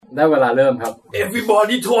ได้เวลาเริ่มครับ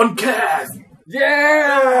Everybody tone cast เย้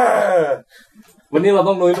วันนี้เรา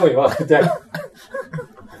ต้องนุ้ยว่ะแจ็ค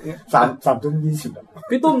3 ทุ่ม 20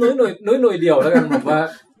พี่ตุ้มนุ้ยเดียวแล้วกันผมว่า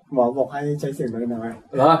หมอบอกให้ใช้เสียงน้อย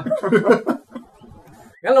ๆเหรอ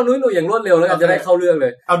งั้นเรานุ้ยอย่างรวดเร็วแล้วกันจะได้เข้าเรื่องเล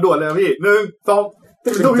ยเอาด่วนเลยพี่1 2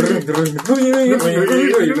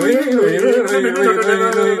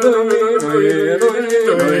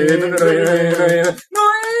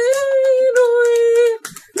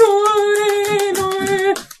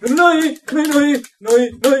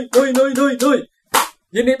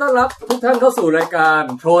ยินดีต้อนรับทุกท่านเข้าสู่รายการ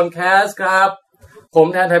Tronecast ครับผม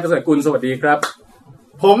แทนไทยประเสริฐกุลสวัสดีครับ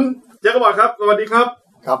ผมแจ็คกบอดครับสวัสดีครับ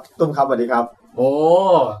ครับตุ้มครับสวัสดีครับโอ้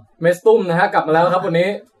เมสตุ้มนะฮะกลับมาแล้วครับวันนี้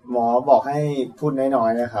หมอบอกให้พูดน้อย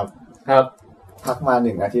ๆนะครับครับพักมา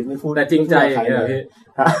1 อาทิตย์ไม่พูดแต่จริงใจอย่างเงี้ยพี่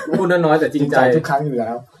พูดน้อยๆแต่จริงใจทุกครั้งอยู่แล้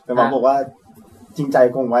วแต่หมอบอกว่าจริงใจ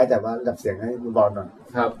คงไว้แต่ว่าระดับเสียงให้เบาๆหน่อย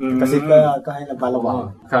ครับกระซิบก็ให้ระวัง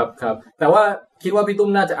ครับแต่ว่าคิดว่าพี่ตุ้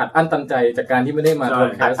มน่าจะอัดอั้นตันใจจากการที่ไม่ได้มาโพ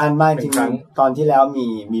ดแคสต์อันมากจริงตอนที่แล้ว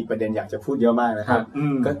มีประเด็นอยากจะพูดเยอะมากนะครับ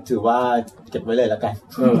ก็ถือว่าเก็บไว้เลยแล้วกัน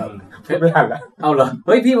ไม่ทันแล้วเอาเหรอเ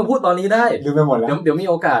ฮ้ยพี่มาพูดตอนนี้ได้ลืมไปหมดแล้วเดี๋ยวมี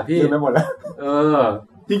โอกาสพี่ลืมไปหมดแล้ว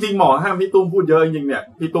จริงๆหมอห้ามพี่ตุ้มพูดเยอะจริงๆเนี่ย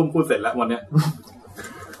พี่ตุ้มพูดเสร็จแล้ววันเนี้ย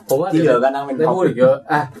ผมว่าที่เหลือก็นั่งเป็นได้พูดอีกเยอะ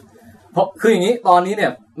อ่ะเพราะคืออย่างนี้ตอนนี้เนี่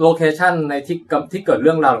ยโลเคชั่นในที่เกิดเ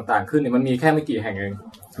รื่องราวต่างๆขึ้นเนี่ยมันมีแค่ไม่กี่แห่งเอง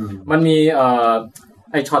มันมี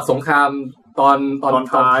ไอช็อตสงครามตอน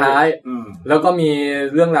ท้ายแล้วก็มี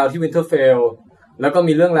เรื่องราวที่วินเทอร์เฟลแล้วก็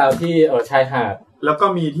มีเรื่องราวที่ชายหาดแล้วก็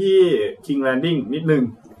มีที่ King Landing นิดนึง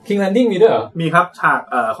King Landing มีด้วยเหรอมีครับฉาก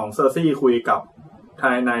ของเซอร์ซี่คุยกับ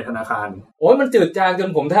นายธนาคารโอ้ยมันจืดจางจน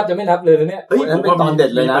ผมแทบจะไม่นับเลยนะเนี่ยนั้นเป็นตอนเด็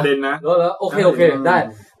ดเลยนะประเด็นนะแล้วโอเคได้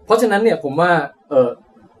เพราะฉะนั้นเนี่ยผมว่า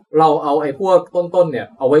เราเอาไอ้พวกต้นเนี่ย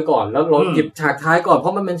เอาไว้ก่อนแล้วเราหยิบฉากท้ายก่อนเพรา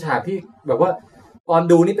ะมันเป็นฉากที่แบบว่าตอน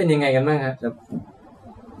ดูนี่เป็นยังไงกันบ้างฮะ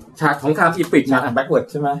ฉากของคามอีปิกฉากแบ็คเวิร์ด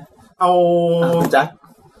ใช่ไหมเอาจ๊ะ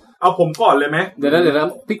เอาผมก่อนเลยไหมเดี๋ยวนะ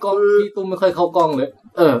พี่ตุ้มไม่ค่อยเข้ากล้องเลย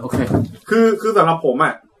โอเคคือสำหรับผมอ่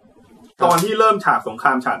ะตอนที่เริ่มฉากสงคร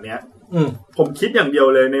ามฉากเนี้ยผมคิดอย่างเดียว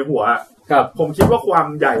เลยในหัวครับผมคิดว่าความ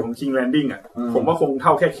ใหญ่ของ King Landing อ่ะผมว่าคงเท่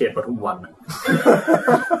าแค่เขตปทุมวันอ่ะ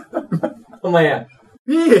ทำไมอ่ะ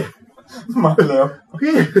พี่มาแล้ว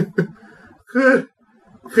พี่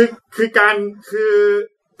คือก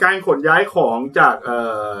ารขนย้ายของจาก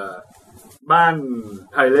บ้าน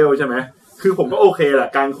ไอเรลใช่ไหมคือผมก็โอเคแหละ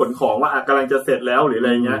การขนของว่ากำลังจะเสร็จแล้วหรืออะไร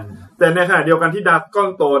เงี้ยแต่ในขณะเดียวกันที่ดาก้อ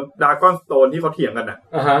นสโตนที่เขาเถียงกันอ่ะ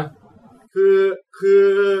คือ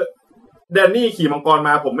แดนนี่ขี่มังกรม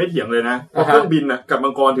าผมไม่เถียงเลยนะเพราะเครื่องบินน่ะกับมั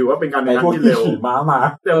งกรถือว่าเป็นการเดินทางที่เร็วขี่ม้ามา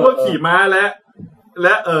แต่พวกขี่ม้าและ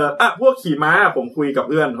พวกขี่ม้าผมคุยกับ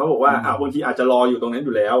เพื่อนเขาบอกว่าบางทีอาจจะรออยู่ตรงนั้นอ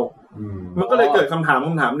ยู่แล้วมันก็เลยเกิดคำถาม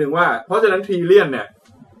นึงว่าเพราะฉะนั้นทีเลียนเนี่ย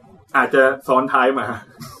อาจจะซ้อนท้ายมา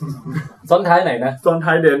ซ้อนท้ายไหนนะซ้อนท้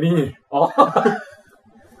ายเดนนี่อ๋อ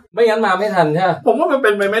ไม่งั้นมาไม่ทันใช่ผมว่ามันเ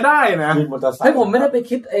ป็นไปไม่ได้นะให้ผมไม่ได้ไป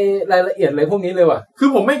คิดไอ้รายละเอียดอะไรพวกนี้เลยว่ะคือ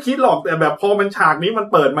ผมไม่คิดหรอกแต่แบบพอมันฉากนี้มัน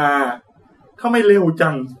เปิดมาทำไมเร็วจั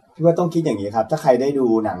งพี่ว่าต้องคิดอย่างนี้ครับถ้าใครได้ดู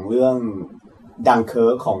หนังเรื่องดังเคิ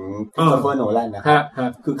ร์กของคริสโตเฟอร์โนแลนนะครั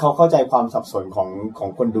บคือเขาเข้าใจความสับสนของ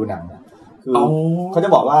คนดูหนังนะคือเขาจะ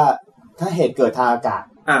บอกว่าถ้าเหตุเกิดทางอากาศ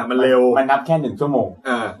มันเร็วมันนับแค่1 ชั่วโมง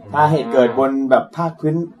ถ้าเหตุเกิดบนแบบภาค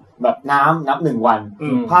พื้นแบบน้ำนับ1 วัน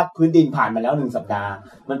ภาคพื้นดินผ่านมาแล้ว1 สัปดาห์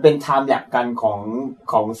มันเป็นไทม์แลปกัน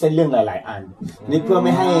ของเส้นเรื่องหลายๆอันนี่เพื่อไ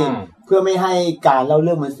ม่ให้การเล่าเ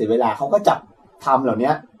รื่องมันเสียเวลาเขาก็จับไทม์เหล่า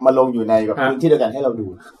นี้มาลงอยู่ในแบบพื้นที่เดียวกันให้เราดู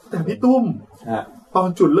แต่พี่ตุ้มตอน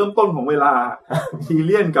จุดเริ่มต้นของเวลาทีเ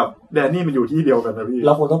ลียนกับแดนนี่มันอยู่ที่เดียวกันนะพี่เร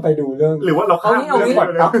าคงต้องไปดูเรื่องหรือว่าเราข้ามเรื่องก่อน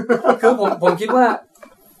ครับคือผมคิด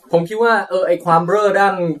ว่าไอความเบ้อด้า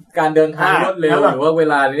นการเดินทางรวดเร็วหรือว่าเว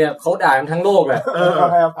ลาเนี่ยเขาด่ากันทั้งโลกแหละ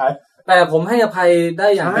ให้อภัยแต่ผมให้อภัยได้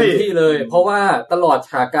อย่างเต็มที่เลยเพราะว่าตลอด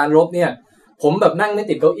ฉากการรบเนี่ยผมแบบนั่งไม่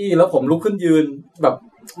ติดเก้าอี้แล้วผมลุกขึ้นยืนแบบ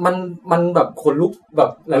มันแบบขนลุกแบบ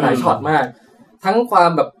หลายๆช็อตมากทั้งควา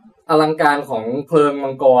มแบบอลังการของเพลิงมั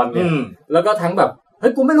งกรเนี่ยแล้วก็ทั้งแบบเฮ้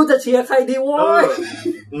ยกูไม่รู้จะเชียร์ใครดีโว้ย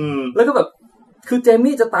แล้วก็แบบคือเจ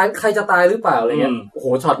มี่จะตายใครจะตายหรือเปล่าอะไรเงี้ยโอ้โห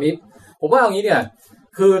ช็อตนี้ผมว่าเอางี้เนี่ย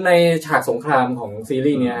คือในฉากสงครามของซี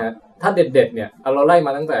รีส์เนี่ยฮะถ้าเด็ดๆเนี่ยเราไล่ม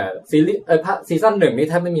าตั้งแต่ซีรีส์ซีซั่น1นี่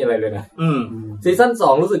แทบไม่มีอะไรเลยนะซีซั่น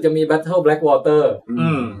2รู้สึกจะมี Battle Blackwater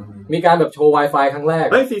มีการแบบโชว์ Wi-Fi ครั้งแรก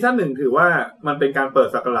ซีซั่น1ถือว่ามันเป็นการเปิด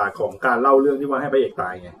ศักราชของการเล่าเรื่องที่ว่าให้พระเอกตา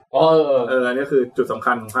ยไงอันนี้คือจุดสำ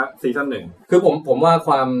คัญของซีซั่น1คือผมว่าค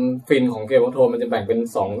วามฟินของเกมออฟโธรนมันจะแบ่งเป็น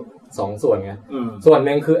2ส่วนไงส่วน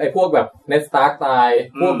นึงคือไอ้พวกแบบ Ned Stark ตาย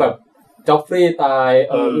พวกแบบจ็อฟฟรีย์ตาย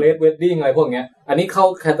เลดเวดดิ้งอะไรพวกเนี้ย อันนี้เข้า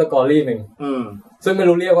แคตตากรีนึงซึ่งไม่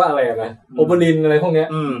รู้เรียกว่าอะไรนะโอเบรินอะไรพวกเนี้ย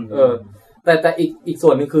แต่อีกส่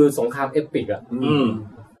วนนึงคือสงครามเอปิกอ่ะ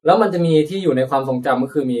แล้วมันจะมีที่อยู่ในความทรงจำก็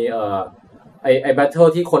คือมีไอ้แบทเทิล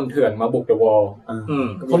ที่คนเถื่อนมาบุกเดอะวอล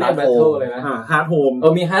เขาเรียกแบทเทิลเลยนะฮาร์ดโฮม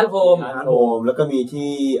มีฮาร์ดโฮมแล้วก็มี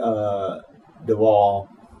ที่เดอะวอล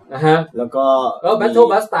แล้วก็แบทเทิล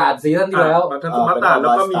บัสตาร์ดซีซั่นที่แล้วแบทเทิลบัสตาร์ดแล้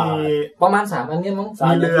วก็มีประมาณ3อันนี้มั้ง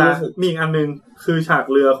มีเรือมีอีกอันนึงคือฉาก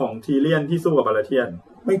เรือของทีเลียนที่สู้กับบาราเทียน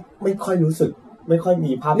ไม่ค่อยรู้สึกไม่ค่อย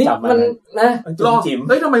มีภาพจำมันนะลองเ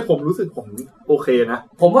ฮ้ยทำไมผมรู้สึกผมโอเคนะ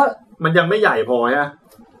ผมว่ามันยังไม่ใหญ่พอฮะ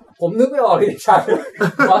ผมนึกไม่ออกที่ใช่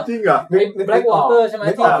จริงเหรอแบล็กวอเตอร์ใช่ไหม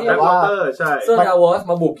ที่แบล็กวอเตอร์ใช่เซอร์ดาวอส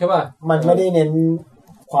มาบุกใช่ป่ะมันไม่ได้เน้น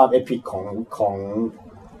ความเอพิกขอ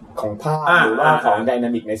งภาพหรือว่าของไดนา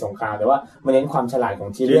มิกในสงครามแต่ว่ามันเน้นความฉลาดของ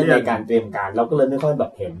ทีเลียนในการเตรียมการเราก็เลยไม่ค่อยแบ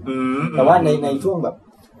บเห็นแต่ว่าในช่วงแบบ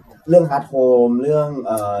เรื่องฮาร์ดโฮมเรื่อง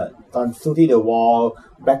ตอนสู้ที่เดอะวอล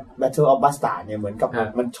Battle of Bastard เนี่ยเหมือนกับ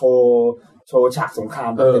มันโชว์ฉากสงครา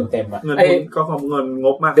มเต็มๆอ่ะเงินก็ความเงินง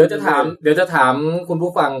บมากเดี๋ยวจะถามคุณ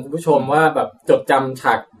ผู้ฟังคุณผู้ชมว่าแบบจดจำฉ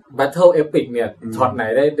าก Battle Epic เนี่ยช็อตไหน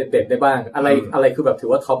ได้เด็ดๆได้บ้างอะไรคือแบบถือ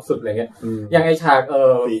ว่าท็อปสุดอะไรเงี้ยอย่างไอฉาก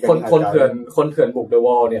คนเถื่อนบุกเดอะว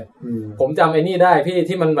อลเนี่ยผมจำไอ้นี่ได้พี่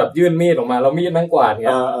ที่มันแบบยื่นมีดออกมาแล้วมีดแม่งกวาดเ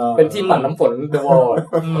งี้ยเป็นที่ปั่นน้ำฝนเดอะวอล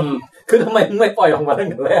คือทำไมไม่ปล่อยออกมาตั้ง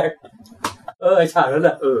แต่แรกฉากนั้นแห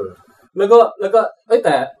ละแล้วก็แ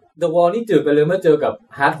ต่The Wall นี่จืดไปเลยเมื่อเจอกับ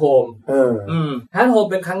Hard Home Hard Home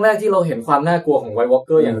เป็นครั้งแรกที่เราเห็นความน่ากลัวของ White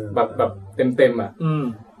Walker อย่างแบบเต็มๆอ่ะ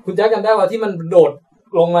คุณแจ๊คจำได้ว่าที่มันโดด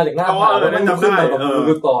ลงมาจากหน้าผาแล้วมันขึ้นไปแบบ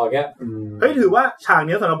มือต่อแกเฮ้ยถือว่าฉาก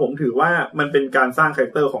นี้สำหรับผมถือว่ามันเป็นการสร้างคาแร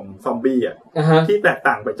คเตอร์ของซอมบี้อ่ะที่แตก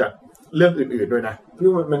ต่างไปจากเรื่องอื่นๆด้วยนะพี่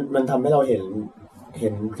มันทำให้เราเห็น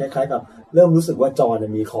คล้ายๆกับเริ่มรู้สึกว่าจอห์น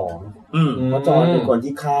มีของเพราะจอห์นเป็นคน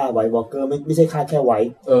ที่ฆ่าไวท์วอล์กเกอร์ไม่ใช่ฆ่าแค่ไว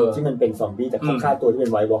ท์ที่มันเป็นซอมบี้แต่เขาฆ่าตัวที่เป็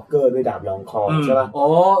นไวท์วอล์กเกอร์ด้วยดาบรองคอใช่ป่ะ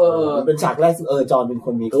มันเป็นฉากแรกจอห์นเป็นค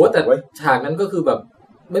นมีของแต่ฉากนั้นก็คือแบบ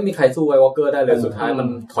ไม่มีใครสู้ไวท์วอล์กเกอร์ได้เลยสุดท้ายมัน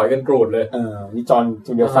ถอยกันกรูดเลยนี่จอห์น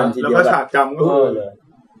ทีเดียวฟันทีเดียวแล้วก็ฉากจำก็เลย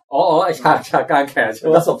ไอฉากกลางแขนใช่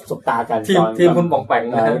ป่ะก็สบตากันทีมคุณป่องแปง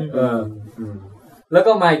นะแล้ว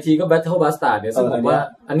ก็มาอีกทีก็ Battle Bastard เนี่ยซึ่งผมว่า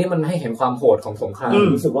อันนี้มันให้เห็นความโหดของสงคราม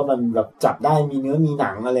รู้สึกว่ามันแบบจับได้มีเนื้อมีห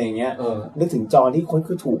นังอะไรอย่างเงี้ยนึกถึงจอที่คน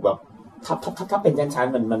คือถูกแบบทับเป็นชั้น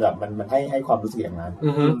ๆมันแบบมันให้ความรู้สึกอย่างนั้น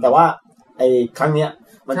แต่ว่าไอ้ครั้งเนี้ย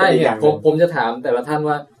มันเป็นอย่างผมจะถามแต่ละท่าน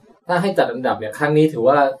ว่าถ้าให้จัดอันดับเนี่ยครั้งนี้ถือ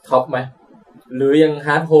ว่าท็อปไหมหรือยังฮ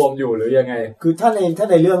าร์ดโฮมอยู่หรือยังไงคือถ้า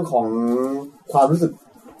ในเรื่องของความรู้สึก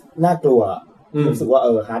น่ากลัวรู้สึกว่า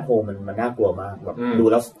ฮาร์ดโฮมมันน่ากลัวมากแบบดู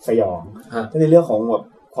แล้วสยองถ้าในเรื่องของแบบ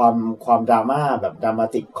ความดราม่าแบบดรามา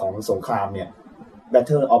ติกของสงครามเนี่ย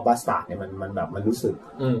Battle of Bastard เนี่ยมันแบบมันรู้สึก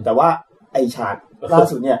แต่ว่าไอฉากล่า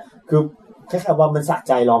สุดเนี่ยคือแค่ว่ามันสะใ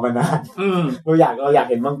จรอมานานเราอยาก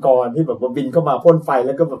เห็นมังกรที่แบบว่าบินเข้ามาพ่นไฟแ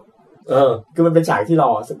ล้วก็แบบคือมันเป็นฉากที่รอ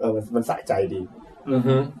สึกมันสะใจดี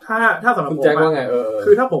ถ้าสำหรับผมคื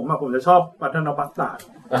อถ้าผมจะชอบ Battle of Bastard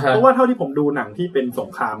เพราะว่าเท่าที่ผมดูหนังที่เป็นสง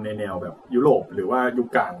ครามในแนวแบบยุโรปหรือว่ายุค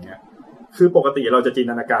กลางเนี่ยคือปกติเราจะจิน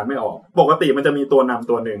ตนาการไม่ออกปกติมันจะมีตัวนำ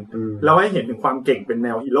ตัวหนึ่งเราให้เห็นถึงความเก่งเป็นแน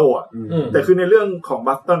วฮีโร่อะแต่คือในเรื่องของ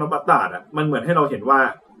Battle of Bastard อ่ะมันเหมือนให้เราเห็นว่า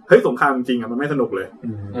เฮ้ยสงครามจริงอ่ะมันไม่สนุกเลย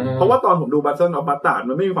เพราะว่าตอนผมดู Battle of Bastard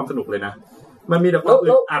มันไม่มีความสนุกเลยนะมันมีแต่ความอึ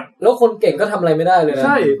ดอัดแล้วคนเก่งก็ทำอะไรไม่ได้เลยนะใ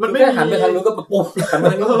ช่มันไม่หันไปทางนู้นก็ปุ๊บหันไป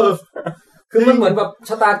ทางนู้นคือมันเหมือนแบบ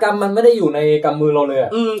ชะตากรรมมันไม่ได้อยู่ในกำมือเราเลย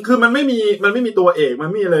คือมันไม่มีตัวเอกมัน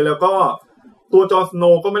ไม่มีเลยแล้วก็ตัวจอห์นสโน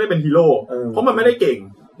ว์ก็ไม่ได้เป็นฮีโร่เพราะมันไม่ได้เก่ง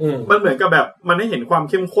มันเหมือนกับแบบมันให้เห็นความ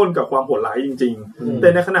เข้มข้นกับความโหดร้ายจริงๆแต่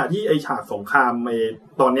ในขณะที่ไอฉากสงครามใน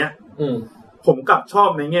ตอนเนี้ยผมกลับชอบ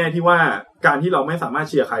ในแง่ที่ว่าการที่เราไม่สามารถ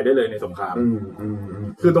เชียร์ใครได้เลยในสงคราม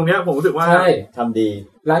คือตรงเนี้ยผมรู้สึกว่าใช่ทำดี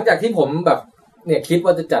หลังจากที่ผมแบบเนี่ยคิดว่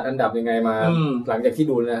าจะจัดอันดับยังไงมาหลังจากที่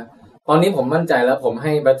ดูนะตอนนี้ผมมั่นใจแล้วผมใ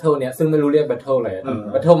ห้ Battle เนี่ยซึ่งไม่รู้เรียก Battle อะไร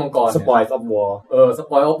Battle มังกร Spoil of War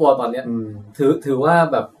Spoil of War ตอนเนี้ยถือว่า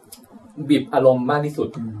แบบบีบอารมณ์มากที่สุด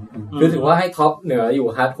คือถือว่าให้ท็อปเหนืออยู่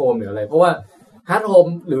Hard Home เหนืออะไรเพราะว่า Hard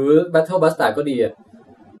Home หรือ Battle Bastard ก็ดีอ่ะ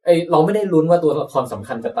เราไม่ได้ลุ้นว่าตัวละครสำ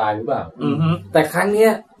คัญจะตายหรือเปล่าแต่ครั้งเนี้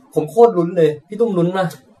ยผมโคตรลุ้นเลยพี่ตุ้มลุ้นมั้ย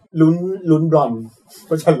ลุ้นบรอนเพ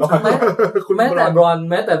ราะฉันรอดแม้แต่บร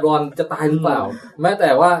อนจะตายหรือเปล่าแม้แต่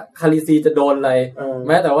ว่าคาริซีจะโดนอะไรแ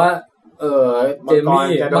ม้แต่ว่าเจมี่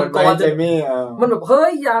มังกรเจมี่มันแบบเฮ้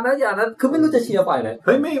ยอย่านะคือไม่รู้จะเชียร์ฝ่ายไหนเ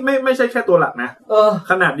ฮ้ยไม่ใช่แค่ตัวหลักนะ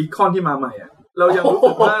ขนาดดิคอนที่มาใหม่อ่ะเรายังรู้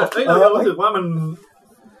สึกว่าเรายังรู้สึกว่ามัน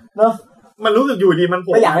เนาะมันรู้สึกอยู่ดีมัน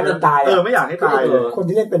ไม่อยากให้มันตายไม่อยากให้ตายคน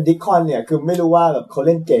ที่เล่นเป็นดิคอนเนี่ยคือไม่รู้ว่าแบบเขาเ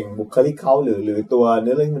ล่นเก่งบุคลิกเขาหรือตัวเ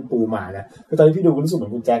นื้อเรื่องมันปูมานะคือตอนที่พี่ดูรู้สึกเหมือ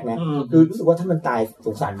นคุณแจ็คนะคือรู้สึกว่าถ้ามันตายส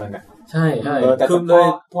งสารมันอ่ะ ใช่ใช่แต่คือ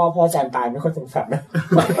พอแซมตายไม่ค่อยสงสารนะ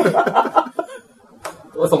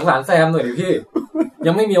สงสารแซมหน่อยดิพี่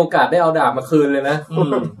ยังไม่มีโอกาสได้เอาดาบมาคืนเลยนะ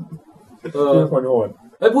คนโหด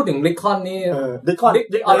พูดถึงลิคอนนี่ลิคอน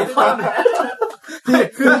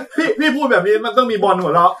พี่พูดแบบนี้มันต้องมีบอลหั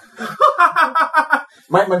วเราะ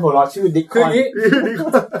ไม่มันหัวเราะชื่อดิคอน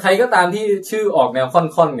ใครก็ตามที่ชื่อออกแนวค่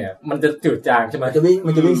อนๆเนี่ยมันจะจืดจางใช่ไหมมันจะ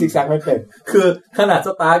วิ่งซิกแซกไม่เป็นคือขนาดส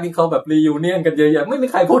ตาร์ที่เขาแบบรียูเนียนกันเยอะๆไม่มี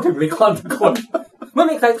ใครพูดถึงลิคอนทุกคนไม่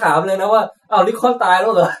มีใครถามเลยนะว่าอ้าวลิคอนตายแล้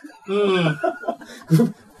วเหรอ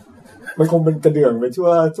มันคงเป็นกระเดื่องไป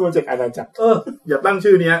ชั่วจากอาณาจักรอย่าตั้ง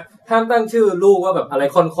ชื่อเนี้ยห้ามตั้งชื่อลูกว่าแบบอะไร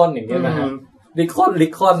ค่อนๆอย่างเงี้ยนะฮะลิคอน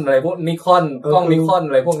อะไรพวกนิคอนกล้องนิคอน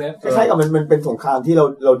อะไรพวกเนี้ยใช่กับมันเป็นสงครามที่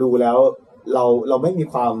เราดูแล้วเราไม่มี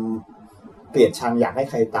ความเกลียดชังอยากให้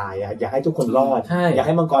ใครตายอยากให้ทุกคนรอดอยากใ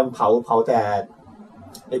ห้มังกรเผาแต่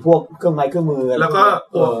ไอ้พวกเครื่องไม้เครื่องมือแล้วก็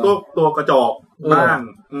ตัวกระจอกบ้าง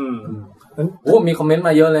โอ้มีคอมเมนต์ม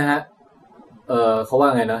าเยอะเลยฮะเขาว่า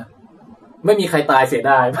ไงนะไม่มีใครตายเสีย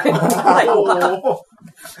ดาย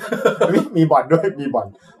มีบอลด้วยมีบอล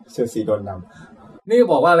เชลซีโดนนำนี่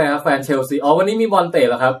บอกว่าอะไรครับแฟนเชลซีวันนี้มีบอลเตะเ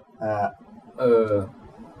หรอครับ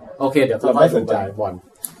โอเคเดี๋ยวเราไม่สนใจบอล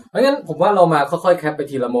เพราะงั้นผมว่าเรามาค่อยๆแคปไป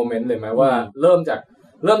ทีละโมเมนต์เลยไหมว่าเริ่มจาก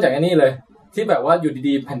อันนี้เลยที่แบบว่าอยู่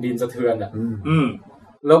ดีๆแผ่นดินสะเทือน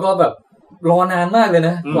แล้วก็แบบรอนานมากเลยน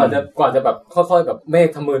ะกว่าจะแบบค่อยๆแบบเมฆ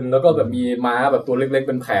ทะมึนแล้วก็แบบมีม้าแบบตัวเล็กๆเ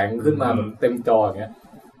ป็นแผงขึ้นมาแบบเต็มจออย่างเงี้ย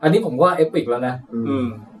อันนี้ผมว่าเอปิกแล้วนะ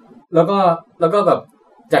แล้วก็แบบ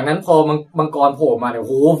จากนั้นพอมังกรโผล่มาเนี่ย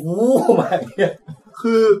โหมาอย่างเงี้ย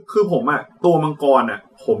คือผมอ่ะตัวมังกรอ่ะ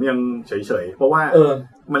ผมยังเฉยๆเพราะว่า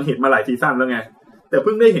มันเห็นมาหลายซีซั่นแล้วไงแต่เ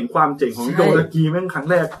พิ่งได้เห็นความเจ๋งของโดรากีแม่งครั้ง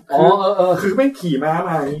แรกคือแม่งขี่ม้าม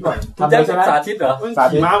าอย่างนี้ก่อนทำได้ใช่ไหมสาธิตเหรอ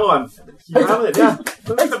ขี่ม้าก่อนขี่ม้าเลยเนี่ย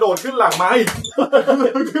ไม่กระโดดขึ้นหลังม้าอีก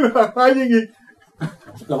ขึ้นหลังม้ายิงอีก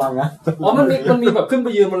ระวังนะมันมีแบบขึ้นไป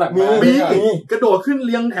ยืนบนหลังม้ามีกระโดดขึ้นเ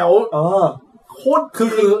รียงแถวโคตรคื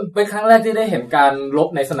อเป็นครั้งแรกที่ได้เห็นการรบ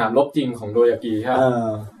ในสนามรบจริงของโดยากิครับ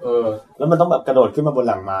แล้วมันต้องแบบกระโดดขึ้นมาบน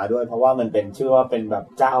หลังม้าด้วยเพราะว่ามันเป็นชื่อว่าเป็นแบบ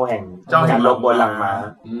เจ้าแห่งการรบบนหลังม้า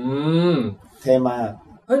เท่มาก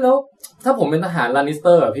เฮ้ยแล้วถ้าผมเป็นทหารลานิสเต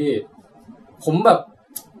อร์อ่ะพี่ผมแบบ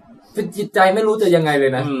เป็นจิตใจไม่รู้จะยังไงเล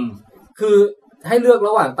ยนะคือให้เลือกร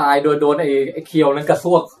ะหว่างตายโดยโดนไอ้เคียวนั้นกระซ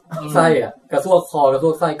วกไส้อ่ะกระซวกคอกระซ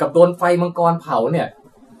วกไส้กับโดนไฟมังกรเผาเนี่ย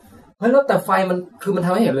เฮ้ยแล้วแต่ไฟมันคือมันท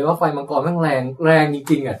ำให้เห็นเลยว่าไฟมังกรแม่งแรงจ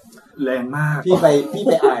ริงๆอ่ะแรงมากพี่ไป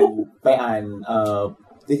อ่าน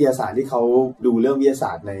วิทยาศาสตร์ที่เขาดูเรื่องวิทยาศ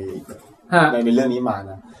าสตร์ในเรื่องนี้มา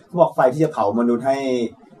นะเขาบอกไฟที่จะเผามนุษย์ใ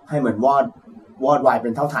ห้เหมือนวอดวายเป็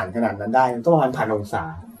นเท่าฐานขนาดนั้นได้ต้องประมาณ1,000 องศา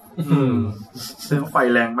ซึ่งไฟ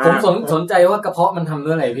แรงมากผมสนใจว่ากระเพาะมันทำด้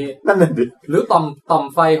วยอะไรพี่นั่นแหละดิหรือต่อม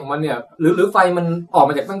ไฟของมันเนี่ยหรือไฟมันออกม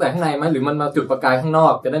าจากตั้งแต่ข้างในไหมหรือมันมาจุดประกายข้างนอ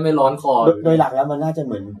กจะได้ไม่ร้อนคอโดยหลักแล้วมันน่าจะเ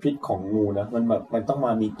หมือนพิษของงูนะมันแบบมันต้องม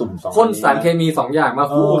ามีตุ่ม2พ่นสารเคมี2อย่างมา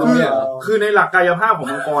คู่กันเนี่ยคือในหลักกายภาพของ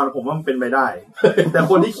มังกรผมว่ามันเป็นไปได้ แต่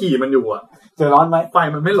คนที่ขี่มันอยู่อ่ะจะร้อนไหมไฟ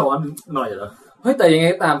มันไม่ร้อนหน่อยเหรอเฮ้ยแต่ยังไง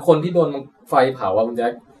ตามคนที่โดนไฟเผาอ่ะคุณแจ๊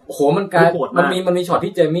คโอ้โหมันกลายมันมีช็อต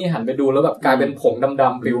ที่เจมี่หันไปดูแล้วแบบกลายเป็นผงด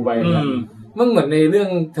ำๆปลิวไปนะมันเหมือนในเรื่อง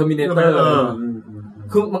Terminator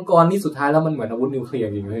คือมังกรนี่สุดท้ายแล้วมันเหมือนอาวุธนิวเคลียร์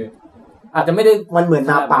จริงเลยอาจจะไม่ได้มันเหมือน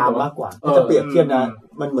นาปาล์มมากกว่าจะเปรียบเทียบนะ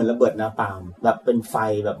มันเหมือนระเบิดนาปาล์มแบบเป็นไฟ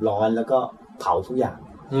แบบร้อนแล้วก็เผาทุกอย่าง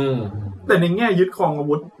แต่ในแง่ยึดครองอา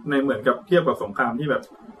วุธในเหมือนกับเทียบกับสงครามที่แบบ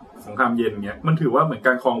สงครามเย็นเงี้ยมันถือว่าเหมือนก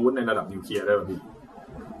ารครองอาวุธในระดับนิวเคลียร์ได้ป่ะพี่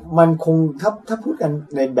มันคงถ้าพูดกัน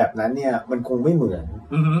ในแบบนั้นเนี่ยมันคงไม่เหมือน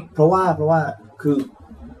เพราะว่าคือ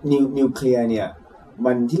นิวเคลียร์เนี่ย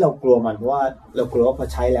มันที่เรากลัวมันเพราะว่าเรากลัวว่าพอ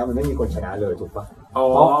ใช้แล้วมันไม่มีคนชนะเลยถูกปะ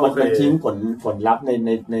เพราะมันทิ้งผลลัพธ์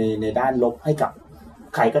ในด้านลบให้กับ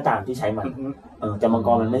ใครก็ตามที่ใช้มันแต่มังก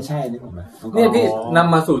รมันไม่ใช่นี่ผมเนี่ยพี่น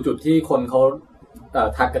ำมาสู่จุดที่คนเขา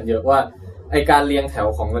ทักกันเยอะว่าไอการเรียงแถว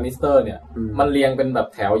ของลานิสเตอร์เนี่ยมันเรียงเป็นแบบ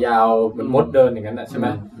แถวยาวเหมือนมดเดินอย่างนั้นนะใช่ไหม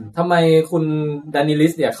ทำไมคุณดานิลิ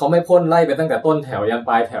สเนี่ยเขาไม่พ่นไล่ไปตั้งแต่ต้นแถวยันป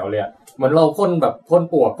ลายแถวเลยเหมือนเราพ่นแบบพ่น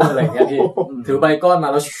ปวกพ่นอะไรอย่างเงี้ยพี่ถือใบก้อนมา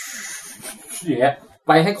แล้วอย่างเงี้ยไ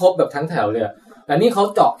ปให้ครบแบบทั้งแถวเลยแต่นี่เขา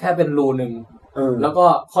เจาะแค่เป็นรูนึงแล้วก็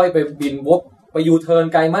ค่อยไปบินวกไปยูเทิร์น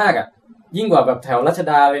ไกลมากอ่ะยิ่งกว่าแบบแถวรัช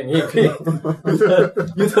ดาอะไรอย่างงี้พี่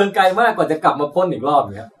ยูเทิร์นไกลมากกว่าจะกลับมาพ่นอีกรอบ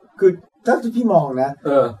เงี้ยคือถ้าพี่มองนะ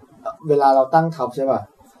เวลาเราตั้งทัพใช่ป่ะ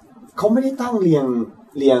เขาไม่ได้ตั้งเรี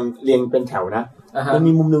ยงเป็นแถวนะมัน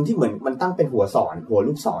มีมุมนึงที่เหมือนมันตั้งเป็นหัว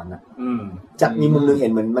ลูกศรนะจะมีมุมนึงเห็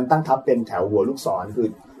นเหมือนมันตั้งทัพเป็นแถวหัวลูกศร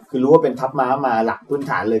คือ คือรู้ว่าเป็นทัพม้ามาหลักพื้น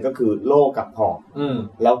ฐานเลยก็คือโล่กับหอก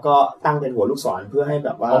แล้วก็ตั้งเป็นหัวลูกศรเพื่อให้แบ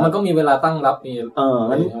บว่ามันก็มีเวลาตั้งรับมี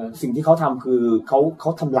งั้นสิ่งที่เขาทำคือเขา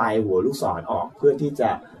ทำลายหัวลูกศรออกเพื่อที่จะ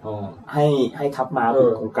ให้ทัพม้าบุ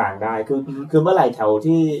กตรงกลางได้คือเมื่อไหร่แถว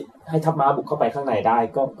ที่ให้ทัพม้าบุกเข้าไปข้างในได้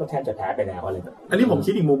ก็แทบจะแพ้ไปแล้วอะไรแบบอันนี้ผม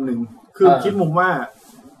คิดอีกมุมนึงคือคิดมุมว่า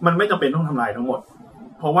มันไม่จำเป็นต้องทำลายทั้งหมด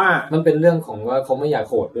เพราะว่ามันเป็นเรื่องของว่าเขาไม่อยาก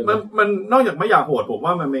โหดด้วยมันนอกจากไม่อยากโหดผมว่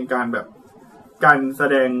ามันเป็นการแบบการแส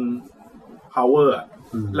ดง power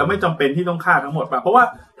แล้วไม่จำเป็นที่ต้องฆ่าทั้งหมดป่ะเพราะว่า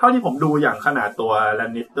เท่าที่ผมดูอย่างขนาดตัวแล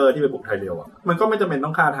นนิสเตอร์ที่ไปบุกไทเรลอ่ะมันก็ไม่จำเป็นต้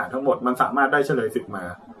องฆ่าทหารทั้งหมดมันสามารถได้เฉลยศึกมา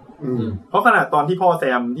เพราะขนาดตอนที่พ่อแซ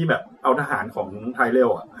มที่แบบเอาทหารของไทเรล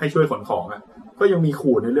อ่ะให้ช่วยขนของอ่ะก็ยังมี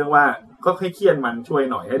ขู่ในเรื่องว่าก็ให้เคี่ยนมันช่วย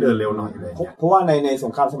หน่อยให้เดินเร็วหน่อยเลยเพราะว่าในส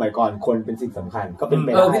งครามสมัยก่อนคนเป็นสิ่งสำคัญก็เป็นไป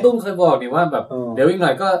ได้พี่ตุ้มเคยบอกนี่ว่าแบบเดี๋ยวอีกหน่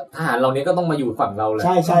อยก็ทหารเรานี้ก็ต้องมาอยู่ฝั่งเราแหละ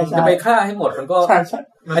ใช่ๆจะไปฆ่าให้หมดมันก็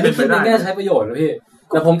อันนี้คิดในแง่ใช้ประโยชน์นะพี่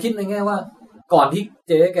แต่ผมคิดในแง่ว่าก่อนที่เ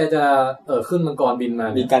จ๊แกจะขึ้นมังกรบินมา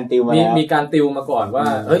มีการติวมาก่อนว่า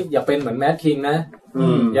เฮ้ยอย่าเป็นเหมือนแมดคิงนะ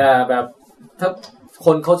อย่าแบบถ้าค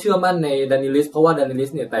นเขาเชื่อมั่นในดานิลิสเพราะว่าดานิลิส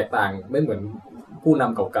เนี่ยแตกต่างไม่เหมือนผู้น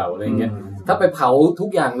ำเก่าๆอะไรเงี้ยถ้าไปเผาทุก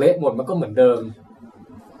อย่างเละหมดมันก็เหมือนเดิม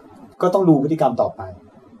ก็ต้องดูพฤติกรรมต่อไป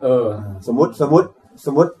สมม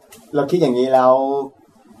ติเราคิดอย่างนี้แล้ว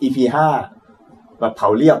EP 5แบบเผา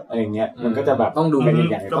เรียบอะไรเงี้ยมันก็จะแบบต้องดูเป็น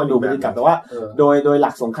ใหญ่ๆต้องดูพฤติกรรมแต่ว่าโดยห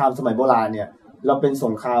ลักสงครามสมัยโบราณเนี่ยเราเป็นส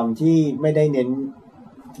งครามที่ไม่ได้เน้น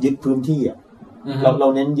ยึดพื้นที่อ่ะเรา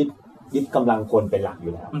เน้นยึดกำลังคนเป็นหลักอ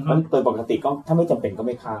ยู่แล้วเพราะโดยปกติก็ถ้าไม่จำเป็นก็ไ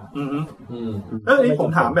ม่ฆ่านี่ผม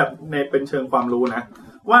ถามแบบในเป็นเชิงความรู้นะ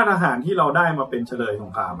ว่าทหารที่เราได้มาเป็นเฉลยส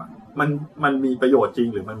งครามอ่ะมันมีประโยชน์จริง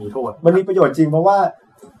หรือมันมีโทษมันมีประโยชน์จริงเพราะว่า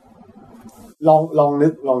ลองนึ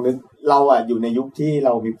กเราอ่ะอยู่ในยุคที่เร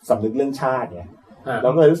ามีสำนึกเรื่องชาติเนี่ยเรา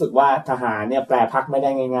ก็เลยรู้สึกว่าทหารเนี่ยแปรพรรคไม่ได้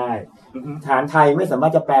ง่ายๆทหารไทยไม่สามาร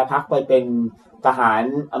ถจะแปรพรรคไปเป็นทหาร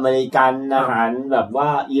อเมริกันทหารแบบว่า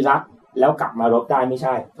อิรักแล้วกลับมารบได้ไม่ใ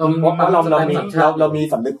ช่เพราะเรามี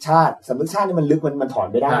สำนึกชาตินี่มันลึกมันถอน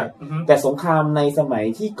ไม่ได้แต่สงครามในสมัย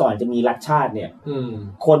ที่ก่อนจะมีรัฐชาติเนี่ย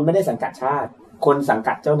คนไม่ได้สังกัดชาติคนสัง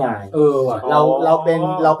กัดเจ้านายเรา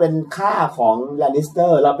เป็นข้าของแลนนิสเตอ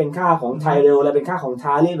ร์เราเป็นข้าของไทเรลเราเป็นข้าของท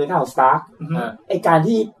ารีเป็นข้าของสตาร์กไอการ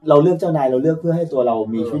ที่เราเลือกเจ้านายเราเลือกเพื่อให้ตัวเรา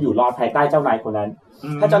มีชีวิตอยู่รอดภายใต้เจ้านายคนนั้น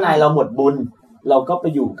ถ้าเจ้านายเราหมดบุญเราก็ไป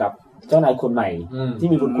อยู่กับเจ้านายคนใหม่ที่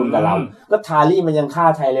มีบุญคุณกับเราก็ทารีมันยังฆ่า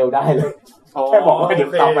ไทเรลได้เลยแค่บอกว่าเดี๋ย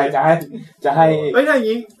วต่อไปจะให้ถ้าอย่าง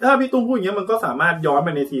นี้ถ้าพี่ตุ้มพูดอย่างนี้มันก็สามารถย้อนไป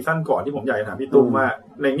ในซีซั่นก่อนที่ผมอยากจะถามพี่ตุ้มว่า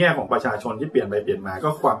ในแง่ของประชาชนที่เปลี่ยนไปเปลี่ยนมาก็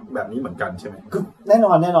ความแบบนี้เหมือนกันใช่ไหมคือแน่น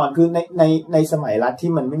อนคือในสมัยรัฐ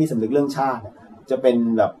ที่มันไม่มีสำนึกเรื่องชาติจะเป็น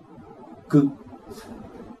แบบคือ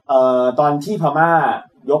ตอนที่พม่า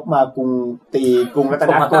ยกมากรุงตีกรุงรัต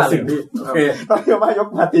นโกสินทร์ตอนที่พม่ายก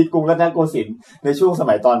มาตีกรุงรัตนโกสินทร์ในช่วงส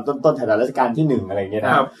มัยตอนต้นๆรัชกาลที่1อะไรเงี้ยน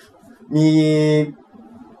ะครับ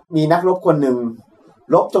มีนักรบคนหนึ่ง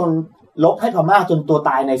ลบให้พม่าจนตัว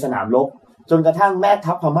ตายในสนามรบจนกระทั่งแม่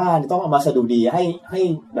ทัพพม่าต้องเอามาสดุดีให้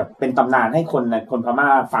แบบเป็นตำนานให้คนพม่า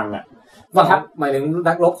ฟังอ่ะหมายถึง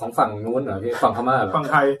นักรบของฝั่งนู้นเหรอพี่ฝั่งพม่าเหรอฝั่ง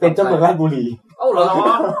ไทยเป็นเจ้าเมืองราชบุรีเหรอ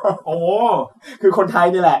โอ้คือคนไทย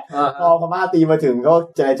นี่แหละพอพม่าตีมาถึงก็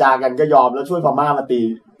เจรจากันก็ยอมแล้วช่วยพม่ามาตี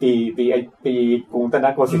กรุงรัตน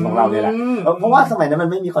โกสินทร์ของเราเนี่ยแหละเพราะว่าสมัยนั้นมัน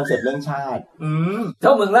ไม่มีคอนเซ็ปต์เรื่องชาติเจ้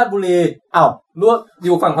าเมืองราชบุรีลวกอ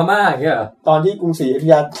ยู่ฝั่งพม่าอย่างเงี้ยตอนที่กรุงศรีอยุธ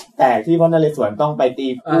ยาแตกที่พระนเรศวรต้องไปตี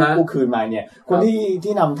กู้คืนมาเนี่ยคน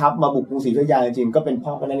ที่นำทัพมาบุกกรุงศรีอยุธยาจริงๆก็เป็นพ่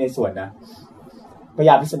อพระนเรศวรนะพญ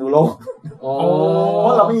าพิษณุโลกเพร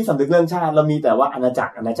าะเราไม่มีสำนึกเรื่องชาติเรามีแต่ว่าอาณาจัก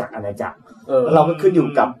รแล้วเราก็ขึ้นอยู่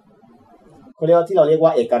กับเขาเรียกว่าที่เราเรียกว่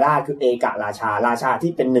าเอกราชคือเอกราชา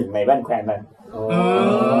ที่เป็นหนึ่งในแว่นแคว้นนั้น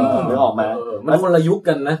นึกออกมามันคนละยุค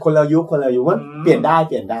กันนะคนละยุคมันเปลี่ยนได้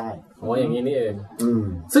อย่างนี้นี่เอง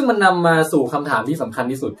ซึ่งมันนำมาสู่คำถามที่สำคัญ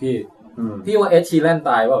ที่สุดพี่ว่าเอชชีแลนต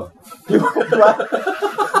ายเปล่า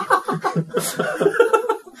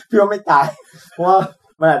พี่ว่าไม่ตายเพราะว่า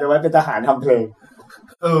มันอาจจะไว้เป็นทหารทำเพลง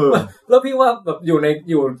แล้วพี่ว่าแบบอ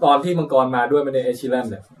ยู่ตอนที่มังกรมาด้วยมันในเอชชีแลน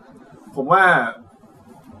เนี่ยผมว่า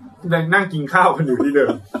นั่งกินข้าวกันอยู่ที่เดิ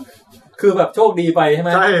มคือแบบโชคดีไปใช่ไห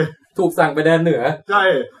มใช่ถูกสั่งไปแดนเหนือใช่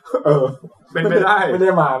เป็นไปได้ไม่ไ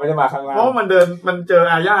ด้มาข้างล่างเพราะมันเจอ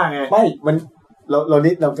อาญาไงไม่มัน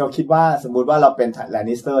เราคิดว่าสมมุติว่าเราเป็นแลน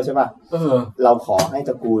นิสเตอร์ใช่ป่ะเราขอให้ต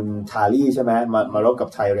ระกูลทารี่ใช่ไหมมารบกับ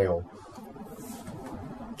ไทเรล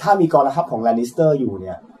ถ้ามีกองทัพของแลนนิสเตอร์อยู่เ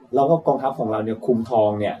นี่ยเราก็กองทัพของเราเนี่ยคุมทอง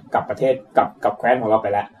เนี่ยกับประเทศกับแคว้นของเราไป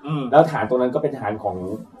แล้วฐานตรงนั้นก็เป็นฐานของ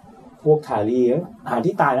พวกทารี่ฐาน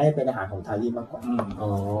ที่ตายน่าจะเป็นอาหารของทารี่มากกว่า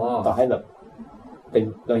ต่อให้แบบเป็น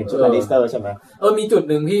เราเห็นชุดแลนนิสเตอร์ใช่ไหมมีจุด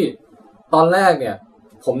หนึ่งที่ตอนแรกเนี่ย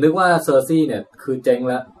ผมนึกว่าเซอร์ซี่เนี่ยคือเจ๊ง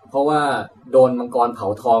แล้ว เพราะว่าโดนมังกรเผา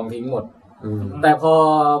ทองทิ้งหมดแต่พอ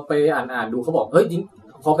ไปอ่านดูเขาบอกเฮ้ยจริง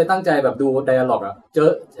พอไปตั้งใจแบบดูไดอะล็อกอ่ะ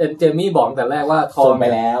เจมี่บอกแต่แรกว่าทองไป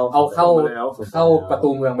แล้วเอาเข้าประตู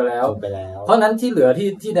เมืองไปแล้วเพราะนั้นที่เหลือ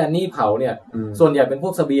ที่แดนนี่เผาเนี่ยส่วนใหญ่เป็นพ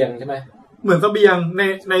วกเสบียงใช่ไหมเหมือนเสบียง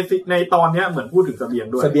ในตอนเนี้ยเหมือนพูดถึงเสบียง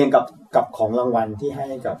ด้วยเสบียงกับของรางวัลที่ให้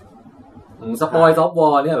กับสปอยซอฟต์วอ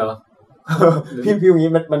ร์เนี่ยเหรอพี่อย่างนี้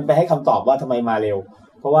มันไปให้คำตอบว่าทำไมมาเร็ว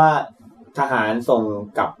เพราะว่าทหารส่ง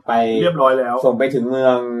กลับไปเรียบร้อยแล้วส่งไปถึงเมื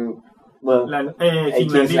องคิง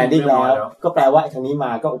ส์แลนดิ้งแล้วก็แปลว่าทางนี้ม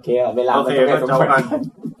าก็โอเคเวลามันก็เท่ากัน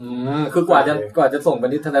คือกว่าจะส่งไป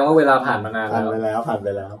นี่แสดงว่าเวลาผ่านมานานแล้วผ่านไป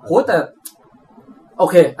แล้วโหแต่โอ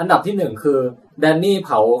เคอันดับที่1คือแดนนี่เ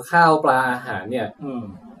ผาข้าวปลาอาหารเนี่ย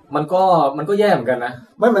มันก็แย่เหมือนกันนะ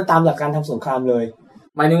ไม่มันตามหลักการทำสงครามเลย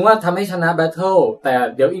หมายถึงว่าทำให้ชนะแบทเทิลแต่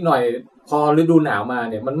เดี๋ยวอีกหน่อยพอฤดูหนาวมา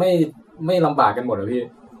เนี่ยมันไม่ลำบากกันหมดเหรอพี่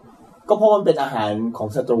ก็เพราะมันเป็นอาหารของ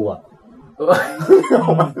ศัตรูอ่ะ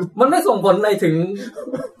มันไม่ส่งผลอะไรถึง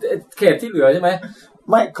เขตที่เหลือใช่ไหม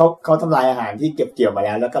ไม่เขาทำลายอาหารที่เก็บเกี่ยวมาแ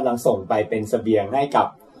ล้วกำลังส่งไปเป็นเสบียงให้กับ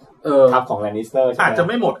ทัพของแลนนิสเตอร์อาจจะไ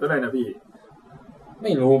ม่หมดก็ได้นะพี่ไ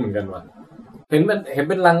ม่รู้เหมือนกันว่ะเห็น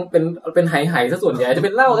เป็นลังเป็นไหซะส่วนใหญ่จะเ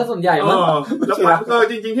ป็นเหล้าซะส่วนใหญ่มั้งแล้ว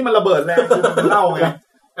จริงๆที่มันระเบิดแรงคือเป็นเหล้าไง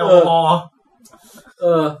แอลกอฮอล์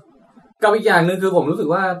กับอีกอย่างนึงคือผมรู้สึก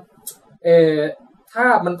ว่าถ้า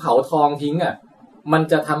มันเผาทองทิ้งอ่ะมัน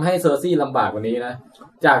จะทำให้เซอร์ซี่ลำบากกว่านี้นะ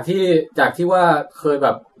จากที่ว่าเคยแบ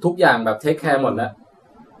บทุกอย่างแบบเทคแคร์หมดแล้ว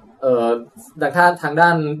ทางด้า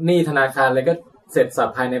นหนี้ธนาคารอะไรก็เสร็จสั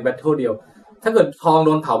บภายในแบทเทิลเดียวถ้าเกิดทองโด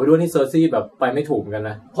นเผาไปด้วยนี่เซอร์ซี่แบบไปไม่ถูกกัน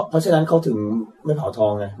นะเพราะฉะนั้นเขาถึงไม่เผาทอ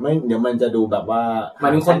งไงไม่เดี๋ยวมันจะดูแบบว่ามั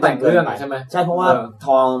นเป็นคนแต่งเรื่องใช่ไหมใช่เพราะว่าท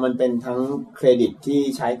องมันเป็นทั้งเครดิตที่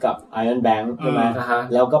ใช้กับ Iron Bank ใช่ไหม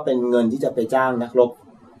แล้วก็เป็นเงินที่จะไปจ้างนักรบ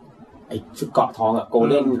ไอชุดเกาะทองอะโกล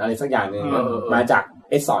เด้นอะไรสักอย่างนึงมาจาก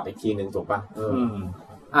เอสซอร์ดอีกทีนึงถูกป่ะ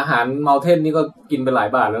อาหารเมาเทนนี่ก็กินไปหลาย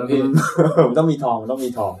บาทแล้วพี่ต้องมีทอง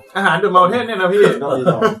อาหารเดอะเมาเทนเนี่ยนะพี่ต้องมี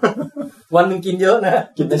ทองวันนึงกินเยอะนะ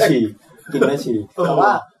กินแม่ชีแต่ว่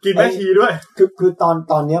ากินแม่ชีด้วยคือ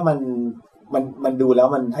ตอนเนี้ยมันดูแล้ว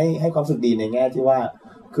มันให้ความสุขดีในแง่ที่ว่า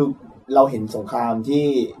คือเราเห็นสงครามที่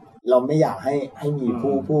เราไม่อยากให้มี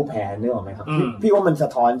ผู้แพ้นึกออกไหมครับพี่ว่ามันสะ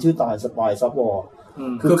ท้อนชื่อตอนสปอยซอฟต์วอร์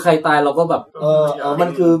คือใครตายเราก็แบบมัน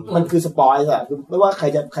คือสปอยล์อะคือไม่ว่าใคร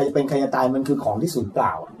จะเป็นใครจะตายมันคือของที่สูญเปล่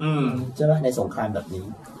าใช่ไหมในสงครามแบบนี้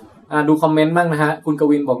ดูคอมเมนต์บ้างนะฮะคุณก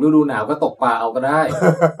วินบอกฤดูหนาวก็ตกปลาเอาก็ได้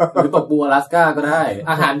หรือตกปูอลาสก้าก็ได้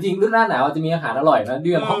อาหารจริงฤดูหนาวจะมีอาหารอร่อยนะเ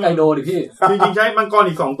ดือนฮอกไกโดดิพี่จริงๆใช้มังกร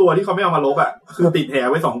อีก2ตัวที่เขาไม่เอามาลบอ่ะคือติดแห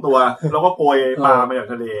ไว้2ตัวแล้วก็โปรยปลามาจาก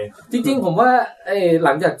ทะเลจริงๆผมว่าห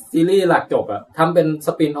ลังจากซีรีส์หลักจบอ่ะทำเป็นส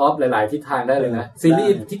ปินออฟหลายๆทิศทางได้เลยนะซีรี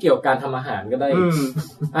ส์ที่เกี่ยวกับการทำอาหารก็ได้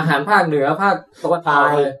อาหารภาคเหนือภาคตะวัน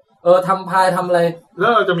ออกทำพายทำอะไรแล้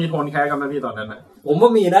วเราจะมีโทนแคร์กันไหมพี่ตอนนั้นน่ะผมว่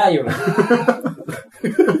ามีได้อยู่นะ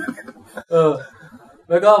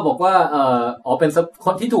แล้วก็บอกว่าเป็นค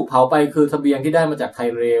นที่ถูกเผาไปคือเสบียงที่ได้มาจากไท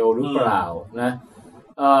เรลหรือเปล่านะ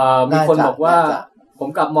มีคนบอกว่าผม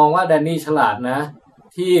กลับมองว่าแดนนี่ฉลาดนะ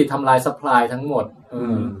ที่ทำลายซัพพลายทั้งหมด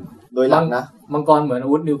โดยหลักนะมังกรเหมือนอา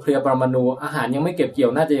วุธนิวเคลียร์ปรมาณูอาหารยังไม่เก็บเกี่ย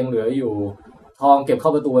วน่าจะยังเหลืออยู่ทองเก็บเข้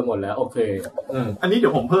าประตูไปหมดแล้วโอเคอันนี้เดี๋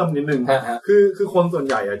ยวผมเพิ่มนิดนึงคือคนส่วน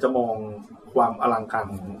ใหญ่จะมองความอลังการ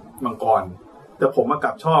มังกรแต่ผมก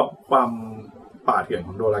ลับชอบความป่าเถื่อนข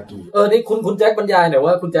องโดรากีนี่คุณแจ็คบรรยายหน่อย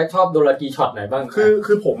ว่าคุณแจ็คชอบโดรากีช็อตไหนบ้าง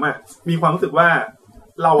คือผมมีความรู้สึกว่า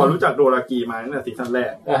เรารู้จักโดรากีมาตั้งแต่ซีซั่นแร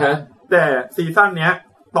กแต่ซีซั่นเนี้ย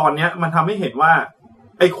ตอนเนี้ยมันทำให้เห็นว่า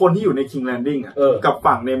ไอคนที่อยู่ในคิงแลนดิ้งกับ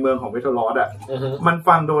ฝั่งในเมืองของเวสเทอรอสมัน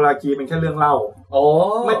ฟังโดรากีเป็นแค่เรื่องเล่า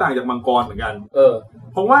ไม่ต่างจากมังกรเหมือนกัน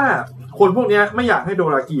เพราะว่าคนพวกนี้ไม่อยากให้โด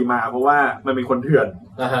รากีมาเพราะว่ามันเป็นคนเถื่อน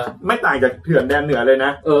ไม่ต่างจากเถื่อนแดนเหนือเลยน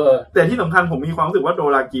ะแต่ที่สำคัญผมมีความรู้สึกว่าโด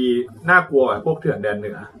รากีน่ากลัวพวกเถื่อนแดนเห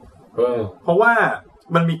นือเพราะว่า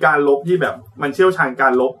มันมีการลบที่แบบมันเชี่ยวชาญกา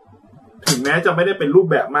รลบถึงแม้จะไม่ได้เป็นรูป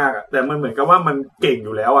แบบมากแต่มันเหมือนกับว่ามันเก่งอ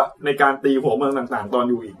ยู่แล้วในการตีหัวเมืองต่างๆตอน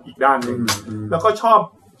อยู่อีกด้านนึงแล้วก็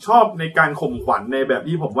ชอบในการข่มขวัญในแบบ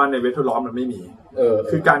ที่ผมว่าในเวสเทอรอสมันไม่มี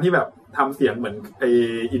คือการที่แบบทำเสียงเหมือน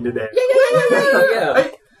อินเดียแดง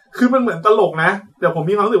คือมันเหมือนตลกนะแต่ผม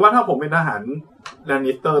มีความรู้สึกว่าถ้าผมเป็นทหารแลน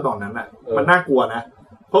นิสเตอร์ตอนนั้นมันน่ากลัวนะ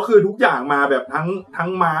เพราะคือทุกอย่างมาแบบทั้ง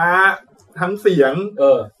ม้าทั้งเสียง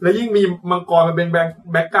แล้วยิ่งมีมังกรมาเป็น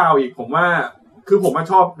แบ็คกราวด์อีกผมว่าคือผม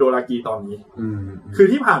ชอบโดรากีตอนนี้คือ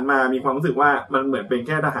ที่ผ่านมามีความรู้สึกว่ามันเหมือนเป็นแ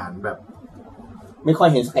ค่ทหารแบบไม่ค่อย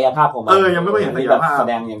เห็นศักยภาพของมันยังไม่ค่อยเห็นศักยภาพแส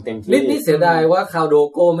ดงอย่างเต็มที่นี่เสียดายว่าคาวโด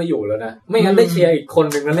โก้ไม่อยู่แล้วนะไม่งั้นได้เชียร์อีกคน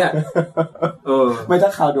นึงแล้วเนี่ยไม่ถ้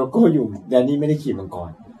าคาวโดโก้อยู่แดนนี่ไม่ได้ขี่มังก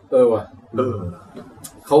รว่ะ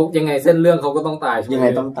เขายังไงเส้นเรื่องเขาก็ต้องตายยังไง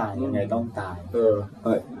ต้องตายเรื่อง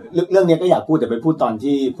นี้ก็อยากพูดแต่ไปพูดตอน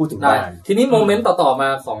ที่พูดถึงบ้านทีนี้โมเมนต์ต่อมา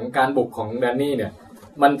ของการบุกของแดนนี่เนี่ย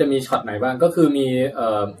มันจะมีช็อตไหนบ้างก็คือมี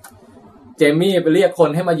เจมี่ไปเรียกคน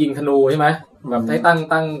ให้มายิงธนูใช่ไหมแบบให้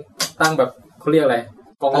ตั้งแบบเขาเรียกอะไร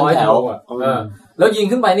กองร้อยธนูอ่ะแล้วยิง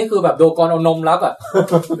ขึ้นไปนี่คือแบบโดกรเอานมรับอ่ะ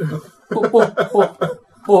ปุ๊บ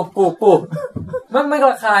ไม่ร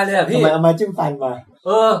ะคายเลยอ่ะพี่ทำไมเอามาจิ้มฟันมา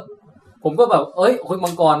ผมก็แบบคนมั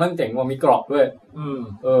งกรมันเจ๋งว่ามีกรอบด้วย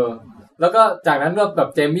แล้วก็จากนั้นก็แบบ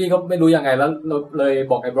เจมี่ก็ไม่รู้ยังไงแล้วเลย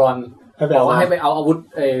บอกไอ้บรอนบอกว่าให้ไปเอาอาวุธ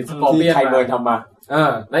สกอร์เปียนมาที่ไทเบิร์นทำมา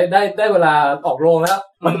ได้เวลาออกโรงแล้ว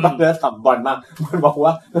มันเลือดขำบอลมากมันบอกว่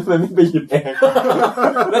ามันไม่ไปหยิบเอง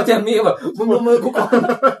แล้วเจมี่ก็แบบมึงมือกูก่อน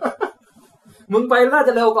มึงไปน่าจ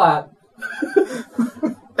ะเร็วกว่า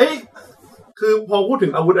คือพอพูดถึ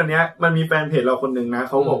งอาวุธอันเนี้ยมันมีแฟนเพจเราคนหนึ่งนะ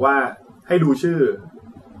เขาบอกว่าให้ดูชื่อ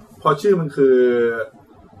พอชื่อมันคือ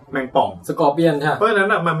แมงป่องสกอร์เปียนใช่เพราะฉะนั้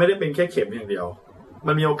นมันไม่ได้เป็นแค่เข็มอย่างเดียว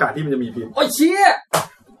มันมีโอกาสที่มันจะมีพิษโอ้ยเชี่ย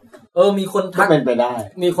มีคนทักเป็นไปได้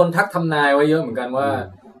มีคนทักทำนายไว้เยอะเหมือนกันว่า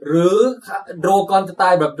หรือโดกอนจะตา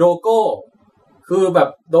ยแบบโดโก้คือแบบ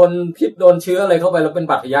โดนพิษโดนเชื้ออะไรเข้าไปแล้วเป็น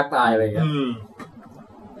บาดทะยักตายอะไรอย่างเงี้ย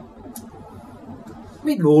ไ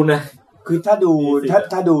ม่รู้นะคือถ้า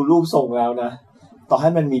ดูรูปทรงแล้วนะต่อให้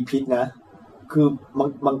มันมีพิษนะคือ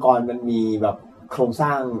มังกรมันมีแบบโครงส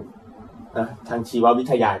ร้างนะทางชีววิ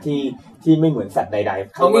ทยาที่ไม่เหมือนสัตว์ใด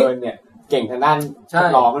ๆไคเบิร์นเนี่ยเก่งทางด้านทด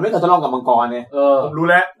ลองมันไม่เคยทดลองกับมังกรเนี่ยผมรู้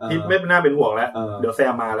แล้วพิษไม่น่าเป็นห่วงแล้วเดี๋ยวแซ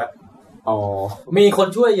มมาแล้วมีคน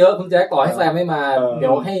ช่วยเยอะคุณแจ๊คต่อให้แซมไม่มาเดี๋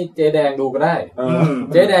ยวให้เจแดงดูก็ได้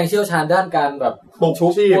เจแดงเชี่ยวชาญด้านการแบบปกชุ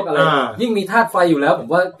บพวกอะไรยิ่งมีธาตุไฟอยู่แล้วผม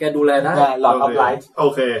ว่าแกดูแลได้หลอดออฟไลท์โอ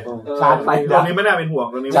เคชาร์จไฟตรงนี้ไม่น่าเป็นห่วง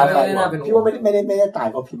ตรงนี้ไม่น่าเป็นห่วงพี่ว่าไม่ได้ตาย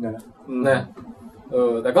เพราะพิษนะ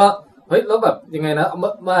แต่ก็เฮ้ยแล้วแบบยังไงนะ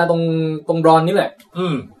มาตรงบรอนนี่แหละ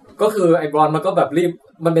ก็คือไอ้บรอนมันก็แบบรีบ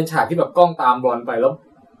มันเป็นฉากที่แบบกล้องตามบรอนไปแล้ว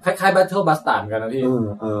คล้ายๆ Battle Bastard กันนะพี่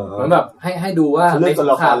เหมือนแบบให้ดูว่าในสง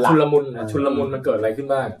ครามชุลมุนมันเกิดอะไรขึ้น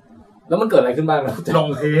บ้างแล้วมันเกิดอะไรขึ้นบ้างนะลอง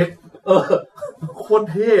เทคโคตร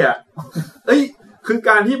เท่อะคือก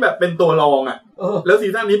ารที่แบบเป็นตัวรองอ่ะแล้วซี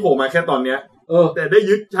ซั่นนี้โผล่มาแค่ตอนเนี้ยแต่ได้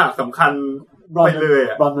ยึดฉากสำคัญไปเลย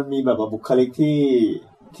อ่ะบอลมันมีแบบว่าบุคลิก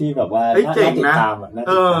ที่แบบว่าน่าติดตามอ่ะ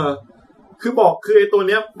คือไอ้ตัวเ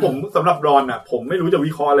นี้ยผมสำหรับบรอนอ่ะผมไม่รู้จะ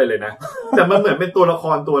วิเคราะห์อะไรเลยนะแต่มันเหมือนเป็นตัวละค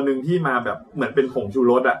รตัวหนึ่งที่มาแบบเหมือนเป็นผงชู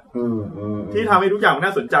รสอ่ะที่ทำให้ทุกอย่างน่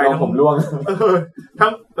าสนใจทั้งผมร่วงทั้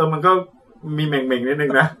งมันก็มีเม่งๆนิดนึ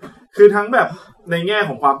งนะคือทั้งแบบในแง่ข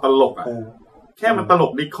องความตลกอ่ะแค่มันตล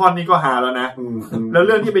กดิคอนนี่ก็ฮาแล้วนะแล้วเ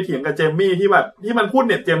รื่องที่ไปเถียงกับเจมมี่ที่แบบที่มันพูด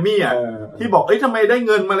เน็ตเจมมี่อ่ะที่บอกทำไมได้เ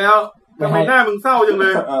งินมาแล้วทำไมหน้ามึงเศร้าจังเล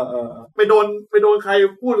ยไปโดนใคร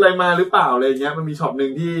พูดอะไรมาหรือเปล่าอะไรเงี้ยมันมีช็อตนึ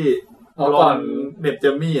งที่ก่อนเน็ตเจ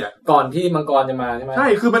มมี่อ่ะก่อนที่มังกรจะมาใช่ไหมใช่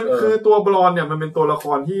คือมันคือตัวบลอนเนี่ยมันเป็นตัวละค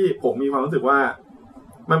รที่ผมมีความรู้สึกว่า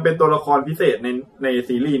มันเป็นตัวละครพิเศษใน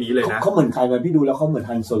ซีรีส์นี้เลยนะเขาเหมือนใครเลยพี่ดูแล้วเขาเหมือน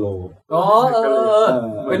ฮันโซโล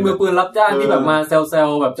เป็นมือปืนรับจ้างที่แบบมาเซล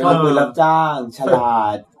แบบมือปืนรับจ้างฉลา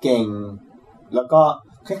ดเก่งแล้วก็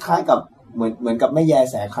คล้ายๆกับเหมือนกับไม่แย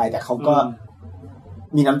แสใครแต่เขาก็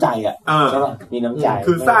มีน้ำใจอ่ะใช่ป่ะมีน้ำใจ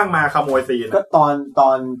คือสร้างมาขโมยซีนก็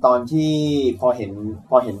ตอนที่พอเ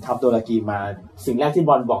ห็นทัพโดรากีมาสิ่งแรกที่บ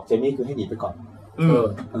อลบอกเจมี่คือให้หนีไปก่อน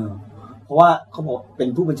เพราะว่าเขาบอกเป็น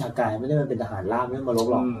ผู้บัญชาการไม่ได้เป็นทหารราบไม่มาลบ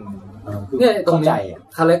หรอกเนี่ยตรงนี้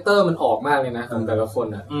คาแรคเตอร์มันออกมากเลยนะของแต่ละคน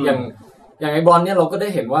อ่ะอย่างไอ้บอลเนี่ยเราก็ได้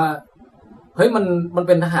เห็นว่าเฮ้ยมันเ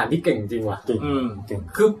ป็นทหารที่เก่งจริงว่ะเก่ง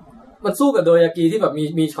คือมันสู้กับโดยากิที่แบบ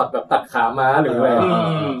มีช็อตแบบตัดขาม้าหรืออะไร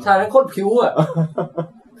ใช่นั้นโคตรพิ้วอ่ะ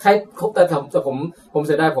ใครแต่ผมเ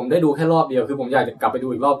สียดายผมได้ดูแค่รอบเดียวคือผมอยากจะกลับไปดู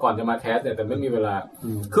อีกรอบก่อนจะมาแคสเนี่ยแต่ไม่มีเวลา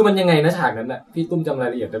คือมันยังไงนะฉากนั้นน่ะพี่ตุ้มจำรา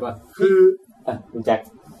ยละเอียดได้ป่ะคือคุณแจ็ค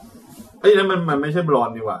นั่นมันไม่ใช่บลอน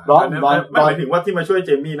นี่หว่าหมายถึงว่าที่มาช่วยเจ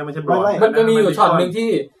มี่นะไม่ใช่บลอนมันมีอยู่ช็อตนึงที่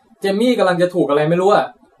เจมี่กำลังจะถูกอะไรไม่รู้อ่ะ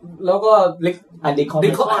แล้วก็ดิค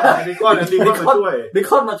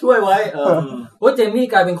อนมาช่วยไว้ว่าเจมี่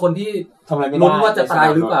กลายเป็นคนที่ทำอะไรไม่ได้ลุ้นว่าจะตาย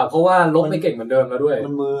หรือเปล่าเพราะว่าลบไม่เก่งเหมือนเดิมแล้วด้วย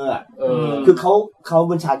มันมือคือเขา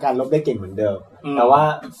บัญชาการลบได้เก่งเหมือนเดิมแต่ว่า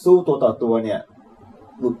สู้ตัวต่อตัวเนี่ย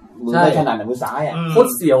มือไม่ถนัดมือซ้ายอ่ะโคตร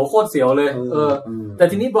เสียวเลยแต่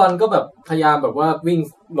ทีนี้บอลก็แบบพยายามแบบว่าวิ่ง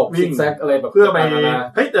หลบซิกแซกอะไรแบบเพื่อไป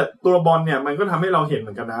แต่ตัวบอลเนี่ยมันก็ทำให้เราเห็นเห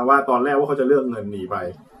มือนกันนะว่าตอนแรกว่าเขาจะเลือกเงินหนีไป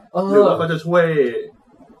หรือว่าเขาจะช่วย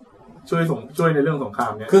ในเรื่องสงครา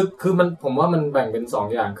มเนี่ยคือมันผมว่ามันแบ่งเป็น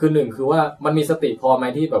2อย่างคือ1คือว่ามันมีสติพอไหม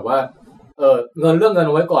ที่แบบว่าเงินเ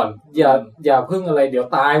อาไว้ก่อนอย่าพึ่งอะไรเดี๋ยว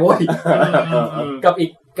ตายเว้ยกับ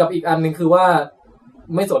อีกอันนึงคือว่า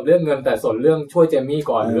ไม่สนเรื่องเงินแต่สนเรื่องช่วยเจมี่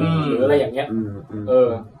ก่อนหรืออะไรอย่างเงี้ย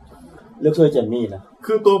เลือกช่วยเจมี่นะ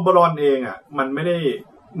คือตัวบรอนเองอ่ะมันไม่ได้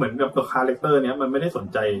เหมือนกับตัวคาแรคเตอร์เนี้ยมันไม่ได้สน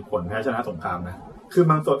ใจผลแพ้ชนะสงครามนะคือ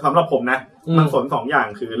มันสำหรับผมนะมันสน2อย่าง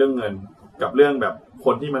คือเรื่องเงินกับเรื่องแบบค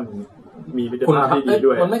นที่มันมีมิตรภาพที่ดีด้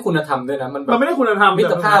วยมันไม่คุณธรรมด้วยนะมันไม่ได้คุณธรรมมิ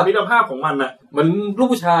ตรภาพของมันน่ะเหมือนลูก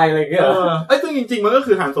ผู้ชายอะไรอย่างเงี้ยซึ่งจริงๆมันก็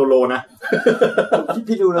คือฮันโซโลนะ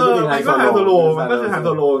พี่ดูแล้วมันก็ฮันโซโลมันก็คือฮันโซ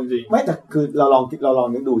โลจริงๆไม่แต่คือเราลอง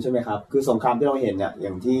นึกดูใช่ไหมครับคือสงครามที่เราเห็นเนี่ยอย่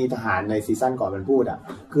างที่ทหารในซีซั่นก่อนมันพูดอ่ะ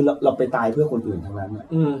คือเราไปตายเพื่อคนอื่นทั้งนั้นอ่ะ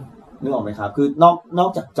นึกออกไหมครับคือนอก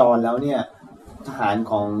จากจรแล้วเนี่ยทหาร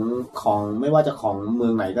ของไม่ว่าจะของเมื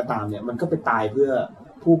องไหนก็ตามเนี่ยมันก็ไปตายเพื่อ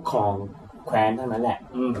ผู้ครองแคว้นทั้งนั้นแหละ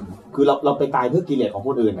คือเราไปตายเพื่อกิเลสของค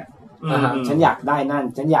นอื่นอ่ะฉันอยากได้นั่น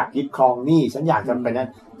ฉันอยากยึดครองนี่ฉันอยากจะไปนั่น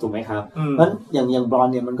ถูกไหมครับเพราะอย่างบรอน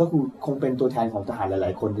เนี่ยมันก็คงเป็นตัวแทนของทหารหล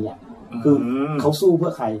ายๆคนนี่แหละคือเขาสู้เพื่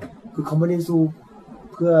อใครคือเขาไม่ได้สู้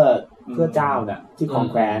เพื่อเจ้าน่ะที่ครอง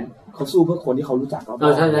แคว้นเขาสู้เพื่อคนที่เขารู้จักเขา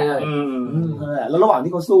ใช่ใช่แล้วระหว่าง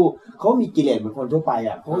ที่เขาสู้เขามีกิเลสเหมือนคนทั่วไป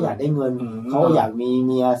อ่ะเขาอยากได้เงินเขาอยากมีเ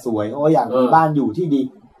มียสวยเขาอยากมีบ้านอยู่ที่ดี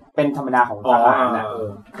เป็นธรรมดาของทหารนะ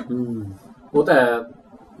โอ้แต่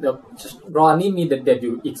เดี๋ยวรอนนี่มีเด็ดๆอ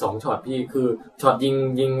ยู่อีก2ช็อตพี่คือช็อต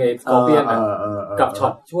ยิงไอ้สกอร์เปียนนะกับช็อ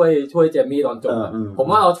ตช่วยเจมี่ตอนจบผม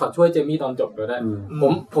ว่าเอาช็อตช่วยเจมี่ตอนจบก็ได้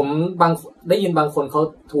ผมบางได้ยินบางคนเขา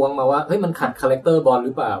ทวงมาว่าเฮ้ยมันขัดคาแรคเตอร์บอลห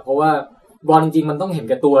รือเปล่าเพราะว่าบอลจริงๆมันต้องเห็น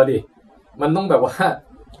แก่ตัวดิมันต้องแบบว่า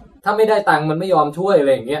ถ้าไม่ได้ตังค์มันไม่ยอมช่วยอะไ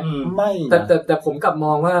รอย่างเงี้ยไม่แต่ผมกลับม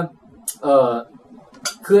องว่า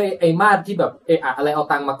คือไอ้มาดที่แบบอะไรเอา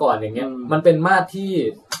ตังค์มาก่อนอย่างเงี้ยมันเป็นมาดที่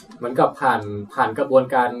เหมือนกับผ่านกระบวน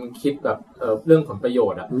การคิดแบบเรื่องผลประโย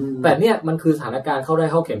ชน์อ่ะแต่เนี่ยมันคือสถานการณ์เข้าได้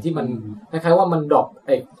เข้าเข็มที่มันคล้ายๆว่ามันดรอปไ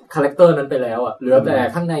อ้คาแรคเตอร์นั้นไปแล้วอ่ะเหลือแต่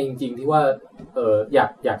ข้างในจริงๆที่ว่าอ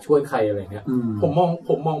ยากช่วยใครอะไรเงี้ยผม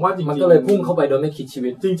มองว่าจริงๆมันก็เลยพุ่งเข้าไปโดยไม่คิดชีวิ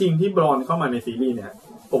ตจริงๆที่บรอนเข้ามาในซีรีส์เนี่ย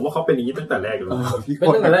ผมว่าเขาเป็นอย่างนี้ตั้งแต่แรกเลยเป็น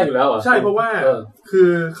ตั้งแต่แรกอยู่แล้วเหรอใช่เพราะว่าคือ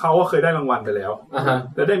เขาเคยได้รางวัลไปแล้ว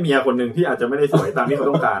แล้วได้เมียคนนึงที่อาจจะไม่ได้สวยตามที่เขา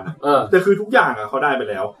ต้องการแต่คือทุกอย่างอ่ะเขาได้ไป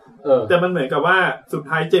แล้วแต่มันเหมือนกับว่าสุด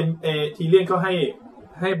ท้ายทีเลียนเขา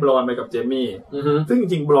ให้บรอนไปกับเจมี่ซึ่งจ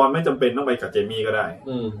ริงๆบรอนไม่จำเป็นต้องไปกับเจมี่ก็ได้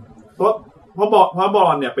เพราะบรอ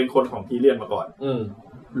นเนี่ยเป็นคนของทีเลียนมาก่อน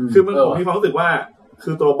คือมันผมมีความรู้สึกว่าคื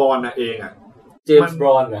อตัวบรอนน่ะเองอ่ะเจมส์บร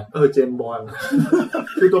อนนะเจมส์บรอน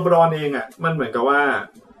คือตัวบรอนเองอ่ะมันเหมือนกับว่า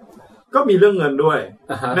ก็มีเรื่องเงินด้วย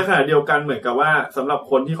ในขณะเดียวกันเหมือนกับว่าสำหรับ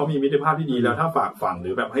คนที่เขามีมิตรภาพที่ดีแล้วถ้าฝากฝังหรื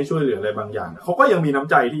อแบบให้ช่วยเหลืออะไรบางอย่างเขาก็ยังมีน้ำ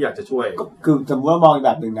ใจที่อยากจะช่วยคือสมมติว่ามองอีกแ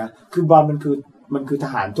บบนึงนะคือบรอนมันคือท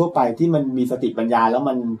หารทั่วไปที่มันมีสติปัญญาแล้ว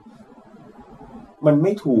มันไ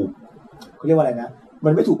ม่ถูกเขาเรียกว่าอะไรนะมั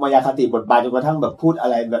นไม่ถูกมายาคติบทบาทจนกระทั่งแบบพูดอะ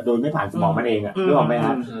ไรแบบโดยไม่ผ่านสมองมันเองอ่ะรู้ไหมฮ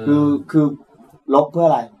ะคือลบเพื่อ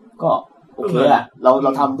อะไรก็โอเคแหละเร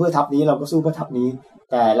าทำเพื่อทัพนี้เราก็สู้เพื่อทัพนี้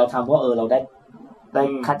แต่เราทำเพราะเราได้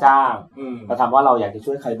ค่าจ้างเราทำว่าเราอยากจะ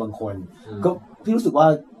ช่วยใครบางคนก็พี่รู้สึกว่า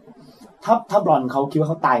ถ้าบรอนเขาคิดว่า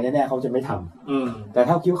เขาตายแน่ๆเขาจะไม่ทำแต่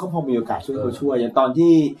ถ้าคิดว่าเขาพอมีโอกาสช่วยเขาช่วยอย่างตอน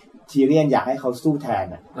ที่ทีเรียนอยากให้เขาสู้แทน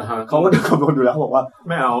เขาก็คำนวณดูแล้วเขาบอกว่า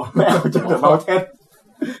ไม่เอาเจอเดอะเมลเทน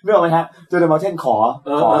เรื่องไหมฮะเจอเดอะเมลเทนขอ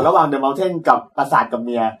ระหว่างเดอะเมลเทนกับปราสาทกับเ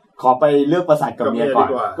มียขอไปเลือกปราสาทกับเมียก่อน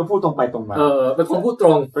ก็พูดตรงไปตรงมาเป็นคนพูดต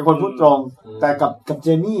รงแต่กับเจ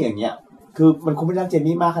มี่อย่างเงี้ยคือมันคงไม่ได้เจ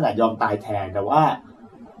มี่มากขนาดยอมตายแทนแต่ว่า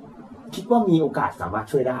คิดว่ามีโอกาสสามารถ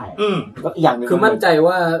ช่วยได้แล้วอย่างนึงคือมั่นใจ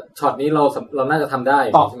ว่าช็อตนี้เราน่าจะทำได้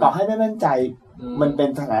ต่อให้ไม่มั่นใจมันเป็น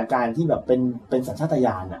สถานการณ์ที่แบบเป็นสัญชาตญ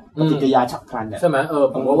าณอ่ะปฏิกิริยาฉับพลันใช่ไหม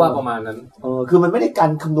ผมว่าประมาณนั้นคือมันไม่ได้กา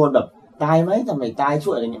รคำนวณแบบตายไหมแต่ไม่ตายช่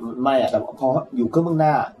วยอะไรเงี้ยไม่อ่ะแต่พออยู่เครื่องมือหน้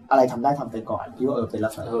าอะไรทำได้ทำไปก่อนคิดว่าเป็นลั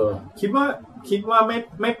กษณะคิดว่า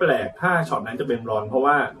ไม่แปลกถ้าช็อตนั้นจะเป็นบรอนเพราะ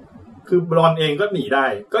ว่าคือบรอนเองก็หนีได้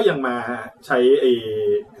ก็ยังมาใช้ไอ้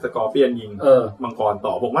สกอร์เปียนยิงมังกรต่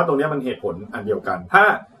อผมว่าตรงนี้มันเหตุผลอันเดียวกัน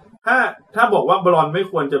ถ้าบอกว่าบรอนไม่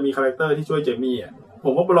ควรจะมีคาแรคเตอร์ที่ช่วยเจมี่อ่ะผ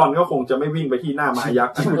มว่าบรอนก็คงจะไม่วิ่งไปที่หน้าม้ายัก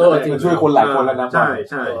ษ์จริงช่วยคนหลายคนแล้วนะใช่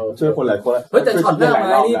ช่วยคนหลายคนเฮ้ยแต่ช็อตหน้าม้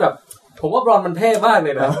านี่แบบผมว่าบรอนมันเท่มากเล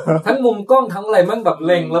ยนะทั้งมุมกล้องทั้งอะไรมันแบบเ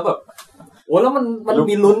ล็งแล้วแบบโอ้แล้วมัน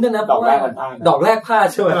มีลุ้นด้วยนะเพราะว่าดอกแรกพลาด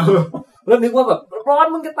ใช่ไหมแล้วนึกว่าแบบบรอน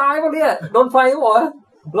มึงจะตายป่ะเนี่ยโดนไฟก็บอก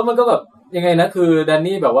แล้วมันก็แบบยังไงนะคือแดน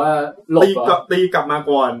นี่แบบว่าหลบตีกลับมา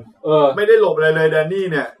ก่อนไม่ได้หลบเลยแดนนี่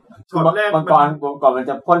เนี่ยช็อตแรกก่อนมัน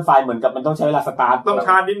จะพ่นไฟเหมือนกับมันต้องใช้เวลาสตาร์ทต้องช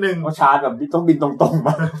าร์จนิดนึงต้องชาร์จแบบต้องบินตรงๆม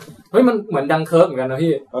าเฮ้ยมันเหมือนดังเคิร์ฟเหมือนกันนะ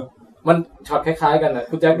พี่มันช็อตคล้ายๆกันนะ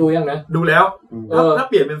คุณแจ็คดูยังนะดูแล้วถ้า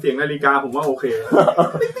เปลี่ยนเป็นเสียงนาฬิกาผมว่าโอเค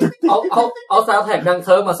เอาซาวด์แทร็กดังเ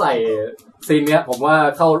คิร์ฟมาใส่ซีนเนี้ยผมว่า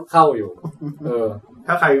เข้าอยู่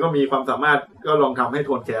ถ้าใครก็มีความสามารถก็ลองทำให้โท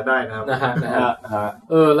นแคสได้นะครับนะฮะ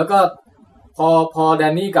แล้วก็พอแด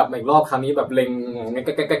นนี่กลับมาอีกรอบครั้งนี้แบบเล็งแ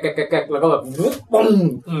ก๊กแล้วก็แบบปุ้ง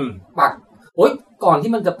ปักโอ๊ยก่อน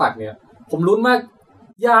ที่มันจะปักเนี่ยผมลุ้นมาก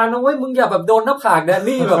อย่านะเว้ยมึงอย่าแบบโดนหน้าผากแดน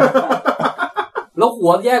นี่แบบ แล้วหั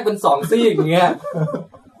วแยกเป็น2ซีกอย่างเงี้ย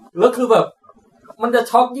แล้วคือแบบมันจะ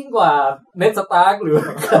ช็อกยิ่งกว่าเนดสตาร์กหรือ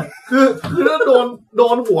คือถ้าโด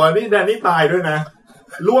นหัวนี่แดนนี่ตายด้วยนะ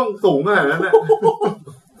ล่วงสูงขนาดนั้นน่ะ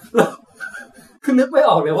คือนึกไม่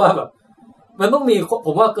ออกเลยว่าแบบมันต้องมีผ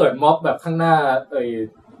มว่าเกิดม็อบแบบข้างหน้า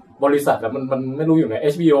บริษัทแล้วมันไม่รู้อยู่ไหน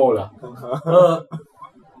HBO เหรอ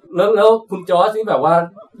แล้วคุณจอร์จนี่แบบว่า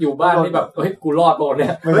อยู่บ้านนี่แบบเฮ้ยกูรอดโดนเนี่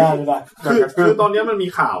ยไม่ได้คือตอนนี้มันมี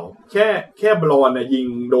ข่าวแค่บลอนน่ะยิง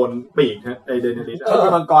โดนปีกฮะไอเดนนิส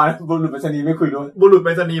มังกรบุรุษไปรษณีย์ไม่คุยด้วยบุรุษไป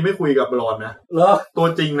รษณีย์ไม่คุยกับบลอนนะเหรอตัว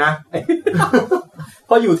จริงนะเพ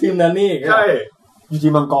ราะอยู่ทีมนั้นนี่ใช่อยู่ที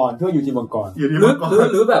มมังกรเพื่ออยู่ทีมมังกร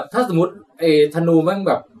หรือแบบถ้าสมมติธนูแม่ง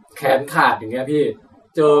แบบแขนขาดอย่างเงี้ยพี่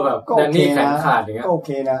เจอแบบแดนนี่แขนขาดอย่างเงี้ยโอเค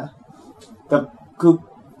นะแต่คือ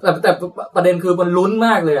แต่ประเด็นคือมันลุ้นม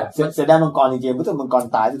ากเลยอ่ะเสียดายมังกรจริงๆเพราะมังกร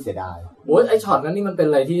ตายเสียดายโอ้ยไอช็อตนั้นนี่มันเป็น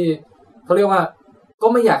อะไรที่เขาเรียกว่าก็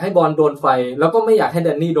ไม่อยากให้บอลโดนไฟแล้วก็ไม่อยากให้แด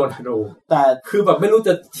นนี่โดนธนูแต่คือแบบไม่รู้จ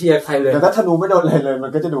ะเชียร์ใครเลยแต่ถ้าธนูไม่โดนเลยมั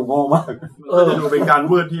นก็จะดูโง่มากจะดูเป็นการ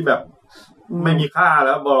วืดที่แบบไม่มีค่าแ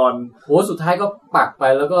ล้วบอลโอ้สุดท้ายก็ปักไป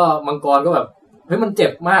แล้วก็มังกรก็แบบเฮ้ยมันเจ็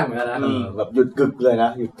บมากเหมือนกันนะแบบหยุดกึกเลยนะ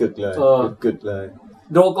หยุดกึกเลยหยุดกึกเลย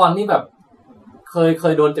โดกอนนี่แบบเค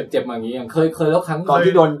ยโดนเจ็บๆมาอย่างงี้อย่างเคยแล้วครั้งตอน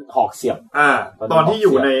ที่โดนหอกเสียบตอนที่อ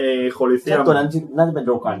ยู่ในโคลิเซียมตัวนั้นน่าจะเป็นโ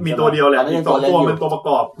ดกอนมีตัวเดียวแหละมีตัวเป็นตัวประก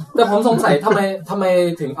อบแต่ผมสงสัยทำไม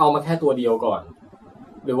ถึงเอามาแค่ตัวเดียวก่อน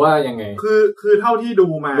หรือว่ายังไงคือเท่าที่ดู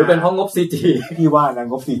มาหรือเป็นเพราะงบ CG พี่ว่านะ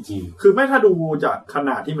งบ CG คือไม่ถ้าดูจากขน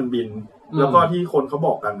าดที่มันบินแล้วก็ที่คนเขาบ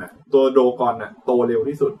อกกันน่ะตัวโดกอนน่ะโตเร็ว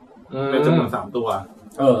ที่สุดในจำนวน3ตัว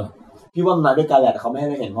พี่ว่ามาด้วยกันแหละเขาไม่ให้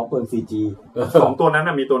เราเห็นเพราะเปิด CG 2ตัวนั้น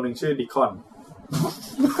น่ะมีตัวนึงชื่อดิคอน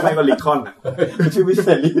ไม่ก็ลิคอนน่ะชื่อวิเศ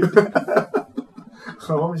ษลิ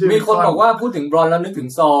มีคนบอกว่าพูดถึงบรอนแล้วนึกถึง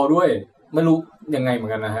ซอด้วยไม่รู้ยังไงเหมือ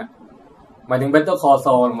นกันนะฮะหมายถึงเบตเตอร์คอร์ซ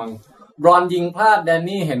อมั้งบรอนยิงพลาดแดน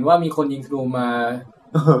นี่เห็นว่ามีคนยิงธนูมา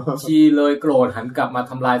ชีเลยโกรธหันกลับมา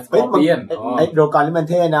ทำลายสกอร์เปียนไอ้โดกอนนี่มัน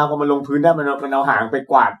เท่นะพอมันลงพื้นได้มันเอาหางไป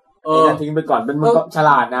กวาดนั่นทิ้งไปก่อนมันก็ฉ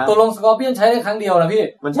ลาดนะตัวลงสกอร์เปียนใช้ได้ครั้งเดียวนะพี่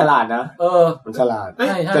มันฉลาดนะมันฉลาด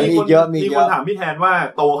แต่มีเยอะมีคนถามพี่แทนว่า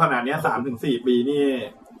โตขนาดนี้ 3-4 ปีนี่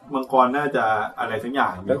มังกรน่าจะอะไรสักอย่า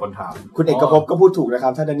งมีคนถามคุณเอกภพก็พูดถูกนะครั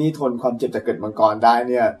บถ้าแดนนี่ทนความเจ็บจากเกิดมังกรได้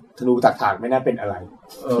เนี่ยธนูตักถากไม่น่าเป็นอะไร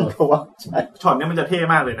เพราะว่าช็อตนี้มันจะเท่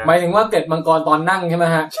มากเลยนะหมายถึงว่าเกิดมังกรตอนนั่งใช่ไหม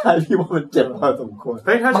ฮะใช่พี่ว่ามันเจ็บพอสมควร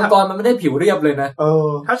มังกรมันไม่ได้ผิวเรียบเลยนะ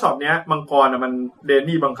ถ้าช็อตเนี้ยมังกรมันเดน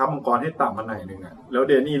นี่บังคับมังกรให้ต่ำมาหน่อยนึงอ่ะแล้ว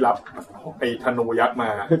เดนนี่รับไอ้ธนูยักษ์มา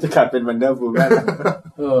จะกลายเป็นวันเดอร์ฟูล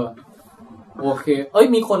โอเค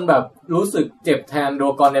มีคนแบบรู้สึกเจ็บแทนโด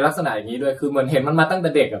กอนในลักษณะอย่างนี้ด้วยคือเหมือนเห็นมันมาตั้งแต่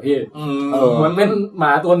เด็กอะพี่เหมือนเป็นหม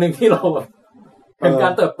าตัวนึงที่เราแบบเป็นกา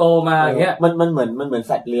รเติบโตมาอย่างเงี้ยมันเหมือน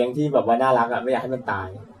สัตว์เลี้ยงที่แบบว่าน่ารักอะไม่อยากให้มันตาย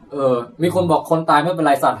มีคนบอกคนตายไม่เป็นไ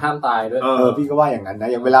รสัตว์ห้ามตายด้วยพี่ก็ว่าอย่างนั้นนะ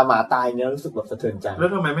อย่างเวลาหมาตายเนี่ยรู้สึกแบบสะเทือนใจแล้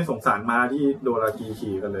วทำไมไม่สงสารม้าที่โดรากี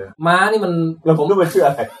ขี่กันเลยม้านี่มันผมรู้มันชื่ออ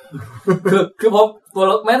ะไรคือผมตัว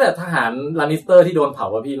แม้แต่ทหารลานิสเตอร์ที่โดนเผา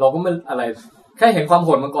อะพี่เราก็ไม่อะไรแค่เห็นความโห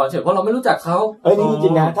ดมังกรเฉยเพราะเราไม่รู้จักเขานี่จ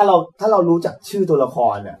ริงๆนะถ้าเรารู้จักชื่อตัวละค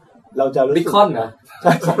รเนี่ยเราจะรู้สึกลิคอนนะใ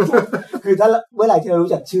ช่คือถ้าเมื่อไหร่ที่เรา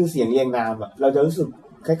รู้จักชื่อเสียงเรียงนามอ่ะเราจะรู้สึก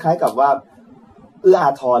คล้ายๆกับว่าเอื้ออ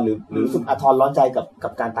าทรหรือรู้สึกอาทรร้อนใจกั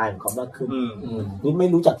บการตายของเขามากขึ้นนี่ไม่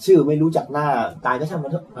รู้จักชื่อไม่รู้จักหน้าตายก็ช่างมั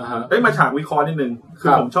นเถอะมาฉากวิเคราะห์นิดนึงคือ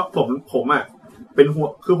ผมชอบผมอ่ะเป็นหัว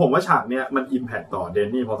คือผมว่าฉากเนี้ยมันอิมแพคต่อเดน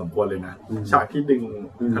นี่พอสมควรเลยนะฉากที่ดึง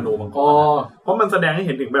ธนูมังกรเพราะมันแสดงให้เ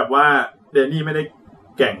ห็นถึงแบบว่าเดนนี่ไม่ได้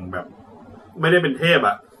แก่งแบบไม่ได้เป็นเทพ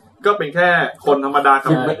อ่ะก็เป็นแค่คนธรรมดากั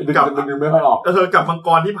บดึงไม่ค่อยออกกับมังก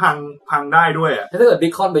รที่พังได้ด้วยอ่ะถ้าเกิดดิ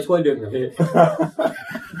คอนไปช่วยดึงอ่ะพี่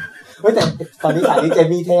แต่ตอนนี้ฉากนี้เจ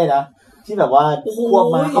มี่เท่นะที่แบบว่าควบ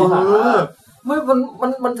มาเข้าหาไม่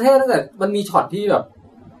มันเท่ตั้งแต่มันมีช็อตที่แบบ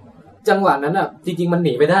จังหวะนั้นอ่ะจริงๆมันห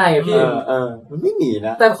นีไม่ได้พี่มันไม่หนีน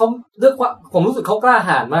ะแต่เขาด้วยผมรู้สึกเขากล้า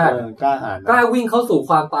หาญมากกล้าวิ่งเข้าสู่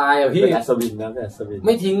ความตายอ่ะพี่เป็นอัศวินนะเป็นอัศวินไ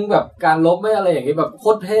ม่ทิ้งแบบการลบไม่อะไรอย่างงี้แบบโค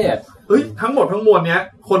ตรเท่ทั้งหมดทั้งมวลเนี้ย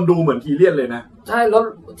คนดูเหมือนทีเลียนเลยนะใช่แล้ว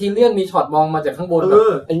ทีเลียนมีช็อตมองมาจากข้างบนแบบ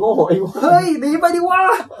ไอ้โง่เฮ้ยหนีไปดิวะ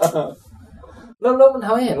แล้วมันท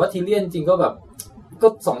ำให้เห็นว่าทีเลียนจริงก็แบบก็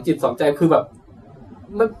สองจิตสองใจคือแบบ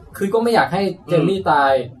คือก็ไม่อยากให้เจมี่ตา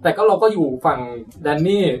ยแต่ก็เราก็อยู่ฝั่งแดน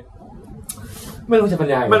นี่ไม่รู้จะบร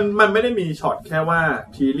รยายมันไม่ได้มีช็อตแค่ว่า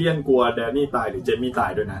ทีเลียนกลัวแดนนี่ตายหรือเจมี่ตา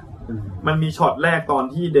ยด้วยนะมันมีช็อตแรกตอน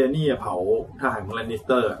ที่แดนนี่เผาทหารของแลนนิสเ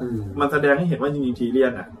ตอร์มันแสดงให้เห็นว่าจริงๆทีเลีย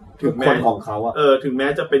นอ่ะถึงแม้ของเขาถึงแม้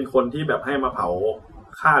จะเป็นคนที่แบบให้มาเผา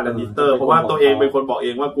ฆ่าแลนนิสเตอร์เพราะว่าตัวเองเป็นคนบอกเอ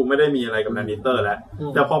งว่ากูไม่ได้มีอะไรกับแลนนิสเตอร์แล้ว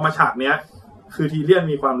แต่พอมาฉากเนี้ยคือทีเลียน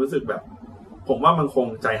มีความรู้สึกแบบผ ผมว่ามันคง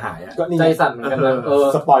ใจหายอ่ะใจสั่นเหมือนกันนะ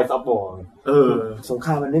สปอยล์ซับโบสงค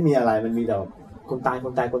รามมันไม่มีอะไรมันมีแต่คนตา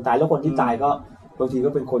ยแล้วคนที่ตายก็บางทีก็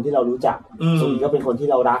เป็นคนที่เรารู้จักบางทีก็เป็นคนที่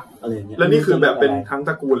เรารักอะไรอย่างเงี้ยแล้วนี่คือแบบเป็นทั้งต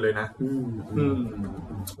ระกูลเลยนะ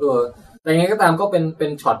แต่ยังไงก็ตามก็เป็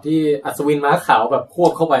นช็อตที่อัศวินม้าขาวแบบคว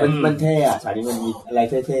บเข้าไปมันเท่อะฉากนี้มันมีอะไร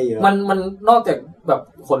เท่ๆเยอะมันนอกจากแบบ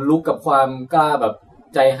ขนลุกกับความกล้าแบบ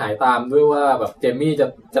ใจหายตามด้วยว่าแบบเจมี่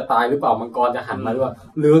จะตายหรือเปล่ามังกรจะหันมาหรือว่า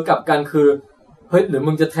หรือกับการคือเฮ้ยหรือ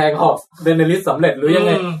มึงจะแทงหอกเดนเนลิสสำเร็จหรือยังไ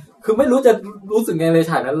งคือไม่รู้จะรู้สึกไงใน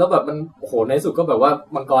ฉากนั้นแล้วแบบมันโอ้โหในสุดก็แบบว่า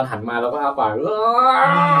มังกรหันมาแล้วก็อ้าปาก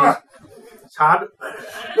ชาร์จ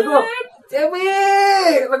แล้วก็เจมี่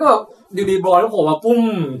แล้วก็แบบดีๆบอลแล้วผมมาปุ้ม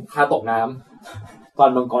พาตกน้ำตอน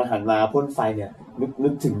มังกรหันมาพ่นไฟเนี่ยนึ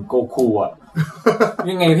กถึงโกคูอ่ะ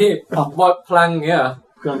ยังไงพี่บอลพลังเงี้ย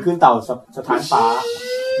เครื่องขึ้นเต่าสถานฟ้า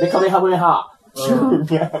ไม่เข้าชื่อ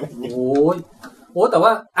เนี่ยโอ้แต่ว่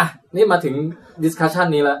าอ่ะนี่มาถึงดิสคัชชัน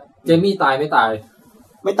นี้แล้วเจมี่ตายไม่ตาย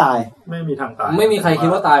ไม่มีทางตายไม่มีใครคิด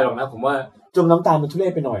ว่าตายหรอกนะผมว่าจมน้ำตาลมันทุเร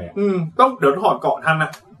ศไปหน่อยต้องเดี๋ยวถอดเกราะทันน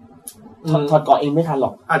ะถอดเกราะเองไม่ทันหร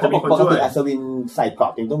อกอาจจะมีคนช่วยอัศวินใส่เกรา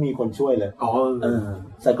ะเองต้องมีคนช่วยเลย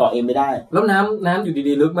ใส่เกราะเองไม่ได้แล้วน้ำอยู่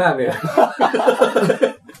ดีๆลึกมากเลย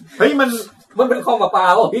เฮ้ยมันเป็นคลองปลา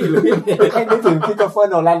ป่ะพี่หรือให้นึกถึงคริสโตเฟอร์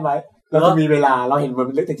โนแลนไว้เราจะมีเวลาเราเห็น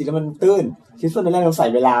มันลึกแต่จริงแล้วมันตื้นคริสโตเฟอร์โนแลนเราใส่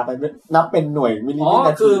เวลาไปนับเป็นหน่วยมิลลิเม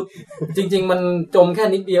ตรคือจริงๆมันจมแค่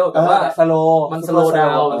นิดเดียวแต่ว่ามันสโลว์ดา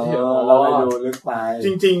วน์เราไปดูลึกไปจ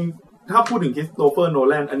ริงๆถ้าพูดถึงคริสโตเฟอร์โน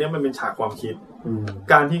แลนอันนี้มันเป็นฉากความคิด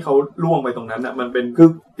การที่เขาล่วงไปตรงนั้นน่ะมันเป็นคือ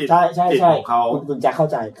ใช่ของเขาคุณจะเข้า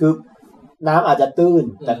ใจคือน้ำอาจจะตื้น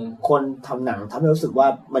แต่คนทำหนังทำให้รู้สึกว่า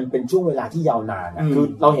มันเป็นช่วงเวลาที่ยาวนานคือ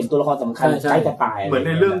เราเห็นตัวละครสำคัญใกล้จะตายเหมือนใ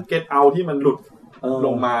นเรื่อง Get Out ที่มันหลุดล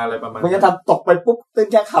งมาอะไรประมาณมันจะทำตกไปปุ๊บตื้น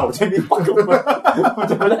แค่เข่าใช่ไหมปังมัน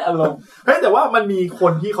จะไม่ได้อารมณ์เฮ้ยแต่ว่ามันมีค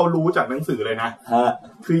นที่เขารู้จากหนังสือเลยนะ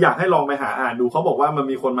คืออยากให้ลองไปหาอ่านดูเขาบอกว่ามัน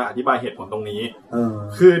มีคนมาอธิบายเหตุผลตรงนี้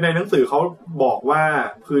คือในหนังสือเขาบอกว่า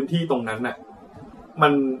พื้นที่ตรงนั้นน่ะมั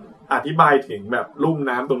นอธิบายถึงแบบลุ่ม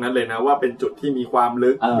น้ำตรงนั้นเลยนะว่าเป็นจุดที่มีความ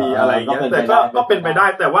ลึกมีอะไรเงี้ยแต่ก็เป็นไปได้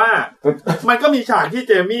แต่ว่ามันก็มีฉากที่เ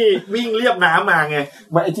จมี่วิ่งเลียบน้ำมาไง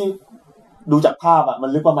มันไอ้ที่ดูจากภาพอ่ะมัน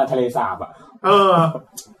ลึกประมาณทะเลสาบอ่ะ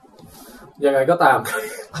ยังไงก็ตาม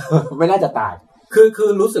ไม่น่าจะตายคือ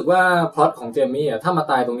รู้สึกว่าพล็อตของเจมี่อ่ะถ้ามา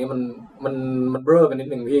ตายตรงนี้มันเบ้อไปนิด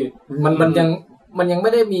นึงพี่มันยังไ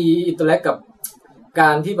ม่ได้มีอินเตอร์แอคกับกา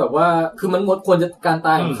รที่แบบว่าคือมันควรจะการต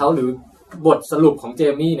ายของเขาหรือบทสรุปของเจ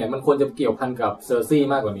มี่เนี่ยมันควรจะเกี่ยวพันกับเซอร์ซี่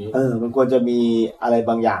มากกว่านี้มันควรจะมีอะไร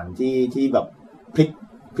บางอย่างที่แบบพ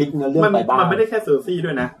ลิกเนื้อเรื่องไปบ้างมันไม่ได้แค่เซอร์ซี่ด้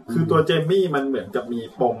วยนะคือตัวเจมี่มันเหมือนกับมี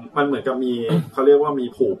ปมมันเหมือนกับมีเขาเรียกว่ามี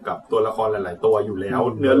ผูกกับตัวละครหลายๆตัวอยู่แล้ว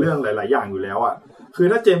เนื้อเรื่องหลายๆอย่างอยู่แล้วอ่ะคือ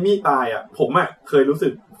ถ้าเจมี่ตายอ่ะผมอ่ะเคยรู้สึ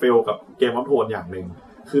กเฟลกับเกมออฟโทนอย่างนึง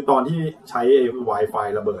คือตอนที่ใช้ Wi-Fi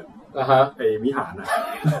ระเบิดไอ้วิหารน่ะ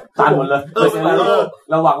ตายหมดเลย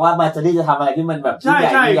เราหวังว่ามาจารี่จะทำอะไรที่มันแบบใช่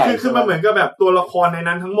คือมันเหมือนกับแบบตัวละครใน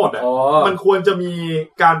นั้นทั้งหมดอ่ะมันควรจะมี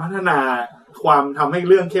การพัฒนาความทำให้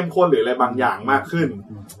เรื่องเข้มข้นหรืออะไรบางอย่างมากขึ้น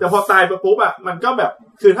แต่พอตายไปปุ๊บอ่ะมันก็แบบ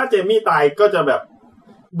คือถ้าเจมี่ตายก็จะแบบ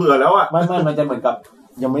เบื่อแล้วอ่ะไม่มันจะเหมือนกับ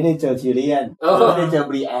ยังไม่ได้เจอทีเรียนไม่ได้เจอ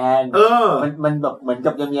บรีแอนมันแบบเหมือน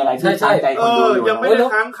กับยังมีอะไรที่ตั้งใจคนดูอยู่ยังไม่ได้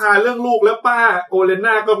ค้างคาเรื่องลูกแล้วป้าโอเล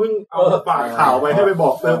น่าก็เพิ่งเอาปากข่าวไปให้ไปบอ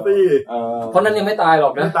กเซอร์ซี่เพราะนั้นยังไม่ตายหรอ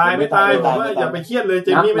กนะไม่ตายผมว่าอย่าไปเครียดเลยเจ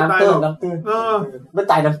มี่ไม่ตายน้ำตื้นไม่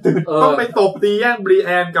ตายน้ำตื้นต้องไปตบตีแย่งบรีแอ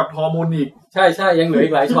นกับทอร์โมนอีกใช่ยังเหลืออี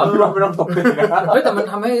กหลายช็อตไม่ต้องตบตีนะเฮ้ยแต่มัน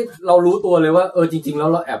ทำให้เรารู้ตัวเลยว่าจริงๆแล้ว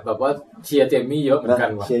เราแอบแบบว่าเชียร์เจมี่เยอะเหมือนกั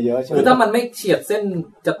นว่ะเชียร์เยอะคือถ้ามันไม่เฉียดเส้น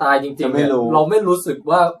จะตายจริงๆเนี่ยเราไม่รู้สึก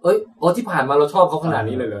ว่าที่ผ่านมาเราชอบเขาขนาด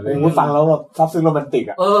นี้เลยเหรอฟังแล้วแบบซับซึ้งโรแมนติก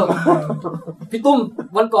อ่ะพี่ตุ้ม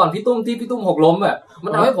วันก่อนพี่ตุ้มที่พี่ตุ้มหกล้มอ่ะมั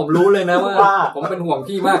นทำให้ผมรู้เลยนะว่าผมเป็นห่วง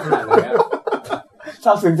พี่มากขนาดไหนช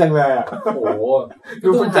อบซึ้งจังเลยอ่ะโอ้โหดู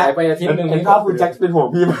คุณหายไปอาทิตย์นึงเห็นภาพคุณแจ็คเป็นห่วง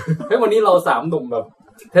พี่มั้ยเฮ้ยวันนี้เรา3หนุ่มแบบ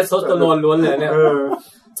เทสโทสเตอโรนล้วนเลยเนี่ย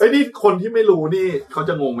ไอ้นี่คนที่ไม่รู้นี่เขาจ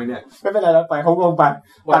ะงงไหมเนี่ยไม่เป็นไรแล้วไปเขางงไป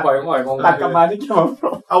ปล่อยงงตัดกลับมาที่เกี่ยว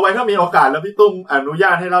เอาไว้ถ้ามีโอกาสแล้วพี่ตุ้มอนุญ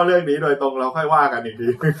าตให้เล่าเรื่องนี้โดยตรงเราค่อยว่ากันอีกที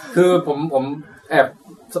คือผมแอบ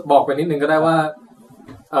บอกไปนิดนึงก็ได้ว่า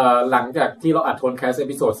หลังจากที่เราอัดโทนแคสเอ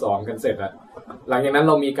พิโซด2กันเสร็จอะหลังจากนั้นเ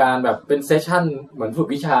รามีการแบบเป็นเซสชั่นเหมือนฝึก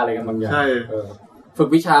วิชาอะไรกันบางอย่างใช่ฝึก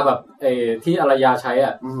วิชาแบบที่อารยาใช้อ่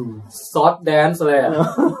ะซอสแดนซ์เลยอ่ะ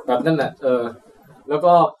แบบนั่นน่ะแล้ว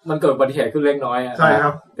ก็มันเกิดอุบัติเหตุขึ้นเล็กน้อยอ่ะใช่ค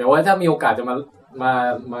รับแต่ว่าถ้ามีโอกาสจะม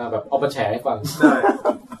าแบบเอามาแชร์ให้ฟังใช่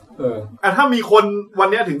ถ้ามีคนวัน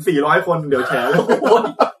นี้ถึง400คนเดี๋ยวแชร์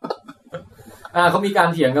เขามีการ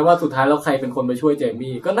เถียงกันว่าสุดท้ายแล้วใครเป็นคนไปช่วยเจ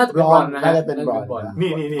มี่ก็น่าจะเป็นบอลนะฮะ น่าจะเป็นบอล นี่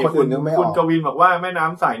คุณกวินบอกว่าแม่น้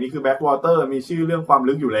ำใสนี่คือแบ็ควอเตอร์มีชื่อเรื่องความ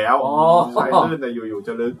ลึกอยู่แล้วใสลื่นแต่อยู่ๆจ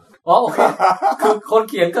ะลึกโอเคคือคน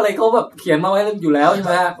เขียนก็เลยเขาแบบเขียนมาไว้อยู่แล้วใช่ไ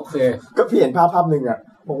หมโอเคก็เปลี่ยนภาพนึงอ่ะ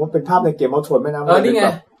ผมว่าเป็นภาพในเกมเอาโทนแม่น้ำนี่ไง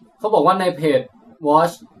เขาบอกว่าในเพจ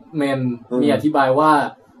Watchmen มีอธิบายว่า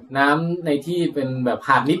น้ำในที่เป็นแบบห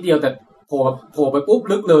าดนิดเดียวแต่โผล่ไปปุ๊บ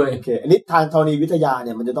ลึกเลยโอเคอันนี้ทางธรณีวิทยาเ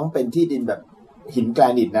นี่ยมันจะต้องเป็นที่ดินแบบหินแกร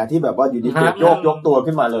นิตนะที่แบบว่าอยู่ดีๆยกตัว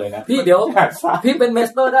ขึ้นมาเลยนะพี่เดี๋ยวพี่เป็นเมส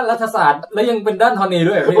เตอร์ด้านรัฐศาสตร์แล้วยังเป็นด้านธรณี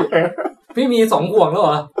ด้วยพี่มี2ห่วงแล้วเห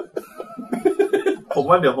รอผม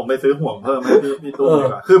ว่าเดี๋ยวผมไปซื้อห่วงเพิ่มให้พี่ตุ้มดี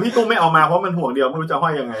กว่าคือพี่ตุ้มไม่เอามาเพราะมันห่วงเดียวไม่รู้จะห้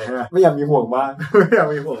อยยังไงฮะไม่อยากมีห่วงมากไม่อยาก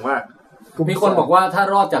มีห่วงมากมีคนบอกว่าถ้า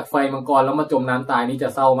รอดจากไฟมังกรแล้วมาจมน้ำตายนี่จะ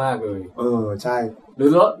เศร้ามากเลยใช่หรือ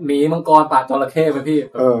หนีมังกรปะจระเข้ไปพี่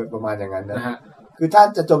ประมาณอย่างนั้นนะฮะคือถ้า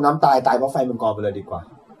จะจมน้ำตายเพราะไฟมังกรไปเลยดีกว่า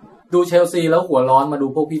ดูเชลซีแล้วหัวร้อนมาดู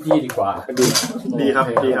พวกพี่ๆดีกว่าดีครับ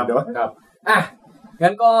ครับ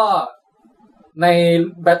งั้นก็ใน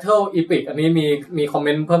Battle Epic อันนี้มีคอมเม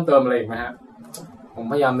นต์เพิ่มเติมอะไรอีกไหมฮะผม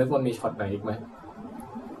พยายามนึกว่ามีช็อตไหนอีกไหม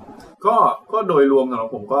ก็โดยรวมสำหรับ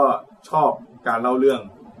ผมก็ชอบการเล่าเรื่อง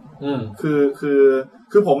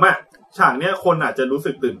คือผมอะฉากเนี้ยคนอาจจะรู้สึ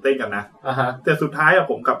กตื่นเต้นกันนะแต่สุดท้ายอะ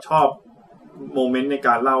ผมกลับชอบโมเมนต์ในก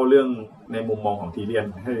ารเล่าเรื่องในมุมมองของทีเรียน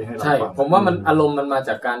ให้เราฟังผมว่ามันอารมณ์มันมาจ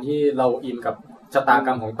ากการที่เราอินกับชะตากร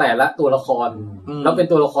รมของแต่ละตัวละครแล้วเป็น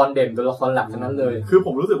ตัวละครเด่นตัวละครหลักทั้งนั้นเลยคือผ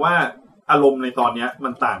มรู้สึกว่าอารมณ์ในตอนนี้มั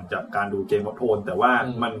นต่างจากการดูเกมออฟโทนแต่ว่า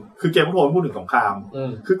มันคือเกมออฟโทนพูดถึงสงคราม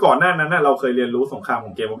คือก่อนหน้านั้นเราเคยเรียนรู้สงครามข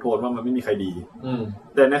องเกมออฟโทนว่ามันไม่มีใครดี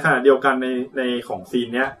แต่ในขณะเดียวกันในของซีน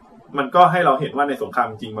เนี้ยมันก็ให้เราเห็นว่าในสงคราม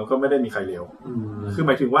จริงมันก็ไม่ได้มีใครเลวคือห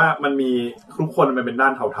มายถึงว่ามันมีทุกคนมันเป็นด้า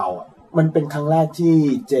นเทาๆอ่ะมันเป็นครั้งแรกที่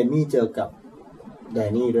เจมี่เจอกับแด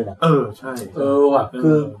นนี่ด้วยนะใช่ว่ะ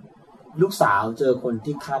คือลูกสาวเจอคน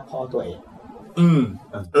ที่ฆ่าพ่อตัวเอง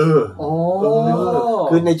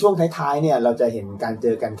คือในช่วงท้ายๆเนี่ยเราจะเห็นการเจ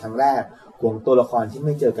อกันครั้งแรกของตัวละครที่ไ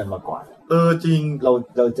ม่เจอกันมาก่อนจริงเ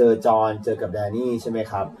ราเจอจอห์นเจอกับแดนนี่ใช่ไหม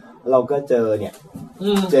ครับเราก็เจอเนี่ย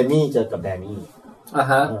เจมี่เจอกับแดนนี่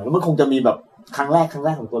แล้วมันคงจะมีแบบครั้งแรก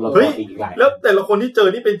ของตัวละครอีกหลายแล้วแต่ละคนที่เจอ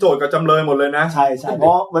นี่เป็นโจทย์กับจำเลยหมดเลยนะใช่เพ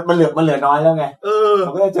ราะมันเหลือน้อยแล้วไงเร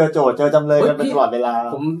าก็จะเจอโจทย์เจอจำเลยกันตลอดเวลา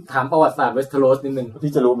ผมถามประวัติศาสตร์เวสเทโรสนิดนึง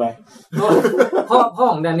พี่จะรู้ไหมพ่อ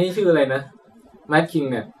ของแดนนี่ชื่ออะไรนะแมทคิง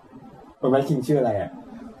เนี่ยแมทคิงชื่ออะไรอ่ะ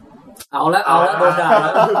เอาละโดนด่าแล้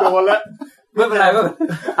วโดนแล้วไม่เป็นไร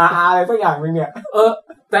อะไรสักอย่างนึงเนี่ย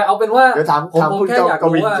แต่เอาเป็นว่าผมแค่อยาก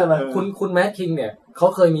รู้ว่าคุณแมทคิงเนี่ยเขา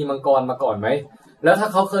เคยมีมังกรมาก่อนไหมแล้วถ้า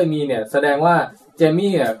เขาเคยมีเนี่ยแสดงว่าเจ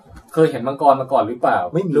มี่เนี่ยเคยเห็นมังกรมาก่อนหรือเปล่า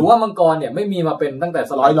หรือว่ามังกรเนี่ยไม่มีมาเป็นตั้งแต่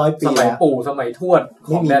ร้อยปีสมัยปู่สมัยทวดข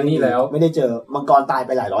องแดนนี่แล้วไม่ได้เจอมังกรตายไ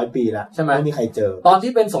ปหลายร้อยปีแล้วใช่ไหมไม่มีใครเจอตอน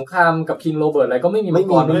ที่เป็นสงครามกับคิงโรเบิร์ตอะไรก็ไม่มีมัง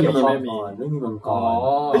กรไม่มีมังกร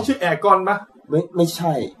ไม่ชื่อแอร์กอนปะไม่ใ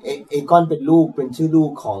ช่เอกอนเป็นชื่อลู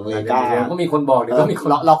กของเลกาก็มีคนบอกเดี๋ยวก็มีคน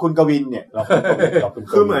เราคุณกวินเนี่ย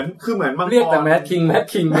คือเหมือนมังกรเรียกแต่แมทคิง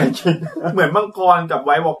เหมือนมังกรกับไว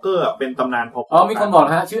ท์วอล์กเกอร์เป็นตำนานพอมีคนบอก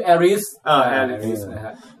ฮะชื่อแอริสแอริสนะฮ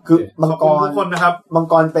ะคือมังกรทุกคนนะครับมัง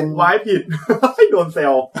กรเป็นไว้ผิดให้โดนเซ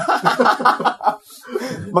ล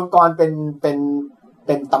มังกรเ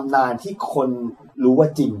ป็นตำนานที่คนรู้ว่า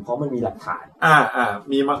จริงเพราะมันมีหลักฐาน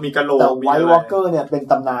มีกะโหลกแต่ไวท์วอล์กเกอร์เนี่ยเป็น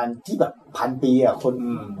ตำนานที่แบบพันปีอ่ะคน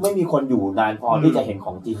ไม่มีคนอยู่นานพอที่จะเห็นข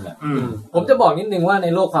องจริงอ่ะผมจะบอกนิดนึงว่าใน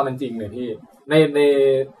โลกความเป็นจริงเนี่ยพี่ใน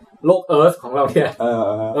โลกเอิร์ธของเราเนี่ย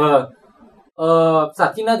สัต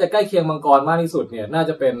ว์ที่น่าจะใกล้เคียงมังกรมากที่สุดเนี่ยน่า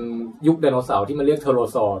จะเป็นยุคไดโนเสาร์ที่มันเรียกเทโร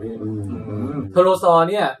ซอร์พี่เทโรซอร์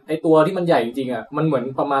เนี่ยไอตัวที่มันใหญ่จริงๆอ่ะมันเหมือน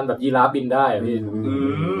ประมาณแบบยีราฟบินได้อ่ะพี่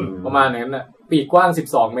ประมาณนั้นน่ะปีกกว้าง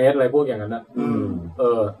12เมตรอะไรพวกอย่างนั้นน่ะ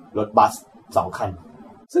รถบัส2คัน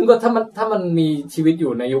ซึ่งก็ถ้ามันมีชีวิตอ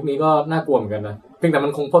ยู่ในยุคนี้ก็น่ากลัวเหมือนกันนะเพียงแต่มั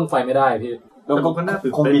นคงพ่นไฟไม่ได้พี่แล้วก็น่าตื่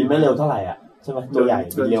นเต้นคงบินไม่เร็วเท่าไหร่อ่ะใช่ไหมตัวใหญ่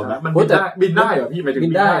บินเร็วนะมันบินได้เหรอพี่หมายถึงบิ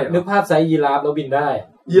นได้นึกภาพไซส์ยีราฟแล้วบินได้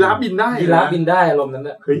ยีราฟบินได้อารมณ์นั้น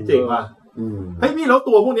น่ะเฮ้ยเจ๋งว่ะเฮ้ยนี่แล้ว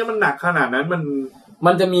ตัวพวกนี้มันหนักขนาดนั้น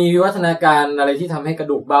มันจะมีวิวัฒนาการอะไรที่ทำให้กระ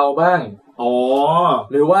ดูกเบาบ้าง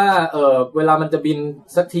หรือว่าเวลามันจะบิน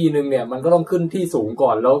สักทีนึงเนี่ยมันก็ต้องขึ้นที่สูงก่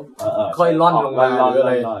อนแล้วค่อยล่อนลงมาหรืออะ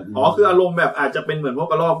ไรคืออารมณ์แบบอาจจะเป็นเหมือนพวก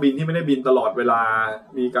กระรอกบินที่ไม่ได้บินตลอดเวลา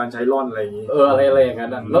มีการใช้ล่อนอะไรอย่างนี้อะไรอย่างนั้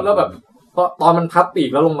นนะแล้วแบบตอนมันพับปีก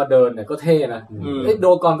แล้วลงมาเดินเนี่ยก็เท่นะโด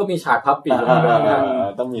กอนก็มีฉากพับปีก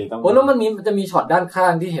ต้องมีแล้วมันจะมีช็อตด้านข้า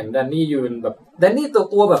งที่เห็นแดนนี่ยืนแบบแดนนี่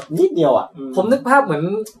ตัวแบบนิดเดียวอ่ะผมนึกภาพเหมือน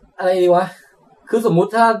อะไรวะคือสมมุ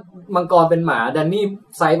ติถ้ามังกรเป็นหมาแดนนี่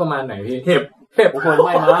ไซส์ประมาณไหนพี่เห็บคนไ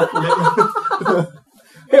ม่นะ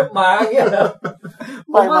เห็บหมาอย่างเงี้ย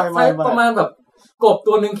ผมว่าไซส์ประมาณแบบ กบ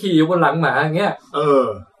ตัวนึงขี่อยู่บนหลังหมาอย่างเงี้ย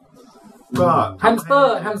ก็แฮมสเ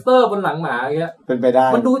ตอร์บนหลังหมาอย่างเงี้ยเป็นไปได้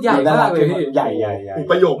มันดูใหญ่มากเลยพี่ใหญ่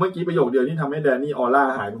ๆประโยคเมื่อกี้ประโยคเดียวที่ทำให้แดนนี่ออร่า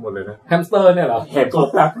หายไปหมดเลยนะแฮมสเตอร์เนี่ยเหรอเห็บกบ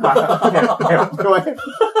หลังหมาเห็บด้วย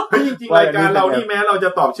จริงๆรายการเรานี่แม้เราจะ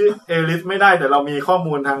ตอบชื่อเอลิสไม่ได้แต่เรามีข้อ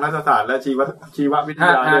มูลทางรัฐศาสตร์และชีววิทย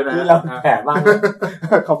าด้วยนะที่เราแผ่บ้าง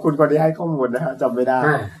ขอบคุณคนที่ให้ข้อมูลนะฮะจำไม่ได้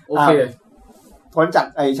โอเคพ้นจาก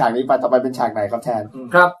ไอฉากนี้ไปต่อไปเป็นฉากไหนครับแทน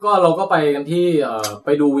ครับก็เราก็ไปกันที่ไป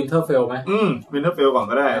ดูวินเทอร์เฟลไหมวินเทอร์เฟลก่อน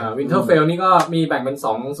ก็ได้วินเทอร์เฟลนี่ก็มีแบ่งเป็น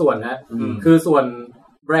2ส่วนนะคือส่วน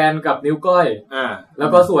แบรนด์กับนิ้วก้อยแล้ว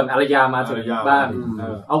ก็ส่วนอารยามาถึงบ้าน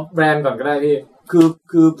เอาแบรนด์ก่อนก็ได้พี่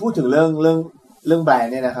คือพูดถึงเรื่องแบรน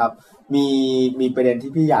ด์เนี่ยนะครับมีประเด็น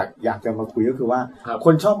ที่พี่อยากจะมาคุยก็คือว่าค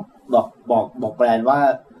นชอบบอกแบรนด์ว่า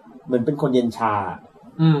เหมือนเป็นคนเย็นชา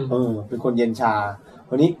เป็นคนเย็นชา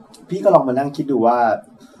วันนี้พี่ก็ลองมานั่งคิดดูว่า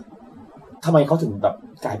ทำไมเขาถึงแบบ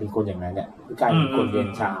กลายเป็นคนอย่างนั้นเนี่ยกลายเป็นคนเย็น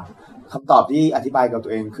ชาคำตอบที่อธิบายกับตั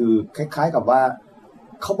วเองคือคล้ายๆกับว่า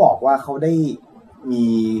เขาบอกว่าเขาได้มี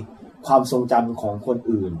ความทรงจำของคน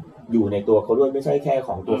อื่นอยู่ในตัวเขาด้วยไม่ใช่แค่ข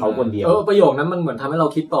องตัวเขาคนเดียวประโยคนั้นมันเหมือนทำให้เรา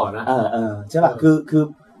คิดต่อนะใช่ป่ะคือ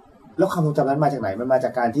แล้วความทรงจำนั้นมาจากไหนมันมาจา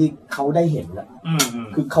กการที่เขาได้เห็นแหละ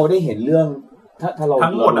คือเขาได้เห็นเรื่องถ้าเรา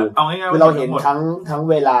ทั้งหมดเอาง่ายๆคือเราเห็นทั้ง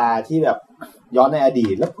เวลาที่แบบย้อนในอดี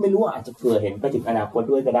ตแล้วไม่รู้อาจจะเผื่อเห็นไปถึงอนาคต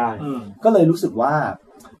ด้วยก็ได้ก็เลยรู้สึกว่า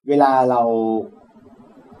เวลาเร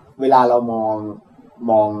าม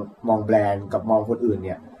องแบรนด์กับมองคนอื่นเ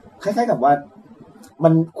นี่ยคล้ายๆกับว่ามั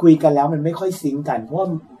นคุยกันแล้วมันไม่ค่อยซิงค์กันเพราะว่า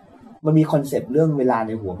มันมีคอนเซ็ปต์เรื่องเวลาใ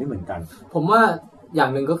นหัวไม่เหมือนกันผมว่าอย่า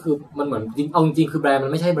งหนึ่งก็คือมันเหมือนเอาจริงคือแบรนด์มั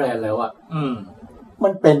นไม่ใช่แบรนด์แล้วอ่ะมั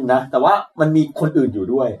นเป็นนะแต่ว่ามันมีคนอื่นอยู่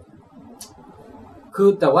ด้วยคือ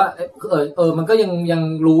แต่ว่ามันก็ยัง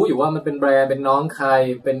รู้อยู่ว่ามันเป็นแบรนด์เป็นน้องใคร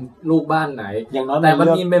เป็นลูกบ้านไหนแต่มัน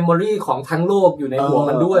มีเมมโมรี่ของทั้งโลกอยู่ในหัว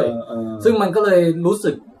มันด้วยซึ่งมันก็เลยรู้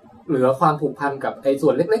สึกเหลือความผูกพันกับไอ้ส่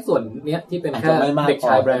วนเล็กๆส่วนเนี้ยที่เป็นแค่เด็กช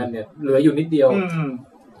ายแบรนด์เนี่ยเหลืออยู่นิดเดียว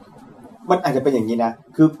มันอาจจะเป็นอย่างนี้นะ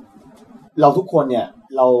คือเราทุกคนเนี่ย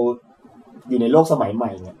เราอยู่ในโลกสมัยให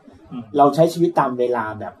ม่เนี่ยเราใช้ชีวิตตามเวลา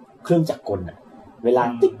แบบเครื่องจักรกลน่ะเวลา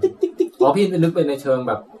ติ๊กติ๊กติ๊กติ๊กพี่นึกไปในเชิง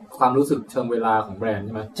แบบความรู้สึกเชิงเวลาของแบรนด์ใ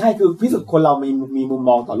ช่ไหมใช่คือพิสูจน์คนเรามีมุมม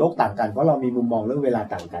องต่อโลกต่างกันเพราะเรามีมุมมองเรื่องเวลา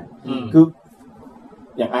ต่างกันคือ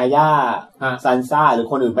อย่างอาญาซันซ่าหรือ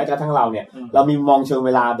คนอื่นแม้กระทั่งเราเนี่ยเรามีมองเชิงเว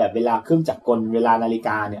ลาแบบเวลาเครื่องจักรกลเวลานาฬิก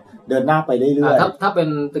าเนี่ยเดินหน้าไปเรื่อยๆถ้าเป็น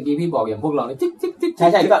ตะกี้พี่บอกอย่างพวกเราเนี่ยจิ๊กจิ๊กจิ๊กใ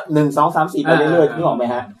ช่ก็1 2 3 4ไปเรื่อยๆนึกออกไหม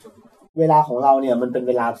ฮะเวลาของเราเนี่ยมันเป็นเ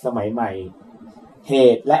วลาสมัยใหม่เห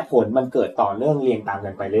ตุและผลมันเกิดต่อเนื่องเรียงตาม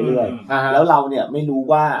กันไปเรื่อยๆแล้วเราเนี่ยไม่รู้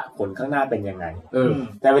ว่าผลข้างหน้าเป็นยังไง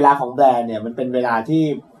แต่เวลาของแบรนด์เนี่ยมันเป็นเวลาที่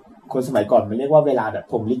คนสมัยก่อนมันเรียกว่าเวลาแบบ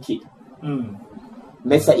พรหมลิขิต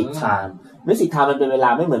Messianic time Messianic time มันเป็นเวลา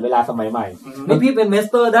ไม่เหมือนเวลาสมัยใหม่นี่พี่เป็นเมส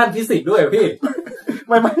เตอร์ด้านฟิสิกส์ด้วยพี่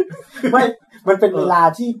ไม่มันเป็นเวลา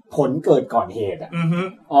ที่ผลเกิดก่อนเหตุอ่ะ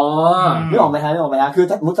นึกออกไหมฮะคือ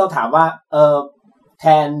ถ้ามุกเราถามว่าแท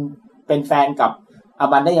นเป็นแฟนกับอา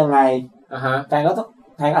บันได้ยังไงแฟน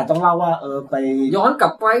อาจต้องเล่าว่าไปย้อนกลั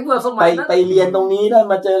บไปเมื่อสมัยนั้นไปเรียนตรงนี้ได้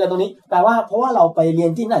มาเจอกันตรงนี้แปลว่าเพราะว่าเราไปเรีย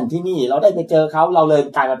นที่นั่นที่นี่เราได้ไปเจอเขาเราเลย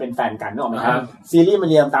กลายมาเป็นแฟนกันนึกออกไหมครับซีรีส์มัน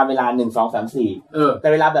เรียงตามเวลา1 2 3 4แต่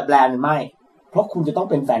เวลาแบบแบรนด์ไม่เพราะคุณจะต้อง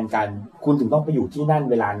เป็นแฟนกันคุณถึงต้องไปอยู่ที่นั่น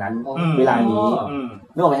เวลานั้นเวลานี้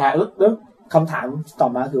นึกออกไหมฮะแล้วคำถามต่อ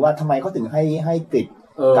มาคือว่าทำไมเขาถึงให้กริด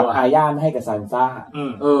กับอาญาไม่ให้กับซันซ่า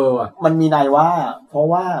มันมีในว่าเพราะ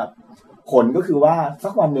ว่าผลก็คือว่าสั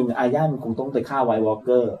กวันหนึ่งอาญามันคงต้องไปฆ่าไวท์วอล์กเก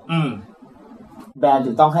อร์แบรนด์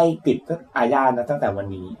ถึงต้องให้ติดอาญานะตั้งแต่วัน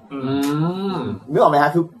นี้นึกออกไหมฮ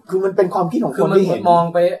ะคือมันเป็นความคิดของคนที่เห็นมอง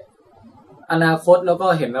ไปอนาคตแล้วก็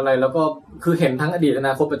เห็นอะไรแล้วก็คือเห็นทั้งอดีตอน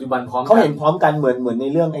าคตปัจจุบันพร้อมกันเขาเห็นพร้อมกันเหมือนใน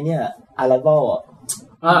เรื่องไอ้นี่Arrival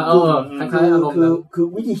คล้ายๆอารมณ์คือ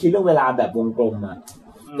วิธีคิดเรื่องเวลาแบบวงกลมอ่ะ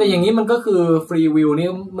แต่อย่างนี้มันก็คือฟรีวิวนี่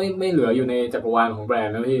ไม่เหลืออยู่ในจักรวาลของแบรน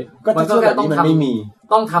ด์แล้วพี่มันก็แค่ต้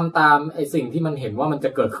องทำตามไอ้สิ่งที่มันเห็นว่ามันจะ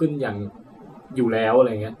เกิดขึ้นอย่างอยู่แล้วอะไร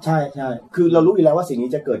เงี้ยใช่คือเรารู้อยู่แล้วว่าสิ่ง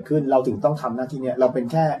นี้จะเกิดขึ้นเราถึงต้องทำหน้าที่เนี้ยเราเป็น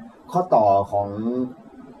แค่ข้อต่อข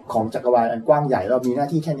องจักรวาลอันกว้างใหญ่เรามีหน้า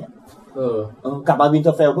ที่แค่เนี้ยกลับมาวินเท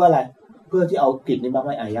อร์เฟลเพื่ออะไรเพื่อที่เอากริดนี้มาใ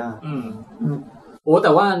ห้อาญาโอ้แ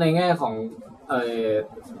ต่ว่าในแง่ของ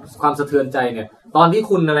ความสะเทือนใจเนี่ยตอนที่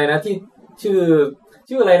คุณอะไรนะที่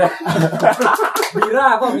ชื่ออะไรนะมีร่า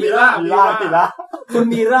ก็มีร่าคุณ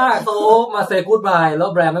มีร่าเขามาเซย์กู๊ดบายแล้ว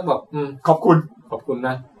แบรนด์มันบอกขอบคุณน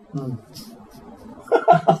ะ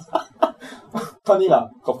เท่านี้เหรอ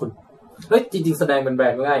ขอบคุณเฮ้ยจริงๆแสดงเป็นแบร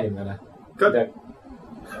นด์ง่ายหนึ่งนะก็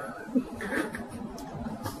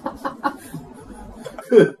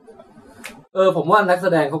ผมว่านักแส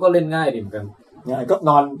ดงเขาก็เล่นง่ายดีเหมือนกันง่ายก็น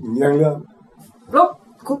อนเรื่องแล้ว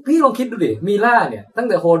พี่ลองคิดดูดิมีล่าเนี่ยตั้ง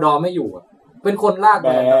แต่โฮดอไม่อยู่เป็นคนลากแ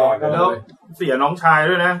บรนด์ตลอดแล้วเสียน้องชาย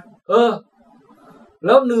ด้วยนะแ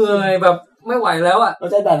ล้วเหนื่อยแบบไม่ไหวแล้วอ่ะแล้ว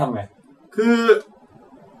แบรนด์ทำไงคือ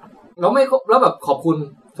เราไม่แล้วแบบขอบคุณ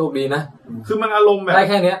โชคดีนะคือมันอารมณ์แบบได้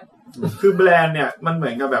แค่เนี้ยคือแบรนด์เนี่ยมันเหมื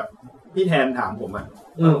อนกับแบบพี่แทนถามผม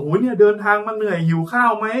โอ้ยเนี่ยเดินทางมาเหนื่อยหิวข้า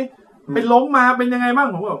วไหมไปล้มมาเป็นยังไงบ้าง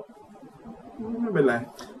ผมบอกไม่เป็นไร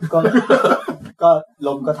ก็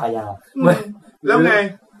ล้มก็ทายาวแล้วไง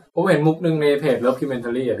ผมเห็นมุกนึงในเพจ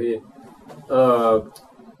Documentary อ่ะพี่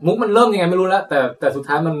มุกมันเริ่มยังไงไม่รู้แล้วแต่สุด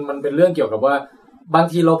ท้ายมันเป็นเรื่องเกี่ยวกับว่าบาง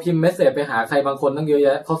ทีเราพิมพ์เมสเสจไปหาใครบางคนตั้งเยอะแย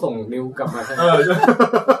ะเขาส่งนิ้วกลับมาใช่ไหม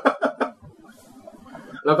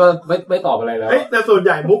แล้วก็ไม่ตอบอะไรแล้วแต่ส่วนให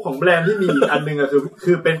ญ่มุกของแบรนด์ที่มีอีกอันนึงอะ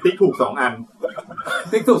คือเป็นติ๊กถูก2อัน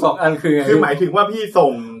ติ๊กถูก2อันคือหมายถึงว่าพี่ส่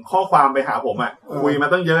งข้อความไปหาผมอะคุยมา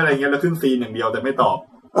ตั้งเยอะอะไรเงี้ยแล้วขึ้นซีนอย่างเดียวแต่ไม่ตอบ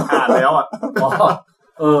อ่านแล้วอะ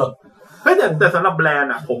แต่สำหรับแบรน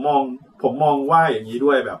ด์อะผมมองว่าอย่างนี้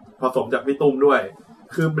ด้วยแบบผสมจากพี่ตุ้มด้วย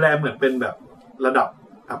คือแบรนด์เหมือนเป็นแบบระดับ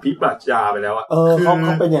อภิปรัชญาไปแล้วอะเข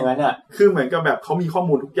าเป็นอย่างนั้นอะคือเหมือนกับแบบเขามีข้อ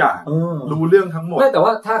มูลทุกอย่างรู้เรื่องทั้งหมดไม่แต่ว่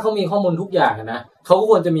าถ้าเขามีข้อมูลทุกอย่างนะเขาก็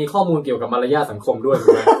ควรจะมีข้อมูลเกี่ยวกับมารยาทสังคมด้วยถูก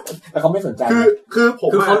ไหมแต่เขาไม่สนใจคือ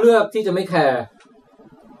เขาเลือกที่จะไม่แคร์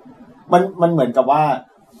มันเหมือนกับว่า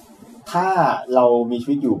ถ้าเรามีชี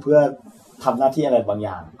วิตอยู่เพื่อทำหน้าที่อะไรบางอ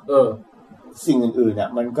ย่างสิ่งอื่นๆเนี่ย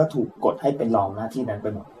มันก็ถูกกดให้เป็นรองหน้าที่นั้นไป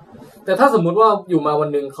หมดแต่ถ้าสมมุติว่าอยู่มาวัน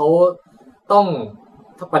นึงเขาต้อง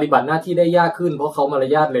ปฏิบัติหน้าที่ได้ยากขึ้นเพราะเขามาร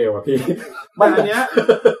ยาทเลวอะพี่อันเนี้ย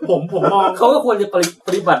ผมมองเขาก็ควรจะป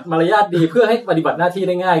ฏิบัติมารยาทดีเพื่อให้ปฏิบัติหน้าที่ไ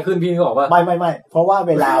ด้ง่ายขึ้นพี่นึกออกป่ะไม่เพราะว่า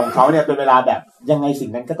เวลาของเขาเนี่ยเป็นเวลาแบบยังไงสิ่ง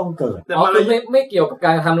นั้นก็ต้องเกิดแต่คือไม่เกี่ยวกับก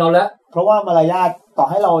ารทำเราแล้วเพราะว่ามารยาทต่อ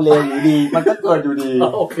ให้เราเลวอยู่ดีมันก็เกิดอยู่ดี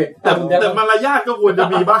โอเคแต่มารยาทก็ควรจะ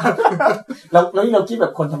มีบ้างแล้วเราคิดแบ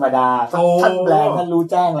บคนธรรมดาท่านแบรนด์ท่านรู้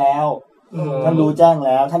แจ้งแล้วท่านรู้แจ้งแ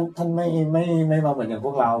ล้วท่านไม่มาเหมือนอย่างพ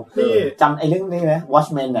วกเราจำไอ้เรื่องนี้ไหม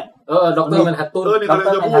Watchmen เนี่ยดร.แมนฮัตตันนี่กำลัง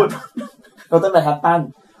จะพูดดร.แมนฮัตตัน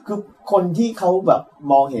คือคนที่เขาแบบ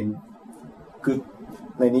มองเห็นคือ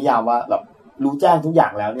ในนิยามว่าแบบรู้แจ้งทุกอย่า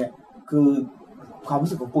งแล้วเนี่ยคือความรู้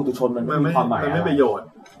สึกของปุถุชนมันไม่มีความหมายมันไม่ประโยชน์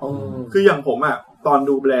คืออย่างผมอ่ะตอน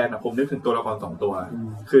ดูแบรนด์ผมนึกถึงตัวละคร2ตัว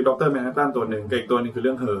คือดร.แมนฮัตตันตัวนึงกับอีกตัวนึงคือเ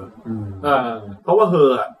รื่องเฮอเพราะว่าเฮ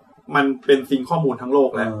อมันเป็นซิงข้อมูลทั้งโล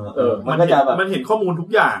กแล้วมันเห็นข้อมูลทุก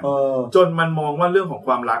อย่างจนมันมองว่าเรื่องของค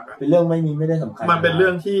วามรักเป็นเรื่องไม่ได้สำคัญมันเป็นเรื่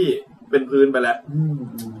องที่เป็นพื้นไปแล้ว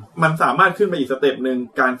มันสามารถขึ้นไปอีกสเต็ปนึง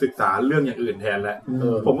การศึกษาเรื่องอย่างอื่นแทนแล้ว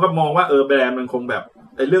ผมก็มองว่าแบรนด์มันคงแบบ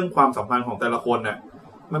ไอ้เรื่องความสัมพันธ์ของแต่ละคนน่ะ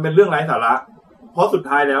มันเป็นเรื่องไร้สาระเพราะสุด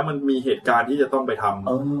ท้ายแล้วมันมีเหตุการณ์ที่จะต้องไปท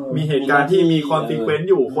ำมีเหตุการณ์ที่มีคอนซิเควนซ์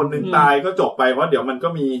อยู่คนนึงตายก็จบไปเพราะเดี๋ยวมันก็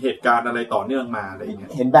มีเหตุการณ์อะไรต่อเนื่องมาอะไรอย่างเงี้ย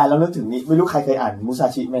เห็นแบรนด์แล้วนึกถึงนี่ไม่รู้ใครเคยอ่านมุซา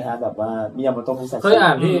ชิไหมฮะแบบว่ามิยาโมโตะมุซาชิเคยอ่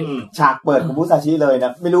านพี่ฉากเปิดของมุซาชิเลยน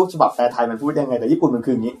ะไม่รู้ฉบับแปลไทยมันพูดยังไงแต่ญี่ปุ่นมัน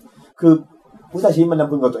คืออย่างนี้คือมุซาชิมันน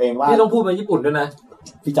ำพึงกับตัวเองว่าพี่ต้องพูดเป็นญี่ปุ่นด้วยนะ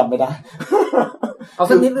พี่จำไม่ได้เอา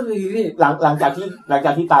สักนิดนึงพี่หลังจาก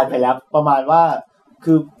ที่ตายไปแล้วประมาณว่า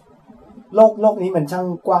คือโลกนี้มันช่าง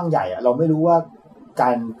กว้างใหญ่อะเราไม่รู้ว่าก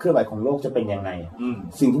ารเคลื่อนไหวของโลกจะเป็นยังไง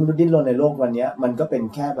สิ่งที่มนุษย์ดิ้นรนในโลกวันนี้มันก็เป็น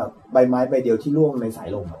แค่แบบใบไม้ใบเดียวที่ร่วงในสาย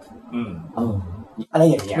ลมอะไร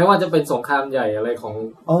อย่างเงี้ยไม่ว่าจะเป็นสงครามใหญ่อะไรของ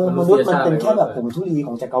มนุษย์มันเป็นแค่แบบผงธุลีข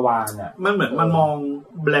องจักรวาลอ่ะมันเหมือนมันมอง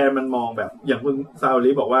แบรนด์มันมองแบบอย่างคุณซาอุลี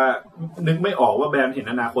บอกว่านึกไม่ออกว่าแบรนด์เห็น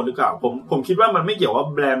อนาคตหรือเปล่าผมคิดว่ามันไม่เกี่ยวว่า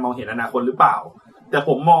แบรนด์มองเห็นอนาคตหรือเปล่าแต่ผ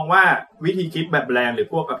มมองว่าวิธีคิดแบบแบรนด์หรือ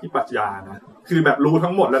พวกอภิปรัชญานะคือแบบรู้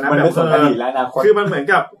ทั้งหมดแล้วนะแบบคือมันเหมือน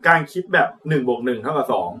กับการคิดแบบ 1+1 เท่ากับ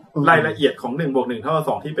 2รายละเอียดของ 1+1 เท่ากับ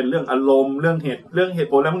 2ที่เป็นเรื่องอารมณ์เรื่องเหตุ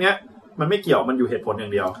ผลแล้วพวกเนี้ยมันไม่เกี่ยวมันอยู่เหตุผลอย่า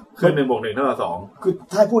งเดียวคือ 1+1 เท่ากับ 2คือ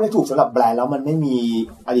ถ้าพูดให้ถูกสำหรับแบรนด์แล้วมันไม่มี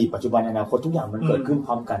อดีตปัจจุบันอนาคตทุกอย่างมันเกิดขึ้นพ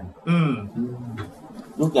ร้อมกัน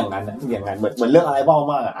ลูกอย่างนั้นนะอย่างนั้นเหมือนเรื่องอะไรบ้า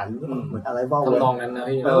มากอ่ะเหมือนอะไรบ้าเลยทำนองนั้นนะ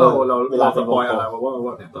พี่เราเวลาสปอยอะไร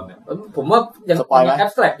ว่าเนี่ยตอนเนี้ยผมว่ายังแอบ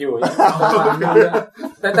สแตรกอยู่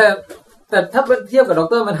แต่ถ้าเทียบกับด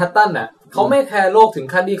ร.แมนฮัตตันน่ะเขาไม่แคร์โลกถึง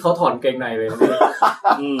ขั้นที่เขาถอดเกงในเลย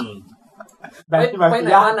ไปไหน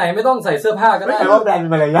มาไหนไม่ต้องใส่เสื้อผ้าก็ได้ไม่ว่าแบรนด์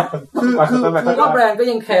เป็นอะไรนะคือก็แบรนด์ก็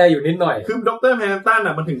ยังแคร์อยู่นิดหน่อยคือดร.แมนฮัตตัน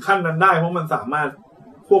น่ะมันถึงขั้นนั้นได้เพราะมันสามารถ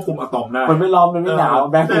ควบคุมอะตอมได้มันไม่ร้อนมันไม่หนาว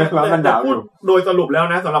แบรนด์ไม่ร้อนมันหนาวอยู่โดยสรุปแล้ว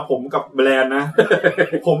นะสำหรับผมกับแบรนด์นะ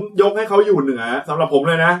ผมยกให้เขาอยู่เหนือสำหรับผม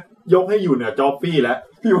เลยนะยกให้อยู่เหนือจอฟฟี่แล้ว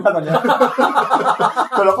พี่ว่าตอนนี้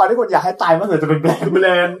ตัวละครที่คนอยากให้ตายมันเหมือนจะเป็นแบร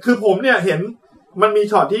นด์คือผมเนี่ยเห็นมันมี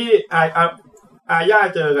ช็อตที่อาย่า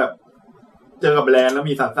เจอกับแบรนด์แล้ว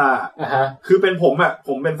มีซานซ่าคือเป็นผมอ่ะผ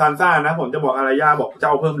มเป็นซานซ่านะผมจะบอกอาย่าบอกเจ้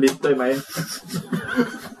าเพิ่มลิฟต์ได้ไหม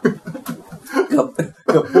เ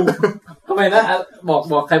กือบปุ้งทำไมนะบ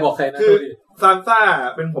อกใครนะคือ ซานซ่า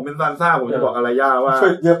เป็นผมเป็นซานซ่าผมจะบอกอารายาว่าช่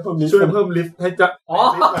วยเพิ่มลิสต์ให้จะ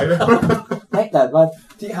แต่ว่า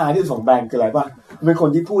ที่หาที่สองแบรนด์คืออะไรป่ะเป็นคน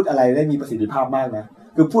ที่พูดอะไรได้มีประสิทธิภาพมากนะ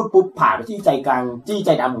คือพูดปุ๊บผ่านไปที่ใจกลางจี้ใจ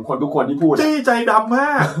ดำของคนทุกคนที่พูดจี้ใจดำม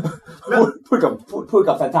ากพูด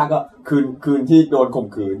กับซานซ่าก็คืนที่โดนข่ม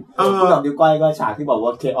ขืนพูดกับนิ้วก้อยก็ฉากที่บอกว่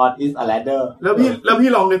า chaos is a ladder แล้วพี่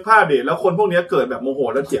ลองนึกภาพดิแล้วคนพวกนี้เกิดแบบโมโห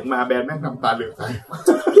แล้วเถียงมาแบรนด์แม่งน้ำตาเหลือก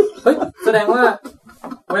เฮ้ยแสดงว่า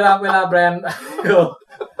เวลาแบรนด์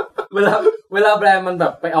เวลาแบรนด์มันแบ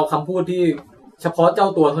บไปเอาคำพูดที่เฉพาะเจ้า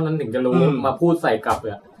ตัวเท่านั้นถึงจะรู้มาพูดใส่กลับเ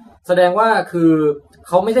นี่ยแสดงว่าคือเ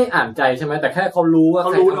ขาไม่ได้อ่านใจใช่ไหมแต่แค่เขารู้ว่าใ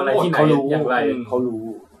ครทำอะไรที่ไหนอย่างไรเขารู้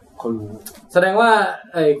แสดงว่า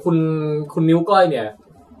ไอ้คุณนิ้วก้อยเนี่ย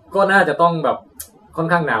ก็น่าจะต้องแบบค่อน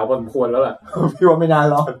ข้างหนาวพอสมควรแล้วล่ะพี่ว่าไม่นาน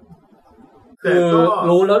หรอกคือ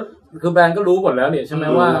รู้แล้วคือแบรนด์ก็รู้หมดแล้วเนี่ยใช่ไหม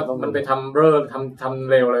ว่ามันไปทำทำ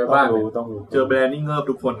เร็วอะไรบ้างต้องรู้เจอแบรนด์นี่เงิบ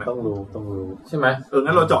ทุกคนนะต้องรู้ใช่ไหม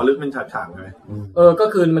งั้นเราเจาะลึกเป็นฉากๆเลยก็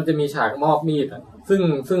คือมันจะมีฉากมอบมีดอ่ะ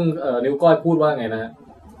ซึ่งนิ้วก้อยพูดว่าไงนะ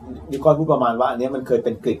นิ้วก้อยพูดประมาณว่าอันนี้มันเคยเ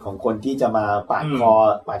ป็นกฤษของคนที่จะมาปาด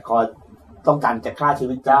คอต้องการจะฆ่าชี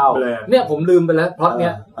วิตเจ้าเนี่ยผมลืมไปแล้วเพราะเนี้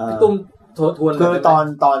ยพี่ตุ้มทวนคือ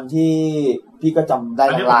ตอนที่พี่ก็จำได้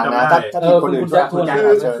ลางๆนะถ้าคนอื่นจะ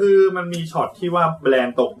คือมันมีช็อตที่ว่าแบรน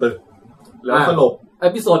ด์ตกตึกแล้วสลบเอ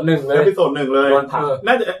พิโซด 1เลย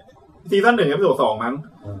น่าจะซีซั่น 1เอพิโซด 2มั้ง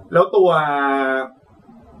แล้วตัว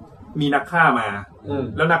มีนักฆ่ามา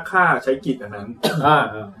แล้วนักฆ่าใช้กิจอันนั้น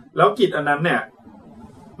แล้วกิจอันนั้นเนี่ย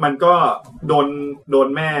มันก็โดน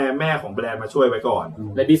แม่ของแบรนด์มาช่วยไว้ก่อน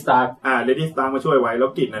Lady Stark Lady Stark มาช่วยไว้แล้ว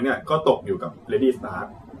กิจนั้นเนี่ยก็ตกอยู่กับ Lady Stark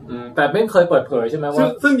แต่ไม่เคยเปิดเผยใช่ไหมว่า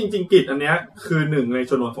ซึ่งจริงๆกิจอันเนี้ยคือหนึ่งใน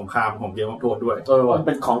ชนวนสงครามของเกมออฟโธรนด้วยมันเ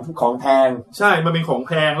ป็นของแพงใช่มันเป็นของแ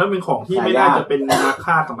พงแล้วเป็นของที่ไม่น่าจะเป็นนัก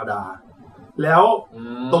ฆ่าธรรมดาแล้ว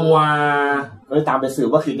ตัวตามไปสืบ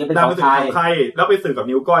ว่ากิจนี้เป็นของใครแล้วไปสืบกับ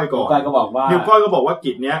นิ้วก้อยก่อนนิ้วก้อยก็บอกว่า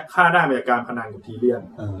กิจเนี้ยฆ่าได้มาจากการพนันกับทีเลียน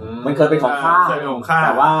มันเคยเป็นของข้าแ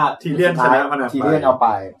ต่ว่าทีเลียนชนะพนันทีเลียนเอาไป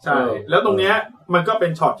ใช่แล้วตรงเนี้ยมันก็เป็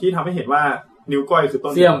นช็อตที่ทำให้เห็นว่านิ้วก้อยคือต้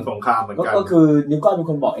นสงครามเหมือนกันก็คือนิ้วก้อยเป็น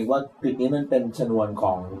คนบอกเองว่ากิจนี้มันเป็นชนวนข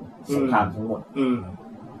องสงครามทั้งหมด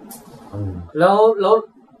แ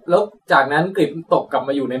ล้วจากนั้นกฤษตกกลับม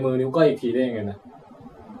าอยู่ในมือนิ้วก้อยอีกทีได้ยังไงนะ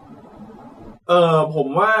ผม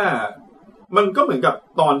ว่ามันก็เหมือนกับ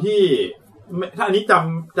ตอนที่ถ้าอันนี้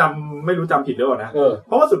จำไม่รู้จำผิดหรือเปล่านะเ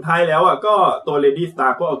พราะว่าสุดท้ายแล้วอ่ะก็ตัว Lady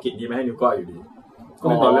Stark ก็เอากิจนี้มาให้นิ้วก้อยอยู่ดีก็เ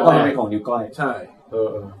ป็นตอนแรกก็เป็นของนิ้วก้อยใช่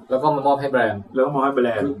แล้วก็มามอบให้แบรนด์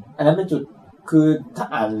อันนั้นเป็นจุดคือถ้า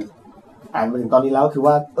อ่านมาถึงตอนนี้แล้วคือ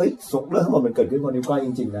ว่าเรื่องทั้งหมดมันเกิดขึ้นบนนิ้วก้อยจ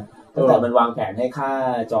ริงๆนะตั้งแต่มันวางแผนให้ฆ่า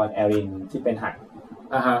จอห์นแอรินที่เป็นหัก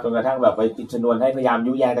จนกระทั่งแบบไปติดชนวนให้พยายาม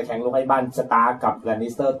ยุแยงตะแคงลงให้บ้านสตาร์กับแลนนิ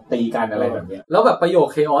สเตอร์ตีกันอะไรแบบนี้แล้วแบบประโยค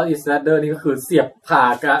chaos is ladder นี่ก็คือเสียบผ่า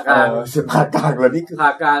กลางเสียบผ่ากลางเลยนี่คือผ่า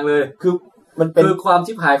กลางเลยคือมันเป็นคือความ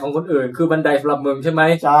ชิบหายของคนอื่นคือบันไดสำหรับมึงใช่ไหม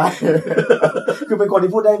ใช่คือเป็นคน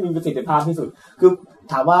ที่พูดได้มีประสิทธิภาพที่สุดคือ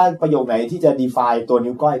ถามว่าประโยคไหนที่จะ define ตัว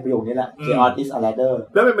นิ้วก้อยประโยคนี้แหละ chaos is a ladder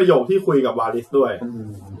แล้วเป็นประโยคที่คุยกับวาริสด้วย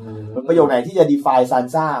ประโยคไหนที่จะ define ซาน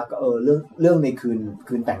ซ่าก็เรื่องใน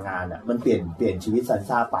คืนแต่งงานอ่ะมันเปลี่ยนชีวิตซาน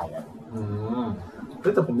ซ่าไปอ่ะ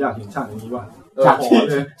แต่ผมอยากเห็นฉากนี้ว่ะฉาก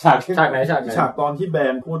ไหนฉากตอนที่แบ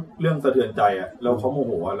นพูดเรื่องสะเทือนใจอ่ะแล้วเขาโมโ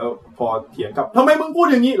หแล้วพอเถียงกับทำไมมึงพูด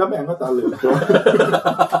อย่างนี้แล้วแบนก็ตาเหลือก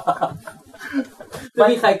จะ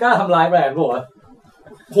มีใครกล้าทำร้ายแบนป่ะ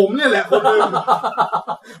ผมเนี่ยแหละคนนึง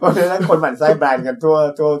เพราะฉะนั้นคนหมั่นไส้แบรนด์กัน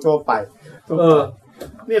ทั่วไป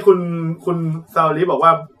นี่คุณซาลีบอกว่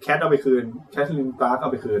าแคทเอาไปคืนแคทลินตาร์กเอา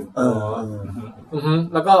ไปคืน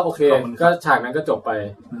แล้วก็โอเคก็ฉากนั้นก็จบไป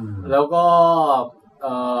แล้วก็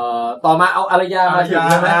ต่อมาเอาอารยามาถึง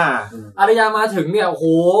ใช่ไหมอารยามาถึงเนี่ยโอ้โห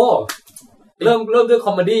เริ่มด้วยค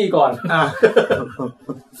อมเมดี้ก่อน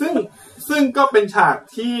ซึ่งก็เป็นฉาก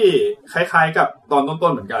ที่คล้ายๆกับตอนต้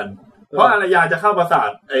นๆเหมือนกันเพราะอารยาจะเข้าปราสา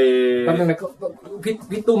ท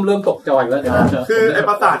พี่ตุ้มเริ่มตกใจแล้วคือไอ้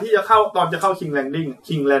ปราสาทที่จะเข้าตอนจะเข้าคิงแลน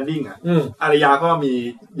ดิ้งอ่ะอารยาก็มี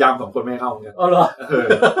ยาม2คนไม่เข้าเนี่ยเหรอ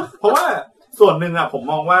เพราะว่าส่วนหนึ่งอ่ะผม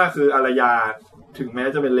มองว่าคืออารยาถึงแม้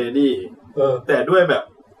จะเป็นเลดี้แต่ด้วยแบบ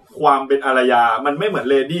ความเป็นอารยามันไม่เหมือน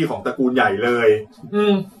เลดี้ของตระกูลใหญ่เลย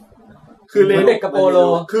คือเลดี้กับโปโล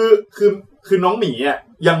คือน้องหมีอ่ะ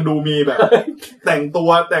ยังดูมีแบบ แต่งตัว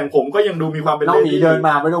แต่งผมก็ยังดูมีความเป็นน้องหมีเดินม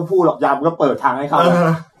าไม่ต้องพูดหรอกยามก็เปิดทางให้เขา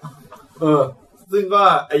ซึ่งก็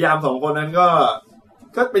ไอยาม2คนนั้น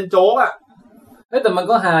ก็เป็นโจ๊กอ่ะแต่มัน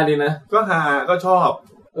ก็ฮาดีนะก็ฮาก็ชอบ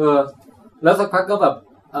แล้วสักพักก็แบบ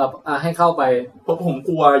ให้เข้าไปเพราะผมก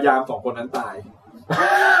ลัวยาม2คนนั้นตาย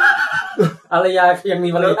อารยายังมี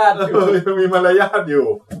มารยาทอยู่ยังมีมารยาทอยู่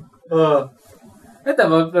แต่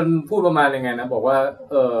มันพูดประมาณยังไงนะบอกว่า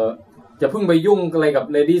จะเพิ่งไปยุ่งอะไรกับ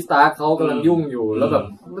เลดี้สตาร์เขากำลังยุ่งอยู่แล้วแบบ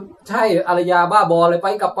ใช่อารยาบ้าบออะไรไป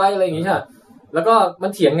กลับไปอะไรอย่างงี้ใช่แล้วก็มั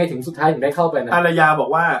นเถียงไงถึงสุดท้ายถึงได้เข้าไปนะอารยาบอก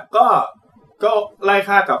ว่าก็ไล่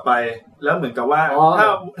ฆ่ากลับไปแล้วเหมือนกับว่า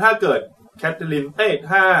ถ้าเกิดแคทเธอรีน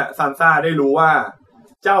ถ้าซานซ่าได้รู้ว่า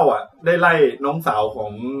เจ้าอ่ะได้ไล่น้องสาวขอ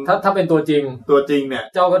งถ้าเป็นตัวจริงเนี่ย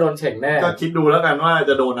เจ้าก็โดนเฉ่งแน่ก็คิดดูแล้วกันว่า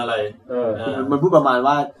จะโดนอะไรมันพูดประมาณ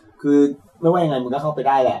ว่าคือไม่ว่ายังไงมึงก็เข้าไป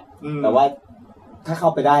ได้แหละแต่ว่าถ้าเข้า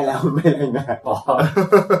ไปได้แล้วไม่อะไรไง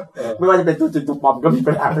ไม่ว่าจะเป็นตัวจริงตัวปลอมก็มี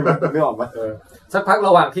ปัญหาไม่ออกมาสักพักร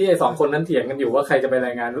ะหว่างที่ไอ้2คนนั้นเถียงกันอยู่ว่าใครจะไปร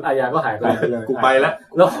ายงานอายาก็หายไปกูไปแล้ว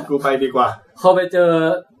กูไปดีกว่าเขาไปเจอ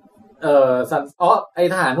ซันไอ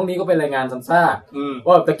ทหารพวกนี้ก็เป็นรายงานซันซ่า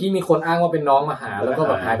ว่าตะกี้มีคนอ้างว่าเป็นน้องมาหาแล้วก็แ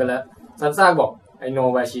บบหายไปแล้วซันซ่าบอก I know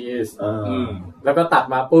where she is แล้วก็ตัด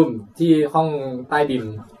มาปุ้มที่ห้องใต้ดิน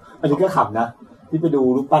อันนี้ก็ขำนะที่ไปดู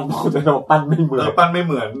รูปปั้นบอกจะบอกปั้นไม่เหมือนปั้นไม่เ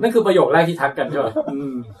หมือนนั่นคือประโยคแรกที่ทักกันใช่ไหม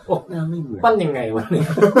โอ้หน้าไม่เหมือนปั้นยังไงวะนี่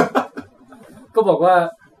ก็บอกว่า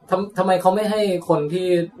ทำไมเขาไม่ให้คนที่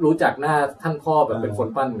รู้จักหน้าท่านพ่อแบบเป็นคน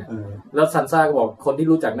ปั้นเนี่ยแล้วซันซ่าก็บอกคนที่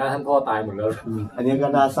รู้จักหน้าท่านพ่อตายหมดแล้วอันนี้ก็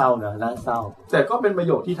น่าเศร้านะน่าเศร้าแต่ก็เป็นประโ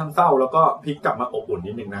ยคที่ทั้งเศร้าแล้วก็พลิกกลับมาอบอุ่น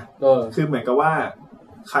นิดนึงนะคือเหมือนกับว่า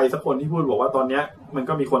ใครสักคนที่พูดบอกว่าตอนเนี้ยมัน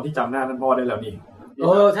ก็มีคนที่จำหน้าท่านพ่อได้แล้วนี่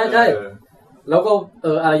ใช่ใช่แล้วก็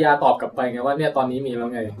อารยาตอบกลับไปไงว่าเนี่ยตอนนี้มีแล้ว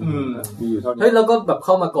ไงมีอยู่เท่านี้เฮ้ยแล้วก็แบบเ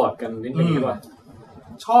ข้ามากอดกันนิดนึงใช่ป่ะ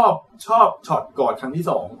ชอบช็อตกอดครั้งที่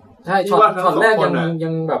2ใช่ช็อตแรกยั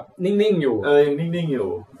งแบบนิ่งๆอยู่ยังนิ่งๆอยู่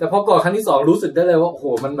แต่พอกอดครั้งที่2รู้สึกได้เลยว่าโอ้โห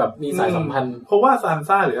มันแบบมีสายสัมพันธ์เพราะว่าซาน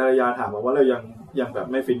ซ่าหรืออารยาถามว่าเรายังแบบ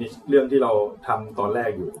ไม่ฟินิชเรื่องที่เราทำตอนแรก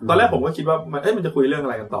อยู่ตอนแรกผมก็คิดว่ามันจะคุยเรื่องอะ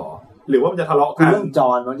ไรกันต่อหรือว่ามันจะทะเลาะกันเรื่องจ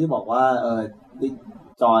อนวันที่บอกว่า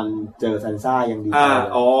จอนเจอซันซ่ายังดี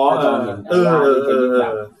จอนเห็น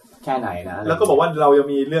แค่ไหนนะแล้วก็บอกว่าเรายัง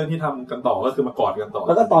มีเรื่องที่ทำกันต่อก็คือมากอดกันต่อแ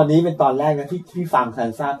ล้วก็ตอนนี้เป็นตอนแรกนะที่ฟังซั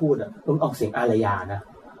นซ่าพูดต้องออกเสียงอารยานะ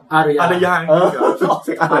อารยาออกเ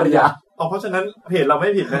สียงอารยาเพราะฉะนั้นเพจเราไม่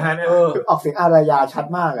ผิดนะฮะเนี่ยออกเสียงอารยาชัด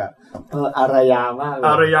มากอารยามากเลย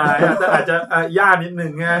อารยาแต่อาจจะย่านิดนึ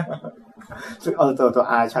งไงซึ่งตัว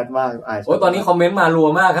อาชัดมากโอ้ตอนนี้คอมเมนต์มารัว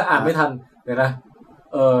มากครับอ่านไม่ทันเดี๋ยวนะ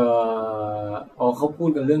เขาพูด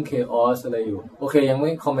กันเรื่อง chaos อะไรอยู่โอเคยังไม่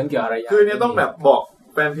คอมเมนต์เกี่ยวอะไรคือเนี่ยต้องแบบบอก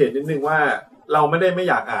แฟนเพจนิดนึงว่าเราไม่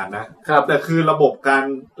อยากอ่านนะครับแต่คือระบบการ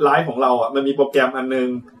ไลฟ์ของเราอ่ะมันมีโปรแกรมอันนึง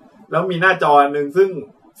แล้วมีหน้าจออันนึง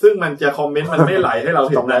ซึ่งมันจะคอมเมนต์มันไม่ไหลให้เรา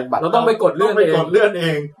เห็นเราต้องไปกดเลื่อนเอ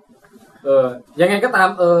งยังไงก็ตาม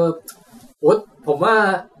ผมว่า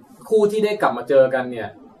คู่ที่ได้กลับมาเจอกันเนี่ย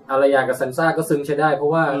อารยากับซันซ่าก็ซึ้งใช้ได้เพรา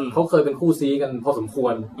ะว่าเขาเคยเป็นคู่ซีกันพอสมคว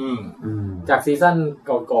รจากซีซั่น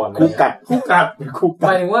ก่อนๆคู่กัดหม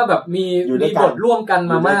ายถึงว่าแบบมีบทร่วมกัน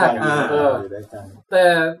มามากแต่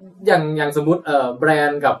อย่างสมมุติแบรน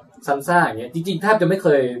ด์กับซันซ่าอย่างเงี้ยจริงๆแทบจะไม่เค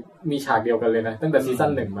ยมีฉากเดียวกันเลยนะตั้งแต่ซีซั่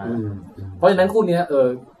น1มาเพราะฉะนั้นคู่นี้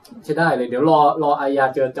ใช้ได้เลยเดี๋ยวรออารยา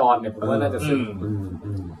เจอจอนเนี่ยผมว่าน่าจะซึ้ง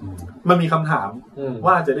มันมีคำถาม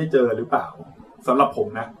ว่าจะได้เจอหรือเปล่าสำหรับผม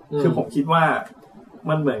นะคือผมคิดว่า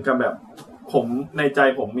มันเหมือนกับแบบผมในใจ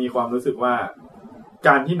ผมมีความรู้สึกว่าก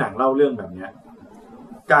ารที่หนังเล่าเรื่องแบบเนี้ย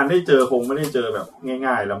การได้เจอคงไม่ได้เจอแบบ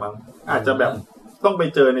ง่ายๆแล้วมั้งอาจจะแบบต้องไป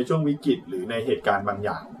เจอในช่วงวิกฤตหรือในเหตุการณ์บางอ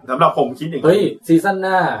ย่างสำหรับผมคิดอย่างนี้เฮ้ยซีซั่นห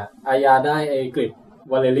น้าอายาได้ไอ้กริด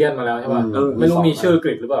วาเลเรียนมาแล้วใช่ป่ะไม่รู้มีชื่อก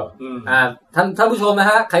ริดหรือเปล่าท่านผู้ชมนะ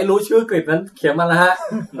ฮะใครรู้ชื่อกริดนั้นเขียนมาแล้วฮะ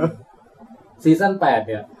ซีซั่น8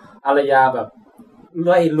เนี่ยอารยาแบบ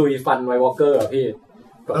ไล่ลุยฟันไวท์วอล์กเกอร์อ่ะ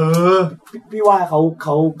พี่ว่าเ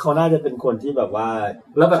ขาน่าจะเป็นคนที่แบบว่า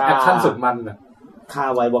แล้วแบบแอคชั่นสุดมันอ่ะฆ่า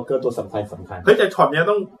ไวท์วอล์กเกอร์ตัวสำคัญเฮ้ยแต่ช็อตนี้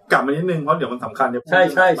ต้องกลับมานิดนึงเพราะเดี๋ยวมันสำคัญเนี่ยใ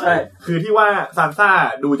ช่คือที่ว่าซานซ่า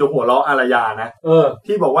ดูจะหัวเราะอารยานะ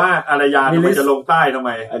ที่บอกว่าอารยามันจะลงใต้ทำไ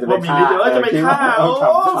มว่ามีลิสจะไปฆ่าโอ้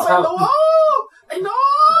ไม่รู้ไอ้น้อ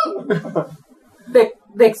งเ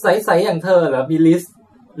ด็กใสๆอย่างเธอเหรอมี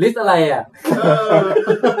ลิสอะไรอ่ะ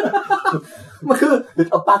มันคือ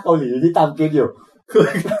เอาป้าเกาหลีที่ตามเกมอยู่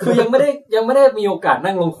คือยังไม่ได้มีโอกาส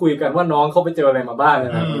นั่งลงคุยกันว่าน้องเขาไปเจออะไรมาบ้าง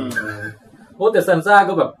นะโอ้แต่ซันซ่า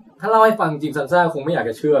ก็แบบถ้าเล่าให้ฟังจริงซันซ่าคงไม่อยาก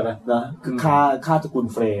จะเชื่อนะคือฆ่าตระกูล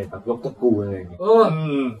เฟรย์แบบยกตระกูลอะไรอย่างเงี้ย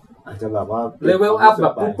อาจจะแบบว่าเลเวลอัพแบ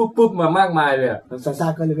บปุ๊บมามากมายเลยอ่ะซันซ่า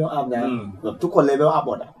ก็เลเวลอัพนะแบบทุกคนเลเวลอัพ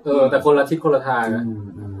หมดอ่ะแต่คนละทิศคนละทางนะ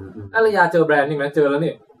อารยาเจอแบรนด์นี่นะเจอแล้ว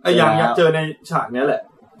นี่ยังเจอในฉากนี้แหละ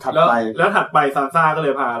แล้วถัดไปซานซ่าก็เล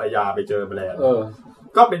ยพาอารยาไปเจอแบรนด์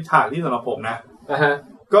ก็เป็นฉากที่สำหรับผมนะ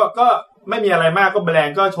ก็ไม่มีอะไรมากก็แบรน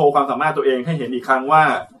ด์ก็โชว์ความสามารถตัวเองให้เห็นอีกครั้งว่า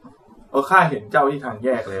ข้าเห็นเจ้าที่ทางแย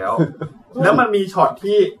กแล้ว แล้วมันมีช็อต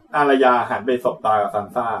ที่อารยาหันไปสบตากับซาน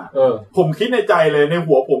ซ่าผมคิดในใจเลยใน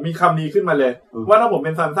หัวผมมีคำนี้ขึ้นมาเลยว่าถ้าผมเ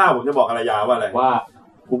ป็นซานซ่าผมจะบอกอารยาว่าอะไรว่า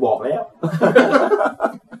กูบอกแล้ว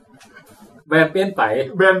แบรนด์เปลี่ยน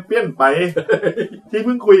ไปที่เ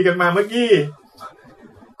พิ่งคุยกันมาเมื่อกี้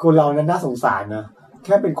คนเรานั้นน่าสงสารนะแ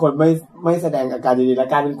ค่เป็นคนไม่แสดงอาการดีๆแล้ว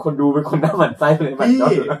กลายเป็นคนดูเป็นคนหน้าหมั่นไส้เลย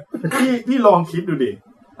พี่ลองคิดดูดิ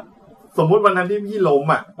สมมุติวันนั้นที่พี่ล้ม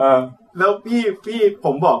แล้วพี่ผ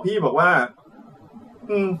มบอกพี่บอกว่า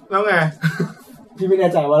แล้วไงพี่ไม่แน่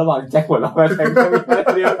ใจว่าระหว่างแจ็คหัวเราะกับแจ็ค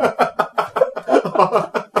เรียก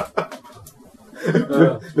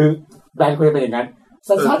หรือแบรนด์ควรจะเป็นอย่างนั้น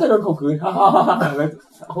สัญชาติจะโดนข่มขืน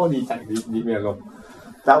โคตรดีใจดีมีอารมณ์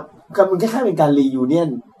แล้วมันแค่เป็นการรียูเนียน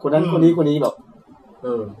คนนั้นคนนี้แบบ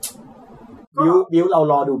บิวเรา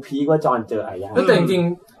รอดูพีว่าจอนเจออะไรอย่างแต่จริง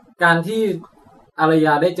ๆการที่อารย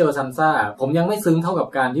าได้เจอซันซ่าผมยังไม่ซึ้งเท่ากับ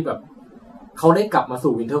การที่แบบเขาได้กลับมา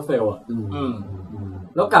สู่วินเทอร์เฟลอ่ะ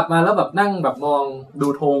แล้วกลับมาแล้วแบบนั่งแบบมองดู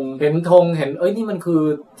ธงเห็นธงเห็นนี่มันคือ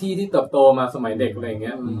ที่เติบโตมาสมัยเด็กอะไรอย่างเ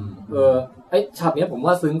งี้ยไอ้ฉากเนี้ยผม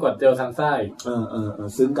ว่าซึ้งกว่าเจอซันซ่า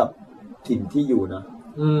ซึ้งกับถิ่นที่อยู่นะ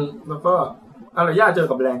แล้วก็อารยาเจอ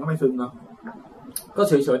กับแรงก็ไม่ซึ้งเนาะก็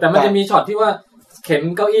เฉยๆแต่มันจะมีช็อตที่ว่าเข็น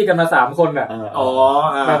เก้าอี้กันมา3คนน่ะ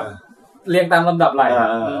แบบเรียงตามลำดับไหล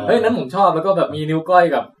นั้นผมชอบแล้วก็แบบมีนิ้วก้อย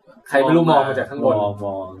กับใครไม่รู้มองมาจากข้างบน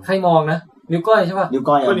ใครมองนะนิ้วก้อยใช่ป่ะนิ้ว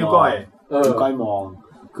ก้อยก็นิ้วก้อยนิ้วก้อยมอง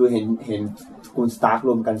คือเห็นคุณสตาร์คร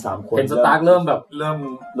วมกัน3คนเห็นสตาร์คเริ่มเกา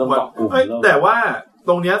ะกลุ่มแต่ว่าต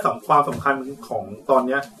รงเนี้ยความสำคัญของตอนเ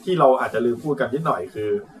นี้ยที่เราอาจจะลืมพูดกันนิดหน่อยคือ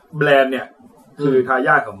แบรนด์เนี่ยคือทาย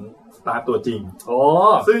าทของสตาร์ตัวจริง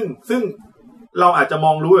ซึ่งเราอาจจะม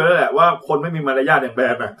องรู้อยู่แล้วแหละว่าคนไม่มีมารยาทอย่างแบร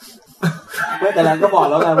นด์แต่นั้นก็บอก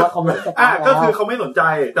แล้วไงว่าเขาไม่ก็คือเขาไม่สนใจ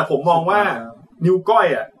แต่ผมมองว่านิ้วก้อย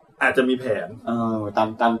อาจจะมีแผนต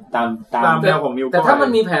ามแนวของนิ้วก้อยแต่ถ้ามัน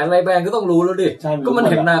มีแผนอะไรแบรนด์ก็ต้องรู้แล้วดิก็มัน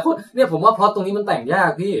เห็นอนาคตเนี่ยผมว่าพล็อตตรงนี้มันแต่งยาก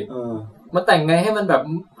พี่มันแต่งไงให้มันแบบ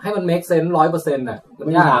ให้มัน make sense 100% น่ะมัน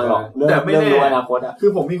ยากหรอกแต่ไม่แน่อนาคตคื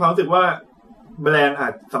อผมมีความรู้สึกว่าแบรนด์อา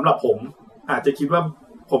จสำหรับผมอาจจะคิดว่า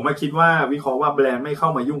ผมมาคิดว่าวิเคราะห์ว่าแบรนด์ไม่เข้า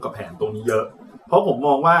มายุ่งกับแผนตรงนี้เยอะเพราะผมม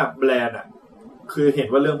องว่าแบรนด์คือเห็น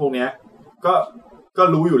ว่าเรื่องพวกนี้ก็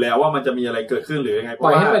รู้อยู่แล้วว่ามันจะมีอะไรเกิดขึ้นหรือยังไงปล่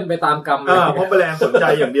อยให้เป็นไปตามกรรมเพราะแบรนด์สนใจ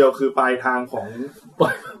อย่างเดียวคือปลายทางของ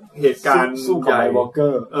เหตุการณ์สู้กับไอ้วอลเกอ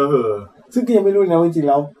ร์ซึ่งก็ยังไม่รู้นะจริงๆ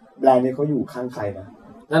แล้วแบรนด์นี้เขาอยู่ข้างใครนะ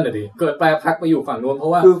นั่นแหละดิเกิดไปพักไปอยู่ฝั่งนู้นเพรา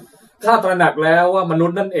ะว่าถ้าตระหนักแล้วว่ามนุษ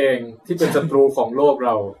ย์นั่นเองที่เป็นศัตรูของโลกเร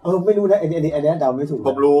าไม่รู้นะอันนี้เดาไม่ถูกผ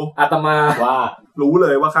มรู้อาตมาว่ารู้เล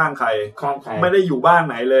ยว่าข้างใครไม่ได้อยู่บ้าน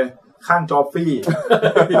ไหนเลยข้างจอฟฟี่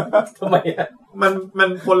ทำไมมัน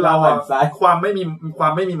คนเราความไม่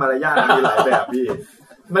มีมารยาทมีหลายแบบพี่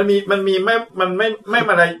มันมีไม่มี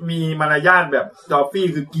มารยาทแบบจอฟฟี่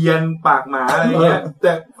คือเกียนปากหมาอะไรเงี้ยแ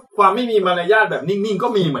ต่ความไม่มีมารยาทแบบนิ่งๆก็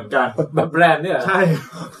มีเหมือนกันแบบแบรนด์เนี่ยใช่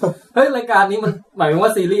เฮ้ยรายการนี้มันหมายถึงว่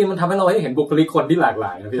าซีรีส์มันทำให้เราเห็นบุคลิกคนที่หลากหล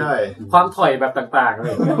ายนะพี่ความถอยแบบต่างๆอะไร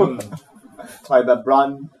อย่างเงี้ยถอยแบบบรอน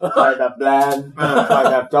ถอยแบบแบรนด์ถอย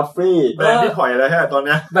แบบจอฟฟี่แบรนด์ที่ถอยอะไรฮะตอนเ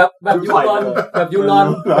นี้ยแบบยูรอนแบบยูรอน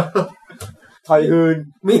ถอยฮืน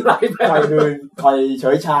มีหลายแบบถอยฮืนถอยเฉ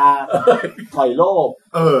ยชาถอยโลภ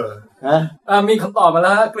มีคำตอบมาแ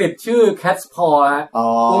ล้วกริดชื่อ Cat's Paw ฮะ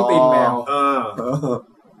กุ้งตีนแมว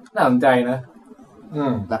น่าสนใจนะ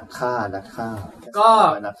นักฆ่าก็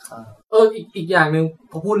อีกอย่างนึง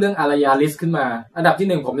พอพูดเรื่องอารยาลิสขึ้นมาอันดับ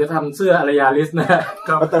ที่1ผมจะทำเสื้ออารยาลิสนะค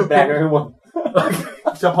รับเติมแดงกันทั้งหมด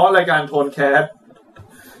เฉพาะรายการโทนแคส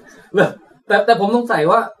แต่ผมสงสัย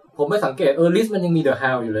ว่าผมไม่สังเกตลิสมันยังมีเดอะฮ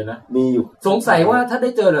าวอยู่เลยนะมีอยู่สงสัยว่าถ้าได้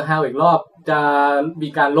เจอเดอะฮาวอีกรอบจะมี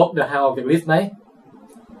การลบเดอะฮาวออกจากลิสไหม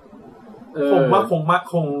ผมว่า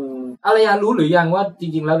คงอารยารู้หรือยังว่าจ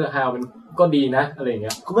ริงๆแล้วเดอะฮาวมันก็ดีนะอะไรอย่างเ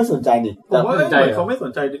งี้ยเขาไม่สนใจนี่ผมว่าเขาไม่ส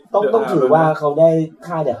นใจต้องถือว่าเขาได้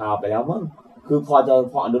ฆ่าเดอะฮาวไปแล้วมั้งคือพ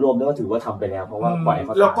ออนุโลมได้ก็ถือว่าทำไปแล้วเพราะว่าปล่อยเข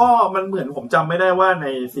าแล้วก็มันเหมือนผมจำไม่ได้ว่าใน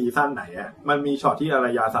ซีซั่นไหนมันมีช็อตที่อาร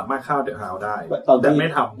ยาสามารถฆ่าเดอะฮาวได้แต่ไม่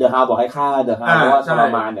ทำเดอะฮาวบอกให้ฆ่าเดอะฮาวเพราะว่าทร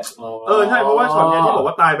มานเนี่ยใช่เพราะว่าช็อตนี้ที่บอก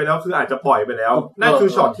ว่าตายไปแล้วคืออาจจะปล่อยไปแล้วนั่นคือ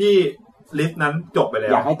ช็อตที่ลิสต์นั้นจบไปแล้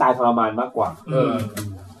วอยากให้ตายทรมานมากกว่า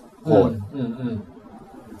โหด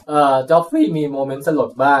จอฟฟี่มีโมเมนต์สล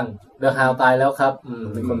ดบ้างเดอะฮาวตายแล้วครับ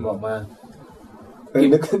มีคนบอกมา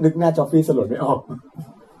นึกหน้าจอฟฟี่สลดไม่ออก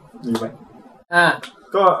มีไหม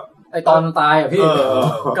ก็ไอตอนตายอ่ะพี่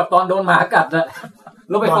กับตอนโดนหมากัดอะ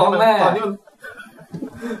แล้วไปฟ้องแม่ตอนนี้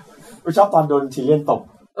ชอบตอนโดนทีเลียนตบ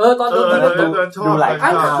ตอนโดนทีเลียนตบดูหลายอั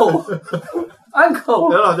นโค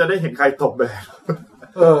แล้วเราจะได้เห็นใครตบแบบ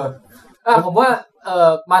ผมว่า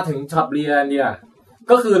มาถึงช็อตเรียนเนี่ย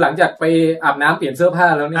ก็คือหลังจากไปอาบน้ำเปลี่ยนเสื้อผ้า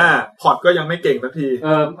แล้วเนี่ยพอร์ตก็ยังไม่เก่งสักที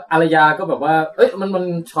อารยาก็แบบว่ามัน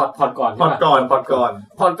ช็อตพอร์ตก่อนพอร์ตก่อ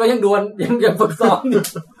นก็ยังดวลยังฝึกซ้อม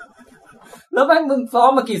แล้วแม่งมึงซ้อม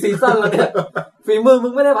มากี่ซีซั่นแล้วเนี่ยฝีมือมึ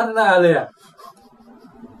งไม่ได้พัฒนาเลยอ่ะ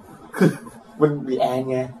มันรีแอน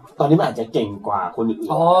ไง ตอนนี้มันอาจจะเก่งกว่าคนอื่น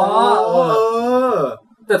อ๋อ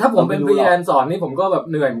แต่ถ้าผมเป็นรีแอนสอนนี่ผมก็แบบ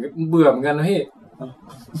เหนื่อยเบื่อเหมือนกันนะพี่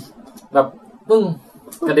แบบปึ้ง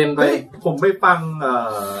กระเด็นไปผมไปฟัง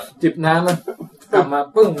จิบน้ำมันกลับมา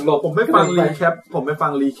ปึ้งหลบผมไปฟังรีแ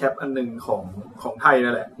คปอันนึงของไทย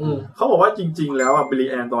นั่นแหละเขาบอกว่าจริงๆแล้วบิลลี่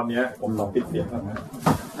แอนตอนเนี้ยผมลองปิดเสียงก่อนนะ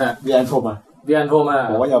บิลลี่แอนโทรมา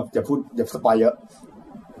ผมว่าอย่าพูดอย่าสปอยเยอะ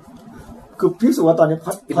คือพี่รู้สึกว่าตอนนี้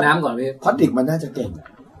กินน้ำก่อนพี่พอดดิกมันน่าจะเก่ง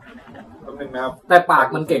แต่ปาก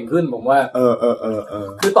มันเก่งขึ้นผมว่า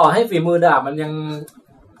คือต่อให้ฝีมือดาบมันยัง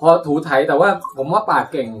พอถูไถแต่ว่าผมว่าปาก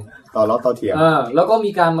เก่งต่อล้อต่อเถียงแล้วก็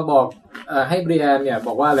มีการมาบอกให้บริแอนเนี่ยบ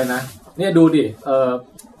อกว่าอะไรนะเนี่ยดูดิ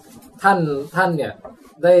ท่านเนี่ย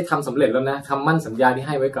ได้ทำสำเร็จแล้วนะคำมั่นสัญญาที่ใ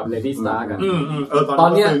ห้ไว้กับเลดี้สตาร์กันตอ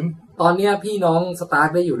นเนี้ยพี่น้องสตา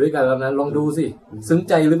ร์ได้อยู่ด้วยกันแล้วนะลองดูสิซึ้ง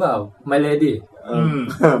ใจหรือเปล่าไมเลดี้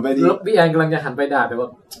แล้วบริแอนกำลังจะหันไปด่าแต่ว่า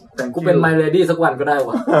กูเป็นไมเลดี้สักวันก็ได้ว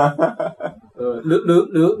ะ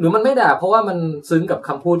หรือมันไม่ด่าเพราะว่ามันซึ้งกับค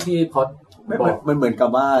ำพูดที่พอดมันเหมือนกับ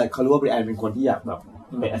ว่าเขารู้ว่าบริแอนเป็นคนที่อยากแบบ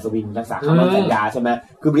เป็นอัศวินรักษาคำมั่นสัญญาใช่ไหม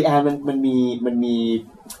คือบริแอนมันมี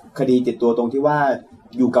คดีติดตัวตรงที่ว่า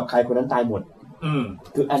อยู่กับใครคนนั้นตายหมด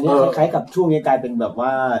คืออันนี้คล้ายๆกับช่วงนี้กลายเป็นแบบว่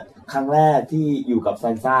าครั้งแรกที่อยู่กับแซ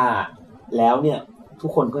นซ่าแล้วเนี่ยทุ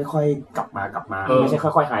กคนค่อยๆกลับมาไม่ใช่ค่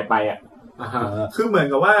อยๆหายไปอ่ะคือเหมือน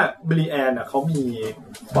กับว่าบิลลี่แอนอ่ะเขามี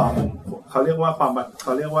ความเขาเรียก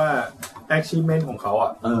ว่า achievement ของเขาอ่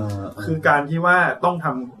ะคือการที่ว่าต้องท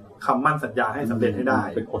ำคำมั่นสัญญาให้สำเร็จให้ได้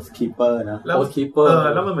เป็นโอสคีเปอร์นะแล้ว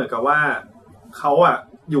แล้วมันเหมือนกับว่าเขาอ่ะ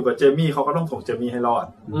อยู่กับเจมี่เขาก็ต้องส่งเจมี่ให้รอด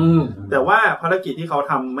แต่ว่าภารกิจที่เขา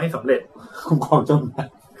ทำไม่สำเร็จคุ้มครองเจ้า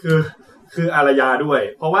คืออารยาด้วย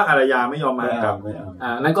เพราะว่าอารยาไม่ยอมมากับ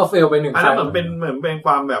นั่นก็เฟลไป1ครั้งเหมือนเป็นค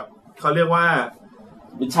วามแบบเขาเรียกว่า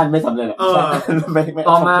มิชชั่นไม่สำเร็จ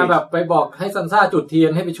ต่อมาแบบไปบอกให้ซันซ่าจุดเทีย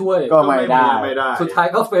นให้ไปช่วยก็ไม่ได้สุดท้าย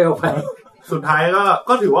ก็เฟลไปสุดท้าย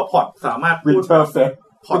ก็ถือว่าพอร์ตสามารถพูด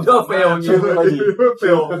พอร์ตเฟลชื่อไม่ดี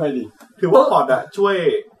ถือว่าพอร์ตอ่ะช่วย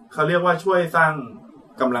เขาเรียกว่าช่วยสร้าง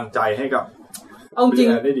กำลังใจให้กับเอาจริง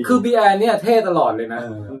คือบีแอนเนี่ยเท่ตลอดเลยนะ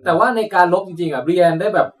แต่ว่าในการลบจริงๆอ่ะบีแอนได้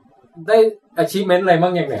แบบได้ achievement อะไรบ้า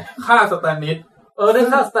งอย่างเนี่ยค่าสแตนนิสได้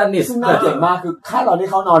ค่าสแตนนิสน่าเจ๋งมากคือค่าเราที่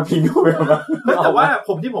เขานอนพิงอยู่แบบแต่ว่า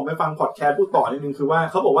ที่ผมไปฟังพอดแคสต์พูดต่อนิดนึงคือว่า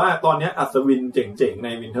เขาบอกว่าตอนนี้อัศวินเจ๋งๆใน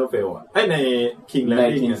วินเทอร์เฟลอ่ะในคิงแลน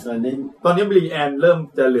ดิ้งตอนนี้บรีแอนเริ่ม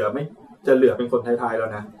จะเหลือเป็นคนท้ายๆแล้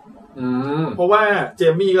วนะเพราะว่าเจ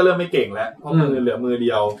มี่ก็เริ่มไม่เก่งแล้วเพราะมือเหลือมือเ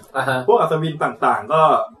ดียวพวกอัศวินต่างๆก็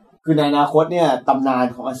คือในอนาคตเนี่ยตำนาน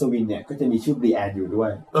ของอัศวินเนี่ยก็จะมีชื่อบรีแอนอยู่ด้ว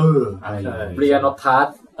ยอะไรบรีแอนออฟทา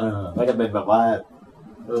ร์ก็จะเป็นแบบว่า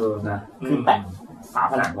นะคือแต่งฝา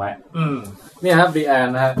ผนังไว้เนี่ยครับบรีแอน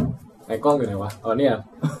นะฮะไอ้กล้องอยู่ไหนวะเนี่ย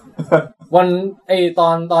วัน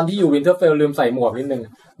ตอนที่อยู่วินเทอร์เฟลลืมใส่หมวกนิดนึง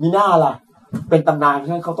มีหน้าล่ะเป็นตำนาน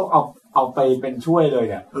ที่เขาต้องเอาไปเป็นช่วยเลย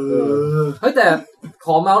เนี่ยเฮ้ยแต่ข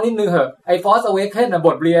อเมาส์นิดนึงเหอะไอ้ Force Awakens น่ะบ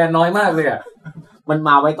ทบรีแอนน้อยมากเลยอ่ะมันม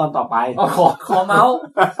าไว้ตอนต่อไปขอเมาส์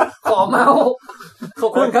ขอ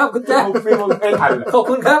บคุณครับคุณแจ๊คพี่ไม่ทันขอบ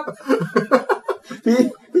คุณครับ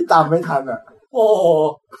พี่ตามไม่ทันอ่ะโอ้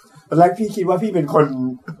ตอนแรกพี่คิดว่าพี่เป็นคน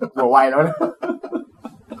หัวไวแล้วนะ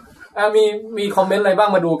มีคอมเมนต์อะไรบ้าง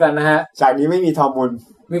มาดูกันนะฮะฉากนี้ไม่มีทอมุน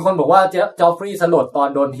มีคนบอกว่าจอฟฟรีย์สลดตอน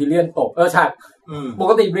โดนทีเลียนตบฉากป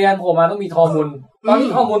กติเบรียนโผล่มาต้องมีทอมุนตอนนี้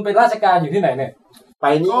ทอมุนเป็นราชการอยู่ที่ไหนเนี่ยไป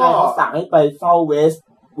นี่ไงเขาสั่งให้ไปเฝ้าเว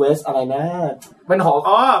สอะไรนะเป็นหอ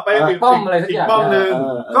ไปป้อมอะไรสักอย่างป้อมนึง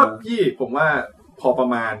ก็พี่ผมว่าพอประ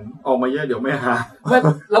มาณออกมาเยอะเดี๋ยวไม่หา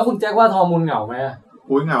แล้วคุณแจ็คว่าทอมุนเหงาไหมโ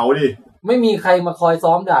อ้ยเหงาดิไม่มีใครมาคอย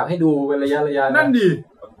ซ้อมดาบให้ดูเป็นระยะนั่นดิ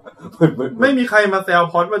ไม่มีใครมาแซว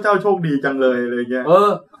พอดว่าเจ้าโชคดีจังเลยอะไรเงี้ย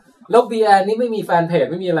แล้วบีแอนนี่ไม่มีแฟนเพจ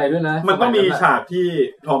ไม่มีอะไรด้วยนะมันต้องมีฉากที่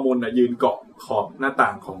ทอมุนยืนเกาะขอบหน้าต่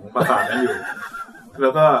างของปราสาทนั้นอยู่แล้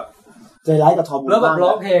วก็ใจร้ายกับทอมุนแล้วแบบร้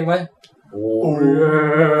องเพลงไหมโ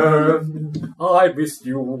อ้I miss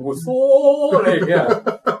you so อะไรเงี้ย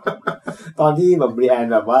ตอนที่แบบบรีแอน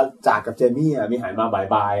แบบว่าจากกับเจมี่มีหายมา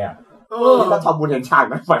บายอ่ะแล้วทอมุนเห็นฉาก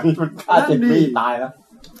นั้นฝันที่มันฆ่าเจมี่ตายแล้ว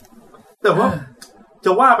แต่ว่าจ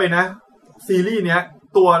ะว่าไปนะซีรีส์เนี้ย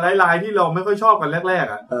ตัวร้ายๆที่เราไม่ค่อยชอบกันแรก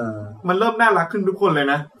ๆอ่ะมันเริ่มน่ารักขึ้นทุกคนเลย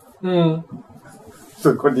นะส่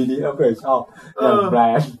วนคนดีๆเราเคยชอบอย่างแบร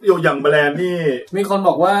นด์อย่างแบรนด์นี่มีคนบ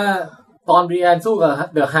อกว่าตอนบรีแอนสู้กับ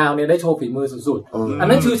เดอะฮาวเนี่ยได้โชว์ฝีมือสุดๆอัน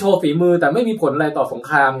นั้นคือโชว์ฝีมือแต่ไม่มีผลอะไรต่อสง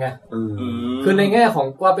ครามไงคือในแง่ของ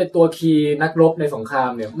ว่าเป็นตัวคีย์นักรบในสงคราม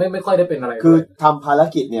เนี่ยไม่ค่อยได้เป็นอะไรคือทำภาร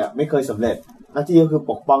กิจเนี่ยไม่เคยสำเร็จหน้าที่ก็คือ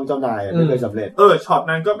ปกป้องเจ้านายไม่เคยสำเร็จช็อต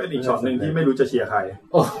นั้นก็เป็นอีกช็อตนึงที่ไม่รู้จะเชียร์ใคร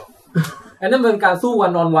อันนั้นเป็นการสู้วั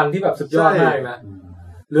นนอนวันที่แบบสุดยอดมากนะ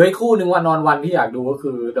เหลืออีกคู่นึงวันนอนวันที่อยากดูก็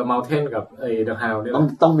คือ The Mountain กับThe Hound เนี่ย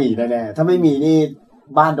ต้องมีแน่ๆถ้าไม่มีนี่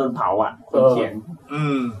บ้านโดนเผาอ่ะคนเขียน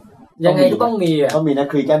ยังไงก็ต้องมีอ่ะต้องมีนะ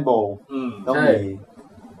ครีแกนโบต้องมี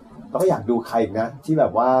เราก็อยากดูใครอีกนะที่แบ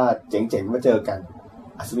บว่าเจ๋งๆมาเจอกัน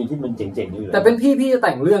อัศวินที่มันเจ๋งๆนี่เลยแต่เป็นพี่จะแ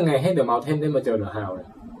ต่งเรื่องไงให้เดอะมัลเทนได้มาเจอเดอะฮาว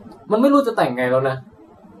มันไม่รู้จะแต่งไงแล้วนะ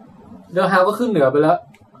เดอะฮาวก็ขึ้นเหนือไปแล้ว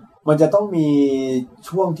มันจะต้องมี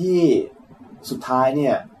ช่วงที่สุดท้ายเนี่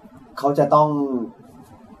ยเขาจะต้อง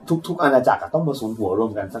ทุกอาณาจักรต้องมาสุมหัวรว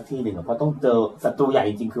มกันสักที่หนึ่งเพราะต้องเจอศัตรูใหญ่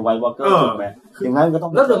จริงคือไวท์วอล์กเกอร์ถูกไหมอย่างนั้นก็ต้อ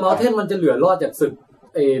งแล้วเดอะมัลเทนมันจะเหลือรอดจากศึก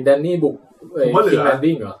แดนนี่บุกคิงส์แลน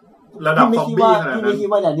ดิ้งเหรอระดับซอมบี้ขนาดนั้นพี่ไม่คิด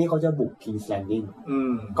ว่าแดนนี่เขาจะบุกคิงส์แลนดิ้ง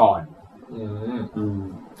ก่อน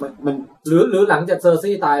มันหรือหลังจากเซอร์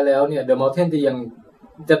ซี่ตายแล้วเนี่ยเดอะมัลเทน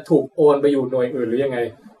จะถูกโอนไปอยู่หน่วยอื่นหรือยังไง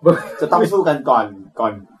จะต้องสู้กันก่อน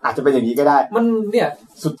อาจจะเป็นอย่างนี้ก็ได้มันเนี่ย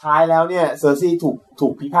สุดท้ายแล้วเนี่ยเซอร์ซี่ถู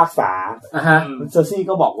กพิพากษาเซอร์ซี่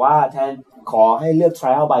ก็บอกว่าแทนขอให้เลือก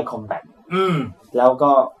trial by combat แล้ว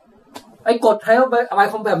ก็ไอ้กฎ trial by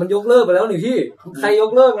combat มันยกเลิกไปแล้วนี่พี่ใครย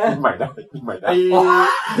กเลิกนะใหม่ได้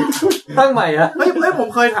ตั้งใหม่อะไม่ผม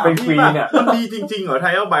เคยถามพี่ป่ะมันดีจริงๆเหรอ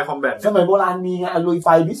trial by combat สมัยโบราณมีไงลุยไฟ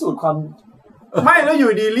พิสูจน์ความไม่แล้วอยู่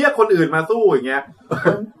ดีเรียกคนอื่นมาสู้อย่างเงี้ย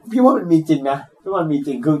พี่ว่ามันมีจริงนะพี่ว่ามันมีจ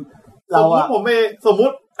ริงคือเราอะสมมุ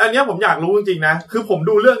ติอันนี้ผมอยากรู้จริงๆนะคือผม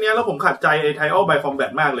ดูเรื่องนี้แล้วผมขัดใจไอ้ trial by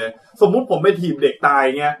combat มากเลยสมมุติผมไปทีมเด็กตาย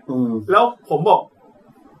เงี้ยแล้วผมบอก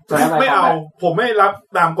ไม่เอาผมไม่รับ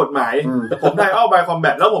ตามกฎหมายผม trial by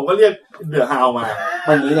combat แล้วผมก็เรียกเดอะฮาวมา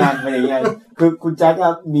มันนี้นะมันอย่างไงคือคุณแจ็ค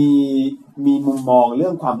มีมุมมองเรื่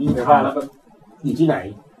องความยุติธรรมแล้วอยู่ที่ไหน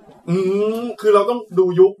คือเราต้องดู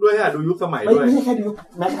ยุคด้วยดูยุคสมัยด้วยไม่ใช่แค่ดูยุค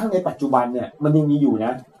แม้กระทั่งในปัจจุบันเนี่ยมันยังมีอยู่น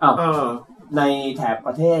ะในแถบป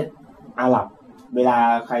ระเทศอาหรับเวลา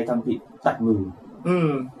ใครทำผิดตัดมือ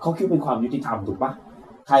เขาคิดเป็นความยุติธรรมถูกปะ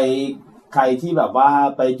ใครที่แบบว่า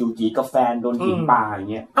ไปจูจีกับแฟนโดนหินปาอย่า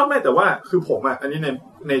งเงี้ยไม่แต่ว่าคือผมอ่ะอันนี้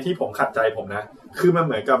ในที่ผมขัดใจผมนะคือมันเ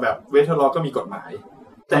หมือนกับแบบเวทลอก็มีกฎหมาย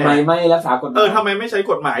ทำไมไม่รักษากฎหมายทำไมไม่ใช้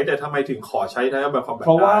กฎหมายแต่ทำไมถึงขอใช้trial by combat เ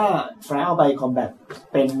พราะว่า trial by combat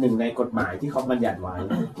เป็นหนึ่งในกฎหมายที่เขาบัญญัติไว้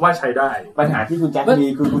ว่าใช้ได้ปัญหาที่คุณแจ็คมี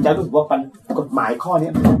คือคุณแจ็ครู้สึกว่ากฎหมายข้อนี้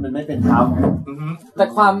มันไม่เป็นธรรมแต่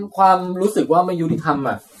ความรู้สึกว่าไม่ยุติธรรม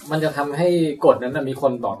อ่ะมันจะทำให้กฎนั้นมีค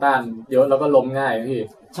นต่อต้านเยอะแล้วก็ล้มง่ายพี่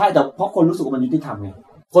ใช่แต่เพราะคนรู้สึกว่ามันยุติธรรมไง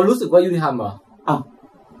คนรู้สึกว่ายุติธรรมเหรออ้าว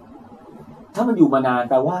ถ้ามันอยู่มานาน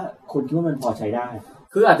แปลว่าคนคิดว่ามันพอใช้ได้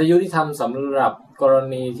คืออาจจะยุติธรรมสำหรับกร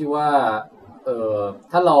ณีที่ว่า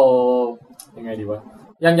ถ้าเรายังไงดีวะ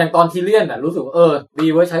อย่างตอนทีเลียนอ่ะรู้สึกดี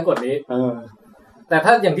ไว้ใช้กฎนี้แต่ถ้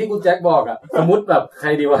าอย่างที่คุณแจ็คบอกอ่ะสมมุติแบบใคร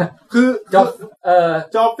ดีวะคือ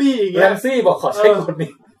จอปี้อย่างเงี้ยแรนซี่บอกขอใช้กฎ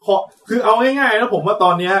นี้คือเอาง่ายๆแล้วผมว่าตอ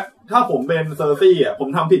นเนี้ยถ้าผมเป็นเซอร์ซี่อ่ะผม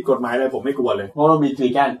ทำผิดกฎหมายอะไรผมไม่กลัวเลยเพราะเรามีทรี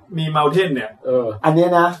แกนมีเมลเทนเนี่ยอันนี้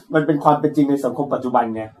นะมันเป็นความเป็นจริงในสังคมปัจจุบัน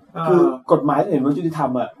ไงคือกฎหมายเห็นว่ายุติธรร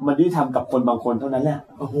มอ่ะมันยุติธรรมกับคนบางคนเท่านั้นแหละ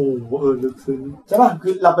โอ้โหลึกซึ้งใช่ป่ะคื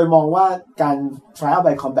อเราไปมองว่าการ trial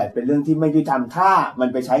by combat เป็นเรื่องที่ไม่ยุติธรรมถ้ามัน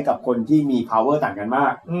ไปใช้กับคนที่มี power ต่างกันมา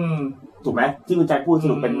กถูกไหมที่คุณแจ็คพูดส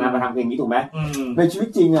รุปเป็นนามธรรมเพลงนี้ถูกไหมในชีวิต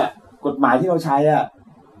จริงอ่ะกฎหมายที่เราใช้อ่ะ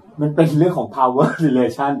มันเป็นเรื่องของ power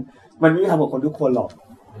relation มันไม่ทำกับคนทุกคนหรอก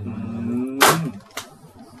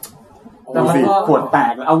แต่มันก็ขวดแต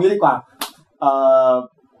กเอางี้ดีกว่า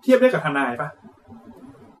เทียบได้กับทนายปะ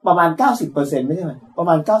ประมาณ 90% ไม่ใช่ไหมประม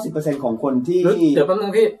าณ 90% ของคนที่เดี๋ยวแป๊บนึ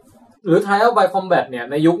งพี่หรือ trial by combat เนี่ย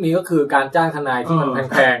ในยุคนี้ก็คือการจ้างทนายที่มัน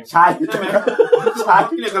แพงๆใช่ไหมใช่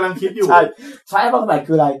ที่เรากำลังคิดอยู่ใช่ trial by combat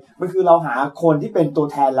คืออะไรมันคือเราหาคนที่เป็นตัว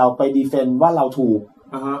แทนเราไปดีเฟนด์ว่าเราถูก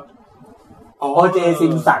O.J. ซิ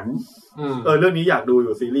มสันเรื่องนี้อยากดูอ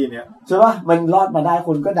ยู่ซีรีส์เนี้ยใช่ป่ะมันรอดมาได้ค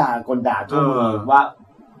นก็ด่าคนด่าทั่วเมืองว่า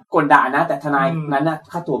กนด่านะแต่ทนายนั้นน่ะ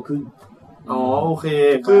ค่าตัวขึ้นโอเค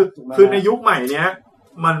คือในยุคใหม่เนี้ย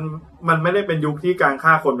มันไม่ได้เป็นยุคที่การฆ่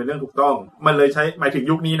าคนเป็นเรื่องถูกต้องมันเลยใช้หมายถึง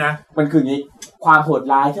ยุคนี้นะมันคืออย่างนี้ความโหด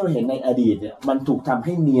ร้ายที่เราเห็นในอดีตเนี่ยมันถูกทำใ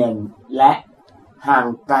ห้เนียนและห่าง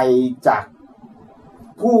ไกลจาก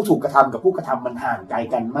ผู้ถูกกระทำกับผู้กระทำมันห่างไกล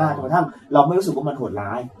กันมากจนกระทั่งเราไม่รู้สึกว่ามันโหดร้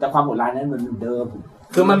ายแต่ความโหดร้ายนั้นมันเหมือนเดิม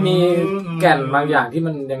คือมันมีแก่นบางอย่างที่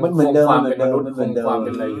มันยังเหมือนเดิมความเป็นมนุษย์ความเป็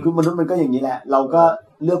นอะไรคือมนุษย์มันก็อย่างนี้แหละเราก็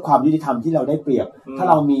เลือกความยุติธรรมที่เราได้เปรียบถ้า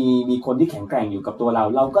เรามีคนที่แข็งแกร่งอยู่กับตัวเ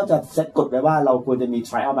ราก็จะเซตกฎไว้ว่าเราควรจะมี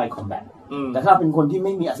trial by combat แต่ถ้าเป็นคนที่ไ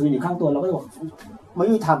ม่มีอัศวินอยู่ข้างตัวเราก็จะบอกไม่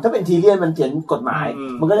ยุติธรรมถ้าเป็นทีเรียนมันเขียนกฎหมาย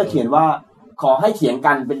มันก็จะเขียนว่าขอให้เถียง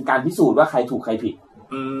กันเป็นการพิสูจน์ว่าใครถูกใครผิด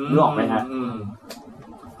รู้ออกไหมครับ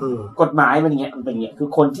กฎหมายมันอย่างเงี้ยมันเป็นอย่างเงี้ยคือ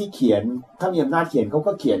คนที่เขียนถ้ามีอำนาจเขียนเขา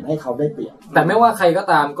ก็เขียนให้เขาได้เปรียบแต่ไม่ว่าใครก็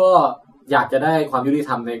ตามก็อยากจะได้ความยุติธ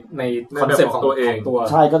รรมในคอนเซ็ปต์ของตัวเอง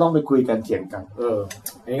ใช่ก็ต้องไปคุยกันเถียงกัน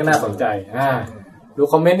อันนี้ก็น่าสนใจดู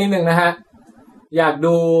คอมเมนต์นิดนึงนะฮะอยาก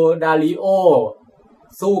ดูดาริโอ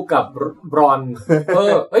สู้กับบรอน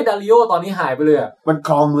เฮ้ยดาริโอตอนนี้หายไปเลยอ่ะมันค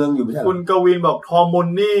รองเมืองอยู่ไม่ใช่คุณกวินบอกทอมุน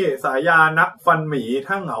นี่สายานักฟันหมี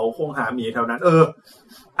ถ้าเหงาคงหาหมีแถวนั้น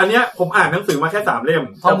อันเนี้ยผมอ่านหนังสือมาแค่3 เล่ม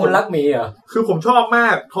ทอมุนรักหมีเหรอคือผมชอบมา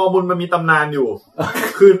กทอมุนมันมีตำนานอยู่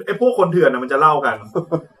คือไอ้พวกคนเถื่อนน่ะมันจะเล่ากัน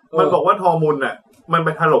มันบอกว่าทอมุนน่ะมันไป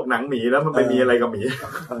ถลกหนังหมีแล้วมันไปมีอะไรกับหมี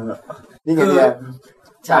นี่ไงเนี่ย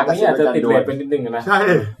ฉากนี้อาจจะติดเรทเป็นนิดนึงนะใช่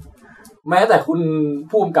แม้แต่คุณ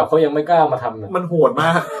ผู้กำกับเขายังไม่กล้ามาทำเลยมันโหดม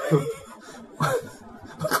าก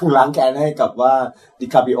คงล้างแค้นให้กับว่าดิ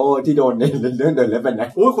คาปิโอที่โดนในเรื่องเดินแล้วเป็นไง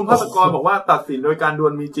คุณภาสกรบอกว่าตัดสินโดยการดว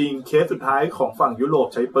ลมีจริงเคสสุดท้ายของฝั่งยุโรป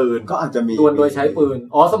ใช้ปืนก็อาจจะมีดวลโดยใช้ปืน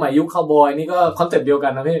สมัยยุคคาวบอยนี่ก็คอนเซ็ปต์เดียวกั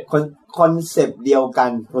นนะพี่คอนเซ็ปต์เดียวกั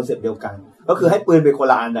นก็คือให้ปืนเป็นคน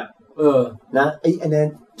ละอันอ่ะนะไอ้นั้น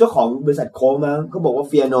เจ้าของบริษัทโค้งนะเขาบอกว่า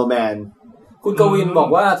Fear No Manคุณกวินบอก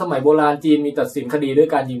ว่าสมัยโบราณจีนมีตัดสินคดีด้วย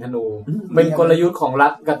การยิงธนูเป็นกลยุทธ์ของรั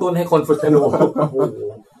ฐกระตุ้นให้คนฝึกธนู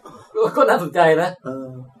ก็น่าสนใจนะ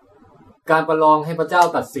การประลองให้พระเจ้า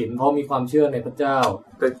ตัดสินเพราะมีความเชื่อในพระเจ้า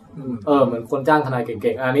เหมือนคนจ้างทนายเ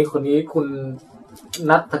ก่งๆอันนี้คนนี้คุณ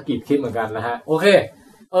นัทกิจคิดเหมือนกันนะฮะโอเค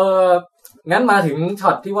งั้นมาถึงช็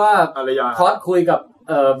อตที่ว่าคอสคุยกับ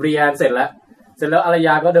บรีแอนเสร็จแล้วอารย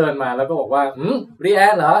าก็เดินมาแล้วก็บอกว่าบรีแอ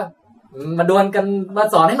นเหรอมาดวลกันมา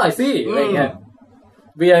สอนให้หน่อยสิอะไรเงี้ย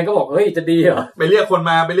บรีแอนก็บอกเฮ้ยจะดีเหรอไปเรียกคน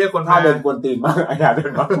มาถ้าเดินกวนตีนมากอารยาเดิ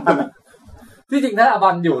นมาที่จริงถ้าอาบั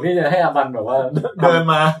นอยู่นี่จะให้อาบันแบบว่าเดิน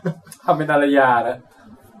มาทำเป็นอารยานะ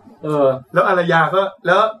แล้วอารยาก็แ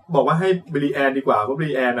ล้วบอกว่าให้บรีแอนดีกว่าเพราะบรี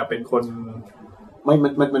แอนอ่ะเป็นคนไม่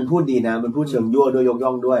มันพูดดีนะมันพูดเชิงยั่วด้วยยกย่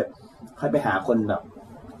องด้วยให้ไปหาคนแบบ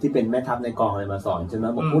ที่เป็นแม่ทัพในกองอะไรมาสอนใช่ไหม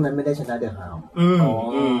บอกพวกนั้นไม่ได้ชนะเดอะฮาว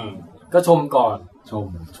ก็ชมก่อน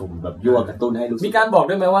ชมแบบยั่วกระตุ้นให้รู้มีการบอก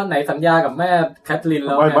ด้วยไหมว่าไหนสัญญากับแม่แคทลินแ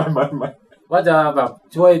ล้วไม่ว่าจะแบบ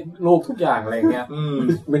ช่วยลูกทุกอย่างอะไรเงี้ย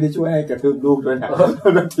ไม่ได้ช่วยให้กระทืบลูกด้วยนะ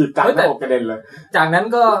แล้วถีบกลางหน้าอกกระเด็นเลยจากนั้น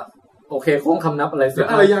ก็โอเคโค้งคำนับอะไรเสร็จ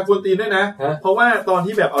อะไรยากวนตีนด้วยนะเพราะว่าตอน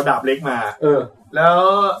ที่แบบเอาดาบเล็กมาแล้ว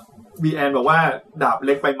บีแอนบอกว่าดาบเ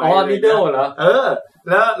ล็กไปไหมนิดเดียวเหรอ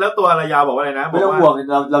แล้วตัวอารยาบอกว่าอะไรนะไม่ต้องห่วง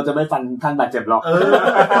เราจะไม่ฟันท่านบาดเจ็บหรอก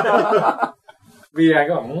บีแอน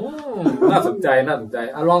ก็บอกน่าสนใจ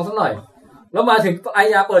ลองสักหน่อยแล้วมาถึงอาร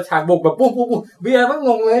ยาเปิดฉากบุกแบบปุ้งบีแอนมันง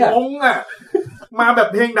งเลยงงอ่ะมาแบบ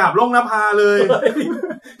เพลงดาบลงนภาเลย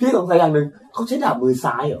พี่สงสัยอย่างนึงเขาใช้ดาบมือ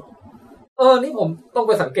ซ้ายเหรอนี่ผมต้องไ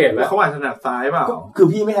ปสังเกตแล้วเขาอาจจะถนัดซ้ายเปล่าคือ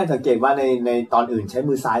พี่ไม่ทันสังเกตว่าในตอนอื่นใช้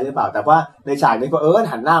มือซ้ายหรือเปล่าแต่ว่าในฉากนี้ก็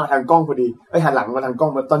หันหน้ามาทางกล้องพอดีหันหลังมาทางกล้อ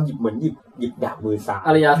งมาตอนหยิบเหมือนหยิบดาบมือซ้ายอ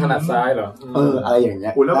ารยาถนัดซ้ายเหรออะไรอย่างเงี้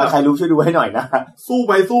ยแล้วใครรู้ช่วยดูให้หน่อยนะสู้ไ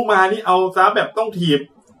ปสู้มานี่เอาซะแบบต้องถีบ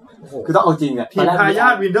คือต้องเอาจริงอ่ะทีมทายา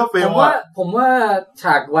ทวินเทอร์เฟลผมว่าฉ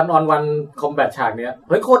ากวันออนวันคอมแบทฉากเนี้ย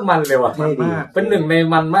เฮ้ยโคตรมันเลยว่ะเป็นหนึ่งใน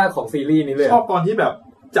มันมากของซีรีส์นี้เลยชอบตอนที่แบบ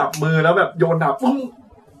จับมือแล้วแบบโยนดาบปุ้ง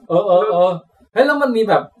เฮ้ยแล้วมันมี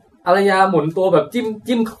แบบอารยาหมุนตัวแบบ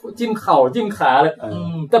จิ้มเข่าจิ้มขาเลย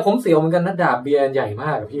แต่ผมเสียวเหมือนกันนะดาบเบียร์ใหญ่ม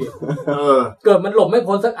ากพี่เกิดมันหลบไม่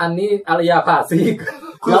พ้นสักอันนี้อารยาผ่าซีก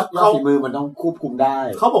แล้วฝีมือมันต้องควบคุมได้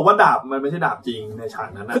เขาบอกว่าดาบมันไม่ใช่ดาบจริงในฉาก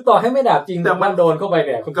นั้นนะคือต่อให้ไม่ดาบจริงแต่มันโดนเข้าไปเ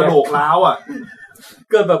นี่ยกระโหลกร้าวอ่ะ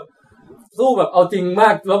เกิดแบบสู้แบบเอาจริงมา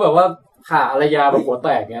กแล้วแบบว่าผ่าอารยาแบบหัวแต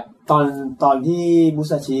กเงี้ยตอนที่มุ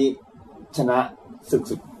ซาชิชนะศึก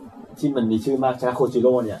ที่มันมีชื่อมากชนะโคจิโ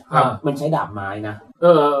ร่เนี่ยมันใช้ดาบไม้นะ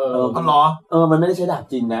มันล้อมันไม่ได้ใช้ดาบ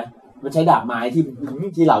จริงนะมันใช้ดาบไม้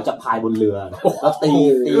ที่เหลาจับพายบนเรือแล้วตี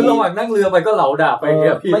คือระหว่างนั่งเรือไปก็เหลาดาบไปเนี่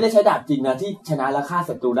ยพี่ไม่ได้ใช้ดาบจริงนะที่ชนะและฆ่า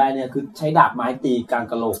ศัตรูได้เนี่ยคือใช้ดาบไม้ตีกลาง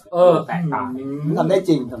กะโหลกแตกตายทำได้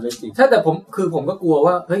จริงใช่แต่ผมก็กลัว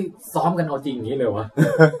ว่าเฮ้ยซ้อมกันเอาจริงนี้เลยวะ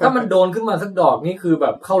ถ้ามันโดนขึ้นมาสักดอกนี่คือแบ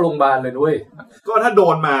บเข้าโรงพยาบาลเลยด้วยก็ถ้าโด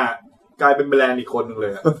นมากลายเป็นแบรนด์อีกคนนึงเล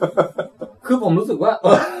ยคือผมรู้สึกว่า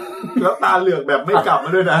แล้วตาเหลือกแบบไม่กลับม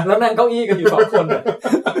าด้วยนะแล้วนั่งเก้าอี้กันอยู่2คน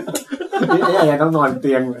นี่ยังต้องนอนเ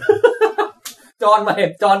ตียงจอนมาเห็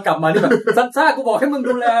นจอนกลับมานี่แบบซันซ่ากูบอกให้มึง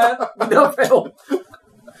ดูแลเดอร์เฟล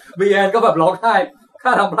บีแอนก็แบบร้องไห้ข้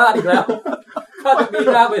าทำพลาดอีกแล้วข้าจะมี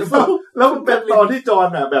หน้าไปสู้แล้วมันเป็นตอนที่จอน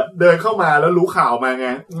อ่ะแบบเดินเข้ามาแล้วรู้ข่าวมาไง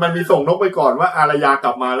มันมีส่งนกไปก่อนว่าอารยาก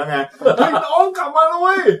ลับมาแล้วไงเฮ้ยน้องกลับมาแล้วเ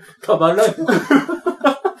ว้ยกลับมาเลย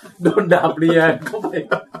โดนดาบเรียนเข้าไป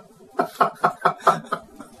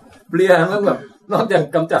เรียนมันแบบนอกจาก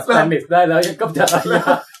กำจัดสแตนนิสได้แล้วยังกำจัดอารยา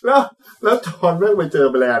แล้วจอนเมื่อไปเจอ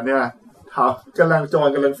แบรนด์เนี่ยถามกำลั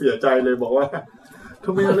งเสียใจเลยบอกว่าท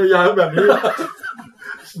ำไมอารยาแบบนี้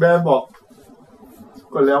แบรนด์บอก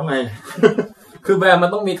ก็แล้วไงคือแบรนด์มัน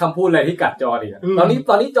ต้องมีคำพูดอะไรที่กัดจอดิตอน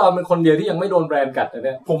นี้จอเป็นคนเดียวที่ยังไม่โดนแบรนด์กัดเ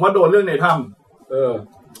นี่ยผมว่าโดนเรื่องในถ้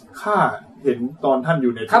ำข้าเห็นตอนท่านอ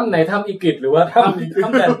ยู่ในถ้ำไหนถ้ำอีกิตหรือว่าถ้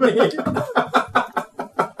ำแดนนี่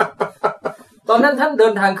ตอนนั้นท่านเดิ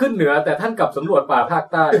นทางขึ้นเหนือแต่ท่านกลับสำรวจป่าภาค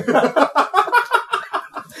ใต้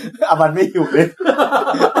มันไม่อยู่เลย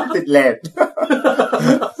ติดเลท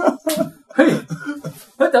เ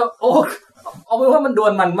ฮ้ยแต่โอ้เอาไว้ว่ามันดว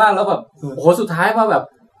ลมันมากแล้วแบบโอ้โหสุดท้ายว่าแบบ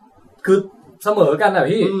คือเสมอกันอ่ะ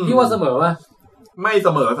พี่ว่าเสมอป่ะไม่เส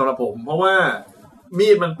มอสำหรับผมเพราะว่ามี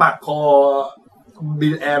ดมันปักคอบิ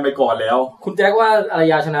ลแอร์ไปก่อนแล้วคุณแจ็คว่าอาร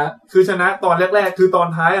ยาชนะคือชนะตอนแรกๆคือตอน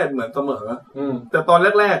ท้ายเหมือนเสมอแต่ตอน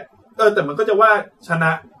แรกๆแต่มันก็จะว่าชน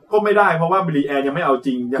ะก็ไม่ได้เพราะว่าบิลแอร์ยังไม่เอาจ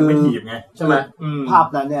ริงยังไม่ถีบไงใช่ไหมภาพ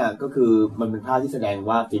นั้นเนี่ยก็คือมันเป็นภาพที่แสดง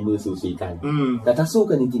ว่าฝีมือสูสีกันแต่ถ้าสู้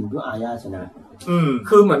กันจริงๆเพื่ออารยาชนะ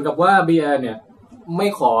คือเหมือนกับว่าบิลแอร์เนี่ยไม่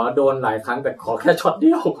ขอโดนหลายครั้งแต่ขอแค่ช็อตเ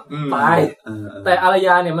ดียวตายแต่อารย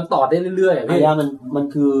าเนี่ยมันต่อได้เรื่อยๆอารยามัน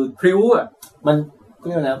คือพริ้วอ่ะมันเ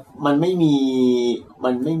รียกนะมันไม่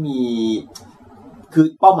มีคือ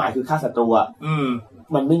เป้าหมายคือฆ่าศัตรูอ่ะ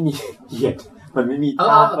มันไม่มีเหยียดมันไม่มี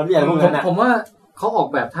ท่ามันไม่อย่างพวกนั้นผมว่าเขาออก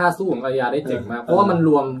แบบท่าสู้ของอารยาได้เจ๋งมากเพราะว่ามันร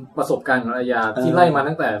วมประสบการณ์ของอารยาที่ไล่มา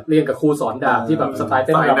ตั้งแต่เรียนกับครูสอนดาบที่แบบสไตล์เ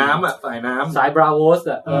ต้นสายน้ำอ่ะสายน้ำสายบราโวส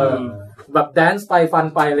อ่ะแบบแดนซ์ไปฟัน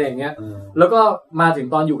ไปอะไรอย่างเงี้ยแล้วก็มาถึง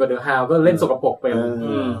ตอนอยู่กับเดอะฮาวก็เล่นสกปรกเป็น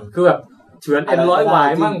คือแบบเฉือนเอ็นร้อยหวา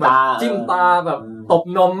ยมั่งแบบจิ้มตาแบบตบ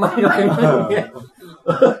นมมั่งอะไรมั่งอย่างเงี้ย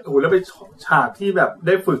โอ้แล้วไปฉากที่แบบไ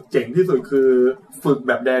ด้ฝึกเจ๋งที่สุดคือฝึกแ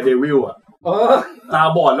บบแดร์เดวิลอ่ะตา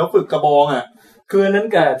บอดแล้วฝึกกระบองอ่ะคือนั้น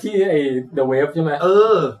กับที่ไอ้ The Wave ใช่ไหม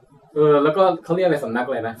แล้วก็เขาเรียกอะไรสำนักอ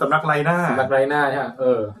ะไรนะสำนักไรหน้าใช่ไหม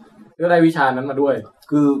ก็ได้วิชานั้นมาด้วย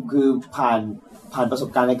คือผ่านประสบ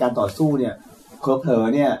การณ์ในการต่อสู้เนี่ยเผลอ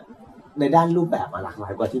ๆเนี่ยในด้านรูปแบบหลากหลา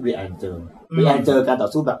ยกว่าที่บริแอนเจอการต่อ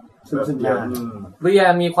สู้แบบซึ่งหน้าบริแอ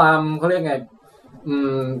นมีความเขาเรียกไง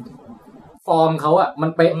ฟอร์มเขาอ่ะมัน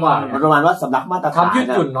เป๊ะกว่ามันประมาณว่าสำนักมาตรฐานยืด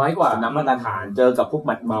หยุ่นน้อยกว่าสำนักมาตรฐานเจอกับพวกห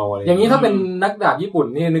มัดเมาอะไรอย่างนี้ถ้าเป็นนักดาบญี่ปุ่น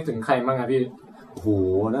นี่นึกถึงใครบ้างอะพี่โอ้โห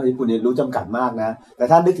นักญี่ปุ่นเนี่ยรู้จำกัดมากนะแต่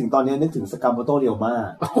ถ้านึกถึงตอนนี้นึกถึงสกามโมโตะเรียวมา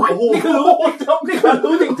โอ้โหนี่คือ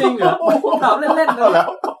รู้จริงๆเหรอผมถามเล่นๆแล้ว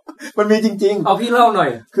มันมีจริงๆเอาพี่เล่าหน่อย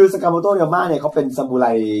คือสกามโมโตะเรียวมาเนี่ยเขาเป็นซามูไร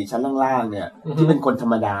ชั้นล่างๆเนี่ยที่เป็นคนธร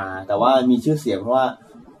รมดาแต่ว่ามีชื่อเสียงเพราะว่า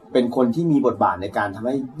เป็นคนที่มีบทบาทในการทำใ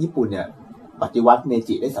ห้ญี่ปุ่นเนี่ยปฏิวัติเม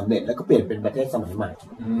จิได้สำเร็จแล้วก็เปลี่ยนเป็นประเทศสมัยใหม่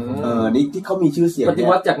นี่ที่เขามีชื่อเสียงปฏิ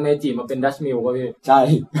วัติจากเมจิมาเป็นดัชมิลก็พี่ใช่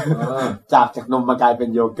จากนมมากลายเป็น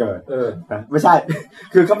โยเกิร์ตไม่ใช่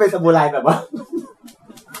คือเขาเป็นซามูไรแบบว่า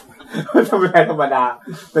ซามูไรธรรมดา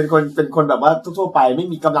เป็นคนแบบว่าทั่วไปไม่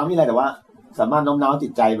มีกำลังไม่อะไรแต่ว่าสามารถโน้มน้าวจิ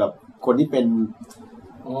ตใจแบบคนที่เป็น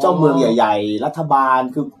เจ้าเมืองใหญ่ๆรัฐบาล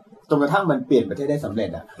คือจนกระทั่งมันเปลี่ยนประเทศได้สำเร็จ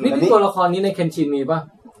อ่ะนี่ตัวละครนี้ในเคนชินมีป่ะ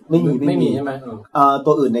ไม่มีใช่ไหม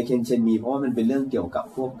ตัวอื่นในเคนเชนมีเพราะว่ามันเป็นเรื่องเกี่ยวกับ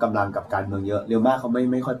พวกกำลังกับการเมืองเยอะเรียวมาเขา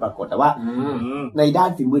ไม่ค่อยปรากฏแต่ว่าในด้าน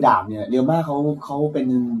ฝีมือดาบเนี่ยเรียวมาเขาเ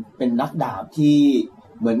ป็นนักดาบที่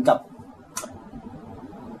เหมือนกับ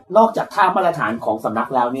นอกจากท่ามาตรฐานของสำนัก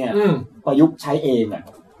แล้วเนี่ยประยุกต์ใช้เองอ่ะ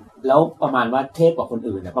แล้วประมาณว่าเทพกว่าคน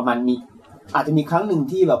อื่นเนี่ยประมาณมีอาจจะมีครั้งหนึ่ง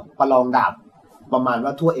ที่แบบประลองดาบประมาณว่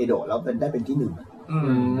าทั่วเอโดะแล้วได้เป็นที่หนึ่ง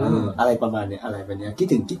อะไรประมาณเนี้ยอะไรแบบเนี้ยคิด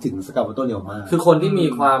ถึงสกาวโตเรียวมาคือคนที่มี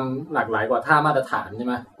ความหลากหลายกว่าท่ามาตรฐานใช่ไ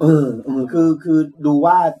หมคือดู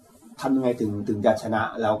ว่าทำยังไงถึงจะชนะ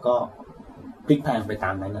แล้วก็พลิกแพลงไปตา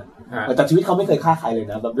มนั้นอ่ะแต่ชีวิตเขาไม่เคยฆ่าใครเลย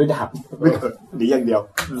นะแบบด้วยดาบไม่เคยหนีอย่างเดียว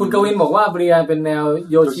คุณกวินบอกว่าบริยาเป็นแนว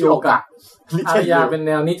โยชิโอกะอารยาเป็นแ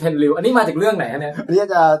นวนิเทนริวอันนี้มาจากเรื่องไหนเนี่ยอันนี้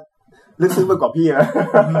จะลึกซึ้งไปกว่าพี่นะ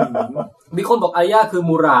มีคนบอกอารยาคือ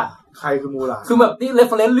มูราใครคือมูราคือแบบนี่เรฟเ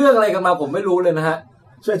ฟอเรนซ์เรื่องอะไรกันมาผมไม่รู้เลยนะฮะ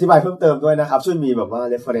ช่วยอธิบายเพิ่มเติมด้วยนะครับช่วยมีแบบว่า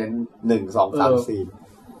เรฟเฟอเรนซ์1 2 3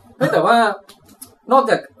 4แต่ว่านอก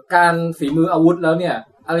จากการฝีมืออาวุธแล้วเนี่ย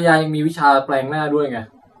อารยายังมีวิชาแปลงหน้าด้วยไง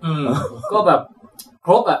ก็แบบค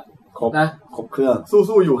รบอ่ะนะครบเครื่อง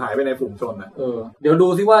สู้ๆอยู่หายไปในฝูงชนนะเดี๋ยวดู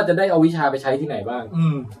ซิว่าจะได้เอาวิชาไปใช้ที่ไหนบ้าง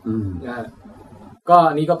นะก็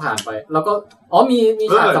อันนี้ก็ผ่านไปแล้วก็มี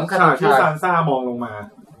ฉากสำคัญที่ซานซ่ามองลงมา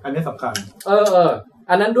อันนี้สำคัญ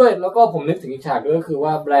อันนั้นด้วยแล้วก็ผมนึกถึงอีกฉากด้วยก็คือว่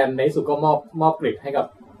าแบรนด์ในสุดก็มอบกริดให้กับ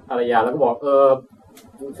อารยาแล้วก็บอก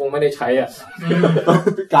คงไม่ได้ใช้อ่ะ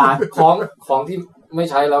การของที่ไม่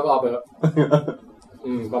ใช้แล้วก็เอาไปแล้ว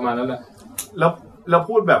ประมาณนั้นแหละแล้ว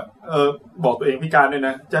พูดแบบบอกตัวเองพิการด้วยน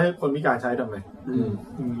ะจะให้คนพิการใช้ทำไม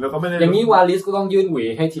แล้วก็ไม่ได้อย่างนี้วาลิสก็ต้องยื่นหวี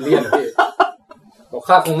ให้ทีเลียนพี่บอก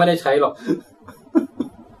ข้าคงไม่ได้ใช้หรอก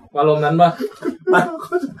อารมณ์นั้นป่ะ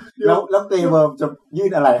แล้วเตเวิร์มจะยื่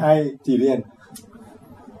นอะไรให้ทีเลียน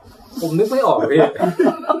ผมนึกไม่ออกเลยพี่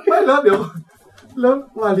ไม่แล้วเดี๋ยวแล้ว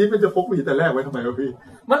วาลิสมันจะพกหวีแต่แรกไว้ทำไมวะพี่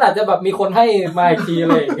มันอาจจะแบบมีคนให้มาอีกทีอะ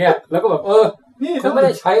ไรอย่างเงี้ยแล้วก็แบบนี่เขาไม่ไ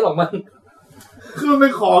ด้ใช้หรอกมันคือมันเป็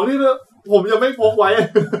นของที่ผมจะไม่พกไว้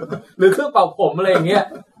หรือเครื่องเป่าผมอะไรอย่างเงี้ย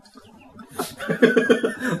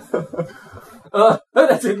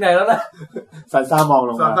แต่ถึงไหนแล้วนะซันซ่ามองล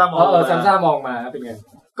งมาซันซ่ามองมาเป็นไง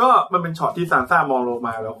ก็มันเป็นช็อตที่ซันซ่ามองลงม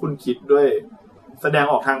าแล้วคุณคิดด้วยแสดง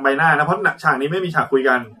ออกทางใบหน้านะเพราะฉากนี้ไม่มีฉากคุย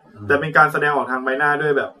กันแต่เป็นการแสดงออกทางใบหน้าด้ว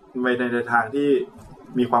ยแบบในทางที่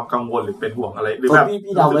มีความกังวลหรือเป็นห่วงอะไรหรือแบบ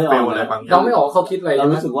พี่เดาไม่ออกอะไรบางอย่างเราไม่ออกเขาคิดอะไรเรา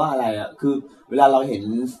รู้สึกว่าอะไรอ่ะคือเวลาเราเห็น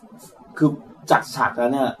คือจากฉากนั้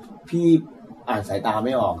นน่ะพี่อ่านสายตาไ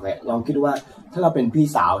ม่ออกเลยลองคิดว่าถ้าเราเป็นพี่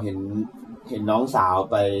สาวเห็นน้องสาว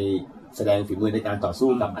ไปแสดงฝีมือในการต่อสู้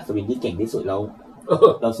กับอัศวินที่เก่งที่สุดแล้ว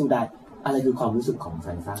เราสู้ได้อะไรคือความรู้สึกของ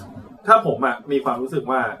ซันซ่าถ้าผมอ่ะมีความรู้สึก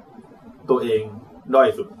ว่าตัวเองด้อย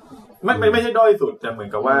สุดไม่ใช่ด้อยสุดแต่เหมือน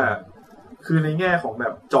กับว่าคือในแง่ของแบ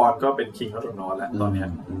บจอนก็เป็นคิงแล้วนอนแล้วตอนนี้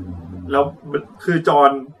แล้วคือจอ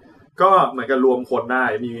นก็เหมือนกับรวมคนได้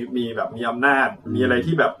มีแบบมีอำนาจมีอะไร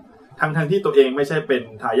ที่แบบทั้งที่ตัวเองไม่ใช่เป็น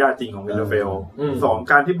ทายาทจริงของวินเทอร์เฟล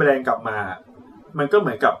2การที่แบรนด์กลับมามันก็เห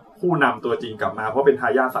มือนกับผู้นำตัวจริงกลับมาเพราะเป็นทา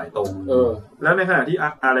ยาทสายตรงแล้วในขณะที่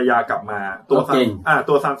อารยากลับมาตั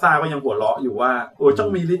วซานซ่าก็ยังหัวเราะอยู่ว่าโอ้จ้อง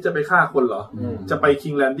มีฤทธิ์จะไปฆ่าคนเหรอจะไปคิ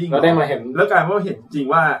งแลนดิ้งแล้วได้มาเห็นแล้วกลายว่าเห็นจริง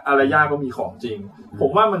ว่าอารยาก็มีของจริงผ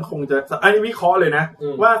มว่ามันคงจะอันนี้วิเคราะห์เลยนะ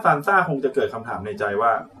ว่าซานซ่าคงจะเกิดคำถามในใจว่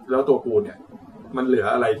าแล้วตัวกูเนี่ยมันเหลือ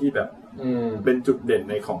อะไรที่แบบเป็นจุดเด่น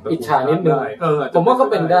ในของตัวกูอิจฉานิดนึงผมว่าก็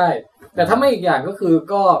เป็นได้แต่ถ้าไม่อีกอย่างก็คือ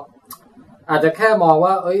ก็อาจจะแค่มอง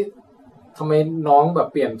ว่าเอ้ยทำไมน้องแบบ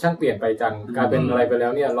ช่างเปลี่ยนไปจังกลายเป็นอะไรไปแล้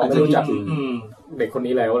วเนี่ยเราไม่รู้จักเด็กคน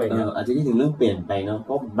นี้แล้วอะไรเงี้ยอาจจะคิดถึงเรื่องเปลี่ยนไปเนาะเพ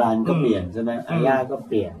ราะบรานก็เปลี่ยนใช่ไหมอาย่าก็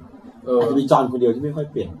เปลี่ยนอาจจะมีจอนคนเดียวที่ไม่ค่อย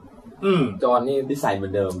เปลี่ยนจอนนี่นิสัยเหมื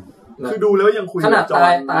อนเดิมคือดูแล้วยังคุยขนาด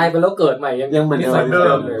ตายไปแล้วเกิดใหม่ยังเหมือนเดิ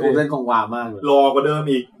มเลยคงเป็นของวามากเลยรอกว่าเดิม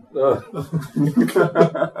อีก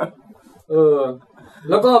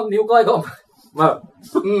แล้วก็นิ้วก้อยก็มา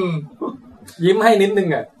ยิ้มให้นิดนึง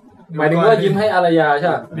อ่ะหมายถึงว่ายิ้มให้อารยาใ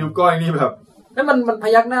ช่นิ้วก้อยนี่แบบแล้วมันพ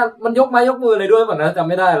ยักหน้ามันยกไม้ยกมืออะไรด้วยป่ะนะจำ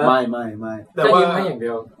ไม่ได้แล้วไม่แต่ว่ายิ้มให้อย่างเดี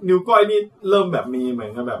ยวนิ้วก้อยนี่เริ่มแบบมีเหมือ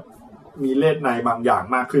นกับแบบมีเล่ห์ในบางอย่าง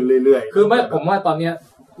มากขึ้นเรื่อยๆคือไม่ผมว่าตอนเนี้ย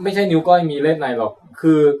ไม่ใช่นิ้วก้อยมีเล่ห์ในหรอก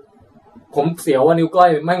คือผมเสียวว่านิ้วก้อย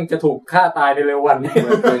มั่งจะถูกฆ่าตายในเร็ววันนี้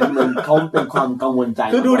เหมือนเขาเป็นความกังวลใจ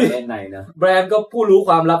คือดูดิเล่ห์ในนะแบรนด์ก็ผู้รู้ค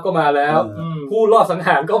วามลับก็มาแล้วผู้รอบสังห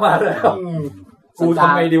ารก็มาแล้วกูท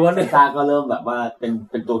ำไงดีวะเนี่ยตาก็เริ่มแบบว่า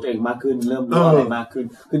เป็นตัวเองมากขึ้นเริ่มรู้อะไรมากขึ้น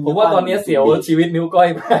ผมว่าตอนนี้เสียวชีวิตนิ้วก้อย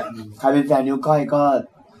มากใครเป็นแฟนนิ้วก้อยก็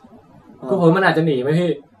ผมมันอาจจะหนีไหม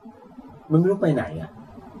พี่มันไม่รู้ไปไหนอ่ะ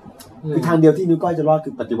คือทางเดียวที่นิ้วก้อยจะรอดคื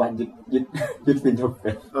อปฏิวัติยึดเป็นทุก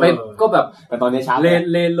ไปก็แบบแต่ตอนนี้ช้า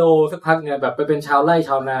เลโลสักพักเนี่ยแบบไปเป็นชาวไร่ช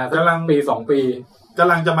าวนาสักปี2 ปีก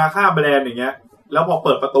ำลังจะมาฆ่าแบรนด์อย่างเงี้ยแล้วพอเ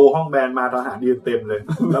ปิดประตูห้องแบรนด์มาทหารยืนเต็มเลย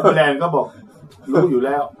แล้วแบรนด์ก็บอกรู้อยู่แ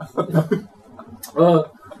ล้ว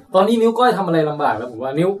ตอนนี้นิ้วก้อยทำอะไรลำบากแล้วผมว่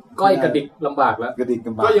านิ้วก้อยกระดิกลำบากแล้ว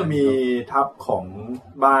ก็ยังมีทัพของ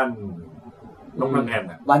บ้านน้องนางแอน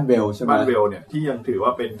น่ะบ้านเวลใช่ไหมบ้านเวลเนี่ยที่ยังถือว่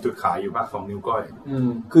าเป็นจุดขายอยู่ภาคของนิ้วก้อย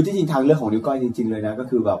คือที่จริงทางเรื่องของนิ้วก้อยจริงๆเลยนะก็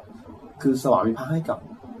คือแบบคือสวามิภักดิ์ให้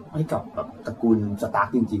กับแบบตระกูลสตาร์ก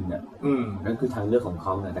จริงๆเนี่ยนั่นคือทางเลือกของเข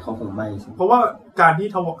าเนี่ยแต่เขาคงไม่เพราะว่าการที่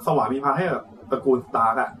สวามิภักดิ์ให้กับตระกูลสตา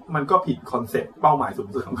ร์กอ่ะมันก็ผิดคอนเซ็ปต์เป้าหมายสูง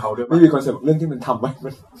สุดของเขาด้วยไม่มีคอนเซ็ปต์เรื่องที่มันทำไว้มั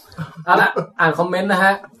นอ่านคอมเมนต์นะฮ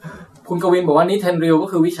ะคุณกวินบอกว่านี่เทนริวก็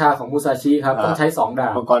คือวิชาของมูซาชิครับต้องใช้2ดา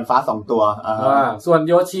บมังกรฟ้า2ตัวส่วน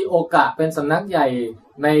โยชิโอกะเป็นสำนักใหญ่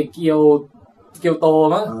ในเกียวโต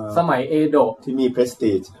มั้งสมัยเอโดะที่มีเพรส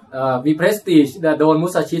ติจมีเพรสติจแต่โดนมุ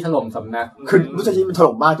ซาชิถล่มสำนักคือมุซาชิมันถ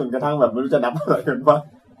ล่มมากจนกระทั่งแบบไม่รู้จะนับอะไรกันว่า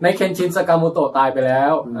ในเคนชินสากาโมโตะตายไปแล้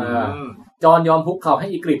วจอนยอมคุกเข่าให้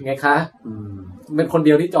อีกริดไงคะเป็นคนเ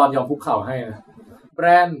ดียวที่จอนยอมคุกเข่าให้นะแบร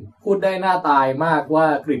นด์พูดได้หน้าตายมากว่า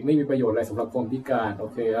กริดไม่มีประโยชน์อะไรสำหรับคนพิการโอ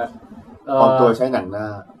เคครับปลอมตัวใช้หนังหน้า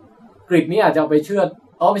กริดนี่อาจจะเอาไปเชือด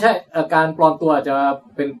ไม่ใช่การปลอมตัวอาจจะ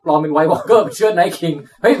เป็นปลอมเป็นไวท์วอล์กเกอร์ไปเชือดไนท์คิง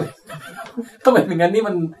เฮ้ยถ้าเป็นอย่างนั้นนี่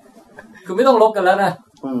มันคือไม่ต้องลบกันแล้วนะ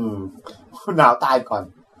หนาวตายก่อน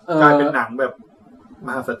กลายเป็นหนังแบบม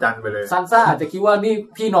หัศจรรย์ไปเลยซันซ่าอาจจะคิดว่านี่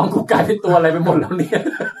พี่น้องกูกลายเป็นตัวอะไรไปหมดแล้วเนี่ย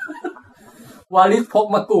วาลิสพก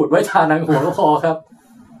มากรูดไว้ทาหนังหัวก็พอครับ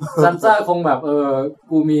ซันซ่าคงแบบ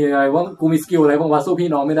กูมีอะไรว่ากูมีสกิลอะไรบ้างวะสู้พี่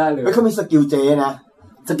น้องไม่ได้เลยเขามีสกิลเจนะ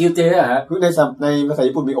สกิลเจอ่ะฮะในภาษา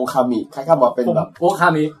ญี่ปุ่นมีโอคามิคล้ายๆบอกเป็นแบบโอคา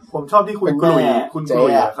มิผมชอบที่คุณกลุย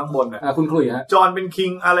ข้างบนน่ะคุณกลุยฮะจอนเป็นคิ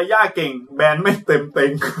งอารยาเก่งแบนไม่เต็มเต็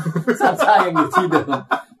งซันซ่ายังอยู่ที่เดิม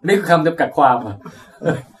นี่คือคำจำกัดความอ่ะ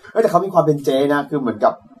แต่เขามีความเป็นเจนะคือเหมือน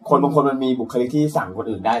กับคนบางคนมันมีบุคลิกที่สั่งคน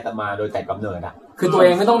อื่นได้แต่มาโดยแต่กำเนิดอ่ะคือตัวเอ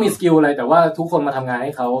งไม่ต้องมีสกิลอะไรแต่ว่าทุกคนมาทำงานใ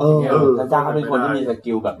ห้เขาซันซ่าเขาเป็นคนที่มีส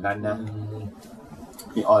กิลแบบนั้นนะ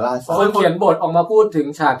มีออร่าคนเขียนบทออกมาพูดถึง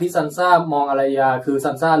ฉากที่ซันซ่ามองอารยาคือ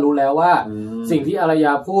ซันซ่ารู้แล้วว่าสิ่งที่อารย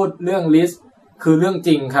าพูดเรื่องลิส คือเรื่องจ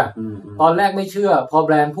ริงค่ะตอนแรกไม่เชื่อพอแบ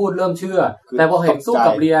รนด์พูดเริ่มเชื่อแต่พอเห็นสู้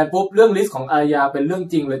กับเรียนปุ๊บเรื่องลิสต์ของอารยาเป็นเรื่อง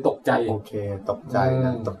จริงเลยตกใจโอเคตกใจน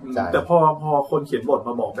ะตกใจแต่พอคนเขียนบทม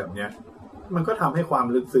าบอกแบบเนี้ยมันก็ทำให้ความ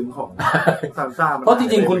ลึกซึ้งของซานซ่าเพราะจ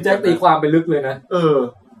ริงๆคุณแจ็คตีความไปลึกเลยนะ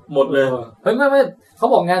หมดเลยเฮ้ยไม่เขา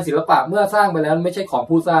บอกงานศิลปะเมื่อสร้างไปแล้วไม่ใช่ของ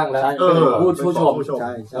ผู้สร้างแล้วผู้ชมใ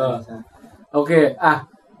ช่โอเคอ่ะ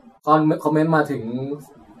คอมเมนต์มาถึง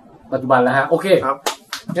ปัจจุบันแล้วฮะโอเคครับ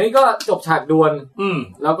งั้นก็จบฉากดวล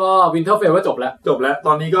แล้วก็วินเทอร์เฟลก็จบแล้วต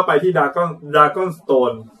อนนี้ก็ไปที่ดราก้อนสโต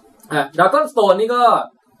นดราก้อนสโตนนี่ก็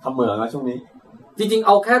ทำเหมืองแล้วช่วงนี้จริงๆเ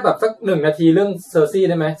อาแค่แบบสัก1 นาทีเรื่องเซอร์ซี่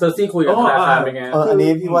ได้ไหมเซอร์ซี่คุยกับธนาคารเป็นไงอัน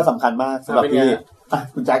นี้พี่ว่าสำคัญมากสำหรับพี่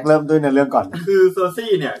คุณแจ็คเริ่มด้วยในเรื่องก่อนคือเซอร์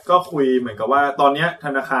ซี่เนี่ยก็คุยเหมือนกับว่าตอนนี้ธ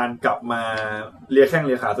นาคารกลับมาเลียแข้งเ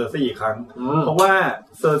ลียขาเซอร์ซี่อีกครั้งเพราะว่า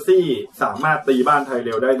เซอร์ซี่สามารถตีบ้านไทยเ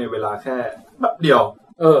ร็วได้ในเวลาแค่แป๊บเดียว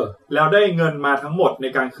แล้วได้เงินมาทั้งหมดใน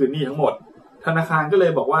การคืนหนี้ทั้งหมดธนาคารก็เล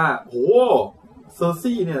ยบอกว่าโหเซอร์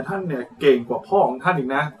ซี่เนี่ยท่านเนี่ยเก่งกว่าพ่อของท่านอีก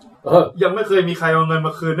นะยังไม่เคยมีใครเอาเงินม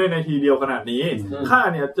าคืนได้ในทีเดียวขนาดนี้ข้า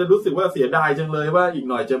เนี่ยจะรู้สึกว่าเสียดายจังเลยว่าอีก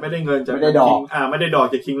หน่อยจะไม่ได้เงินจากไม่ได้ดอก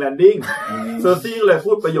จากคิงแลนดิ้งเซอร์ซี่เลย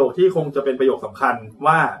พูดประโยคที่คงจะเป็นประโยคสำคัญ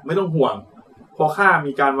ว่าไม่ต้องห่วงเพราะข้า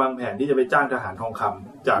มีการวางแผนที่จะไปจ้างทหารทองค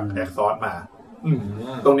ำจากแอ็กซอร์มา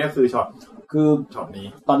ตรงนี้คือช็อตนี้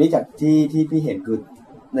ตอนนี้จากที่พี่เห็นคือ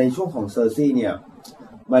ในช่วงของเซอร์ซี่เนี่ย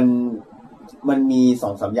มันมี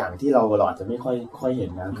 2-3 อย่างที่เราอาจจะไม่ค่อยเห็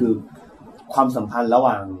นนะคือความสัมพันธ์ระห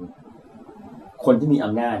ว่างคนที่มีอ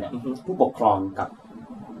ำนาจเนี่ยผู้ปกครองกั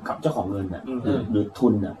บเจ้าของเงินน่ะหรือทุ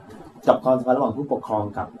นน่ะกับความสัมพันธ์ระหว่างผู้ปกครอง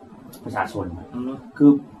กับประชาชนคือ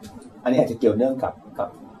อันนี้อาจจะเกี่ยวเนื่องกับ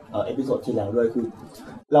เอพิโซดที่แล้วด้วยคือ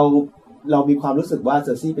เรามีความรู้สึกว่าเซ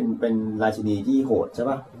อร์ซี่เป็นราชินีที่โหดใช่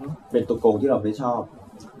ป่ะเป็นตัวโกงที่เราไม่ชอบ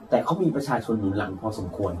แต่เขามีประชาชนหนุนหลังพอสม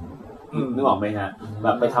ควรนึกออกไหมฮะแบ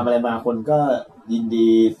บไปทำอะไรมาคนก็ยินดี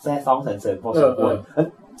แซ่ซ้องสรรเสริญพอสมควร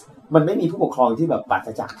มันไม่มีผู้ปกครองที่แบบปราศ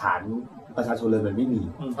จากฐานประชาชนเลยมันไม่มี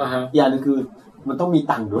อย่างนึงคือมันต้องมี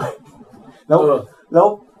ตังค์ด้วยแล้ว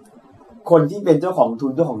คนที่เป็นเจ้าของทุ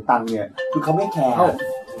นเจ้าของตังค์เนี่ยคือเขาไม่แคร์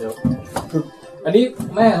เดี๋ยวอันนี้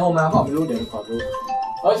แม่โทรมาบอกไม่รู้เดี๋ยวขอรู้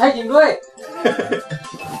ใช่จริงด้วย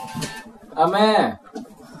แม่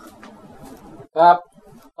ครับ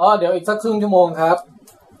เดี๋ยวอีกสักครึ่งชั่วโมงครับ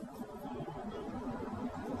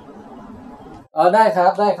ได้ครั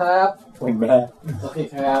บคุณแม่โอเค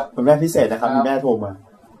ครับคุณแม่พิเศษนะครับมีแม่โทรมา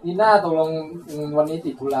อีน่าตกลงวันนี้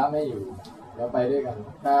ติดธุระไม่อยู่เดี๋ยวไปด้วยกัน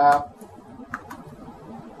ครับ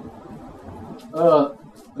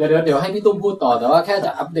เดี๋ยวให้พี่ตุ้มพูดต่อแต่ว่าแค่จ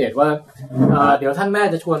ะอัปเดตว่าเดี๋ยวท่านแม่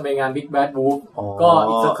จะชวนไปงาน Big Bad Wolf ก็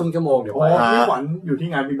อีกสักครึ่งชั่วโมงเดี๋ยวไปพี่ขวัญอยู่ที่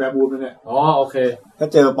งาน Big Bad Wolf นั่นแหละโอเคถ้า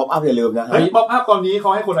เจอป๊อปอัพอย่าลืมนะป๊อปอัพตอนนี้เขา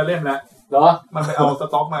ให้คนละเล่มแล้วเหรอมันไปเอาส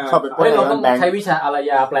ต็อกมาเราต้องใช้วิชาอาร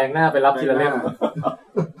ยาแปลงหน้าไปรับทีละเล่ม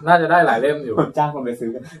น่าจะได้หลายเล่มอยู่จ้างคนไปซื้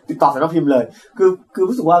อติดต่อสำนักพิมพ์เลยคือ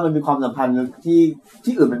รู้สึกว่ามันมีความสัมพันธ์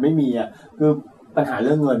ที่อื่นมันไม่มีอ่ะคือปัญหาเ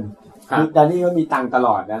รื่องเงินคือแดนนี่ก็มีตังค์ตล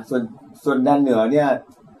อดนะส่วนแดนเหนือเนี่ย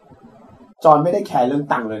จอนไม่ได้แคร์เรื่อง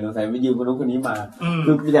ตังค์เลยนะแต่ไปยืมคนนู้นคนนี้มา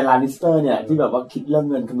คือมีแต่ลานิสเตอร์เนี่ยที่แบบว่าคิดเรื่อง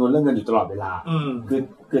เงินคำนวณเรื่องเงินอยู่ตลอดเวลา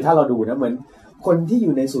คือถ้าเราดูนะเหมือนคนที่อ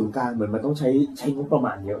ยู่ในศูนย์กลางเหมือนมันต้องใช้งบประม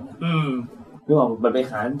าณเยอะนึกออกมันไป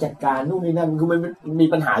หาจัดการนู่นนี่นั่นคือมันมี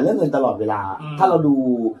ปัญหาเรื่องเงินตลอดเวลาถ้าเราดู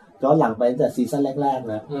ย้อนหลังไปตั้งแต่ซีซั่นแรก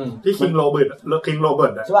ๆนะที่คิงโรเบิร์ต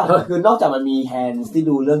ใช่ป่ะคือนอกจากมันมีแฮนด์ที่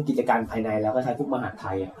ดูเรื่องกิจการภายในแล้วก็ใช้พวกมหาดไท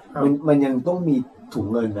ยอ่ะมันยังต้องมีถุง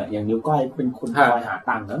เงินอ่ะอย่างนิ้วก้อยเป็นคนคอยหา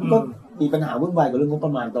ตังค์แล้วก็มีปัญหาวุ่นวายกับเรื่องงบปร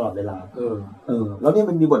ะมาณตลอดเวลาแล้วเนี่ย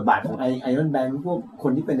มันมีบทบาทของไอรอนแบงค์พวกค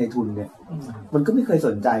นที่เป็นในทุนเนี่ยมันก็ไม่เคยส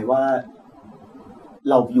นใจว่า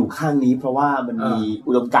เราอยู่ข้างนี้เพราะว่ามันมี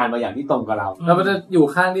อุดมการณ์บางอย่างที่ตรงกับเราแล้วมันจะอยู่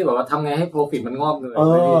ข้างที่แบบว่าทำไงให้โปรฟิตมันงอกเลย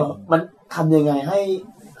มันทำยังไง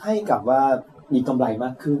ให้กับว่ามีกำไรม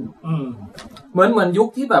ากขึ้นเหมือนยุค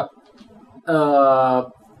ที่แบบ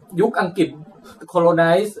ยุคอังกฤษโคโลไน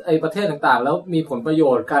ซ์ไอประเทศต่างๆแล้วมีผลประโย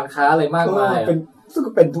ชน์การค้าอะไรมากมายซึ่ง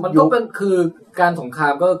ก็เป็นทุกยุคมันก็เป็นคือการสงครา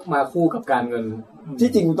มก็มาคู่กับการเงิน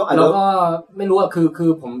ที่จริงต้องแล้วก็ไม่รู้อะคื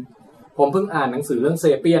อผมเพิ่งอ่านหนังสือเรื่องเซ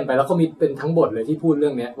เปียนไปแล้วเขามีเป็นทั้งบทเลยที่พูดเรื่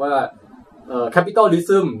องนี้ว่าแคปิตอลิ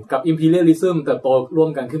ซึมกับอิมพีเรียลิซึมเติบโตร่วม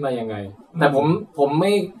กันขึ้นมายังไงแต่ผมไ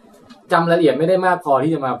ม่จำรายละเอียดไม่ได้มากพอ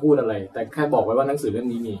ที่จะมาพูดอะไรแต่แค่บอกไว้ว่าหนังสือเล่ม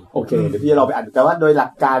นี้มีโอเคเดี๋ยวพี่เราไปอ่านแต่ว่าโดยหลั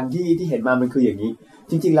กการที่เห็นมามันคืออย่างนี้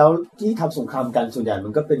จริงๆแล้วที่ทำสงครามกันส่วนใหญ่มั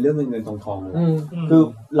นก็เป็นเรื่องเงินทองเลยคือ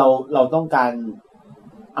เราต้องการ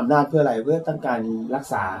อำนาจเพื่ออะไรเพื่อต้องการรัก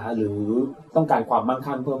ษาหรือต้องการความมั่ง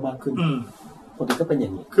คั่งเพิ่มมากขึ้นปกติก็เป็นอย่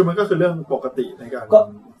างนี้คือมันก็คือเรื่องปกติในการก็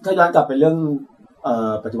ถ้าย้อนกลับไปเรื่อง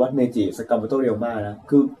ปฏิวัติเมจิสกาโมโตเรียลมานะ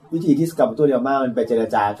คือวิธีที่สกาโมโตเรียลมามันไปเจร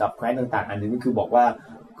จากับแคว้นต่างๆอันนึงก็คือบอกว่า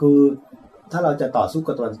คือ ถ้าเราจะต่อสู้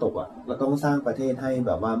กับตะวันตกอ่ะเราต้องสร้างประเทศให้แ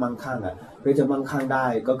บบว่ามั่งคั่งอ่ะเพื่อจะมั่งคั่งได้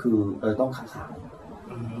ก็คือต้องค้าขาย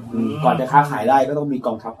ก่อนจะค้าขายได้ก็ต้องมีก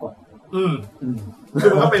องทัพก่อนคื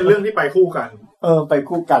อมันก็เป็นเรื่องที่ไปคู่กันไป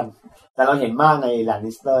คู่กันแต่เราเห็นมากในแลน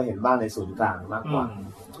นิสเตอร์เห็นมากในศูนย์กลางมากกว่า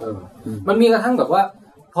มันมีกระทั่งแบบว่า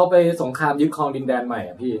พอไปสงครามยึดครองดินแดนใหม่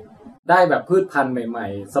อ่ะพี่ได้แบบพืชพันธุ์ใหม่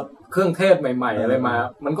ๆเครื่องเทศใหม่ๆอะไรมา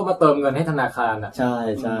มันก็มาเติมเงินให้ธนาคารอ่ะใช่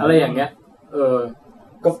ใช่อะไรอย่างเงี้ย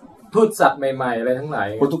ก็พืชสัตว์ใหม่ๆอะไรทั้งหลาย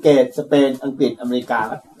โปรตุเกสสเปนอังกฤษอเมริกา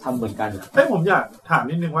ก็ทำเหมือนกันผมอยากถาม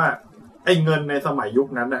นิดนึงว่าไอ้เงินในสมัยยุค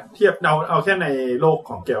นั้นน่ะเทียบเอาแค่ในโลก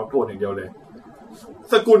ของเกลโทนอย่างเดียวเลย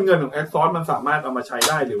สกุลเงินของแอคซอสมันสามารถเอามาใช้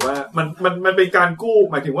ได้หรือว่ามันเป็นการกู้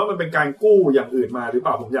หมายถึงว่ามันเป็นการกู้อย่างอื่นมาหรือเป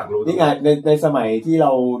ล่าผมอยากรู้นี่ไงในสมัยที่เร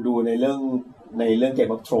าดูในเรื่องเกม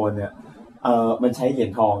ออฟโทรนเนี่ยมันใช้เหรีย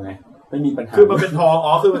ญทองไงไม่มีปัญหาคือมันเป็นทอง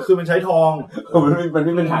คือมันใช้ทองมันไม่มี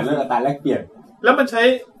ปัญหาเรื่องอัตราแลกเปลี่ยนแล้วมันใช้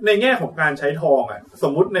ในแง่ของการใช้ทองอ่ะส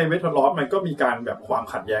มมุติในเวทลอสมันก็มีการแบบความ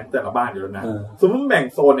ขัดแย้งแต่ละบ้านอยู่แล้วนะสมมติแบ่ง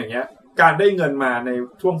โซนอย่างเงี้ยการได้เงินมาใน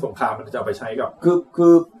ช่วงสงครามมันจะเอาไปใช้กับคื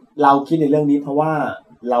อเราคิดในเรื่องนี้เพราะว่า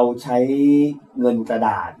เราใช้เงินกระด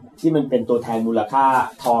าษที่มันเป็นตัวแทนมูลค่า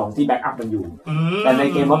ทองที่แบ็กอัพมันอยู่แต่ใน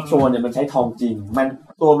เกมออฟโทรนเนี่ยมันใช้ทองจริงมัน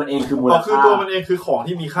ตัวมันเองคือมูลค่าคือตัวมันเองคือของ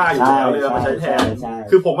ที่มีค่าอยู่แล้วเลยเอามาใช้แทน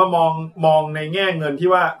คือผมว่ามองในแง่เงินที่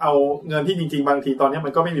ว่าเอาเงินที่จริงๆบางทีตอนนี้มั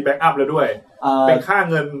นก็ไม่มีแบ็กอัพแล้วด้วยเป็นค่า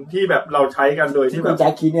เงินที่แบบเราใช้กันโดยที่คุณแจ็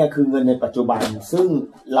คคิดเนี่ยคือเงินในปัจจุบันซึ่ง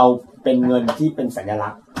เราเป็นเงินที่เป็นสัญลั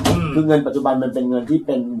กษณ์คือเงินปัจจุบันมันเป็นเงินที่เ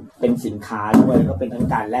ป็นสินค้าด้วยก็เป็นทั้ง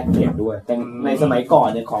การแลกเปลี่ยนด้วยแต่ในสมัยก่อน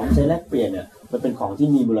เนี่ยของใช้แลกเปลี่ยนเนี่ยมันเป็นของที่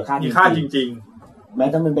มีมูลค่าจริงแม้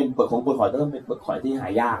ถ้ามันเป็นเปลือกของเปลือกหอยก็ต้องเป็นเปลือกหอยที่หา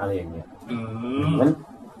ยากอะไรอย่างเงี้ยมัน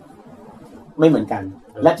ไม่เหมือนกัน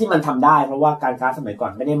และที่มันทำได้เพราะว่าการค้าสมัยก่อ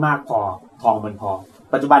นไม่ได้มากพอทองมันพอ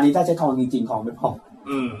ปัจจุบันนี้ถ้าใช้ทองจริงๆทองไม่พอ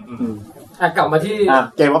กลับมาที่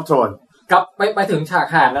เกมออฟโทรนกลับไปถึงฉาก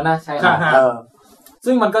หาดแล้วนะใช่ครับ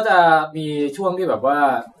ซึ่งมันก็จะมีช่วงที่แบบว่า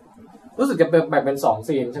รู้สึกจะแบ่งเป็น2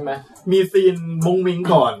ซีนใช่ไหมมีซีนมุ้งมิ้ง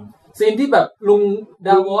ก่อนซีนที่แบบลุงด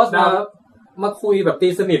าวอสมาคุยแบบตี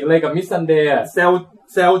สนิทอะไรกับมิสซันเดย์เ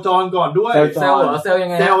ซลจอนก่อนด้วยเซลเหรอเซลยัง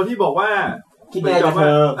ไงเซลที่บอกว่าคิดยังไงกับเธ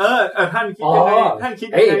อท่านคิดยังไงท่านคิด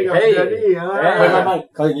ยังไงกับเธอนี่ไม่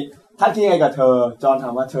เขาอย่างนี้ท่านคิดยังไงกับเธอจอนถา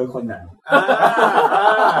มว่าเธอคนไหน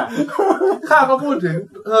ข้าก็พูดถึง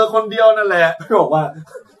เธอคนเดียวนั่นแหละบอกว่า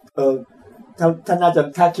ท่านน่าจะ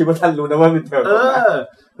ถ้าคิดว่าท่านรู้นะว่าเป็นเธอ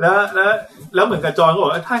แล้วเหมือนกับจอนก็บอ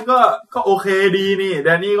กท่านก็โอเคดีนี่แด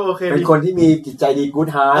นนี่ก็โอเคดีเป็นคนที่มีจิตใจดีกู๊ด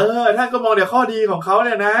ฮาร์ทท่านก็มองแต่ข้อดีของเขาเ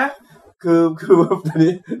นี่ยนะคือตอน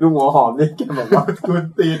นี้ลุงหัวหอมนี่แกบอกว่าคุณ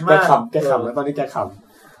ตีนมากแกขำแล้วตอนนี้แกข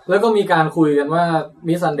ำแล้วก็มีการคุยกันว่า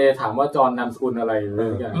มิสซันเดย์ถามว่าจอนนามสกุลอะไรหรือ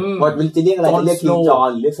อย่างว่ามันจะเรียกอะไรเรียกคิงจอน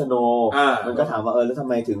หรือเรียกสโนมันก็ถามว่าแล้วทำ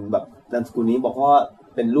ไมถึงแบบนามสกุลนี้บอกว่า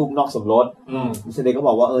เป็นลูกนอกสมรสมิสเดย์ก็บ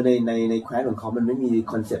อกว่าในแคว้นของเขามันไม่มี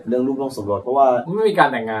คอนเซ็ปต์เรื่องลูกนอกสมรสเพราะว่าไม่มีการ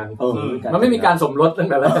แต่งงานมันไม่มีการสมรสตั้ง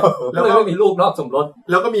แต่แรกแล้วก็ไม่มีลูกนอกสมรส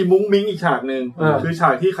แล้วก็มีมุ้งมิ้งอีกฉากนึงคือฉา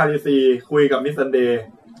กที่คาริซีคุยกับมิสเดย์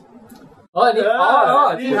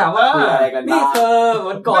ที่ถามว่านี่เธอ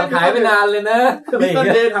มันก่อนหายไปนานเลยนะมิส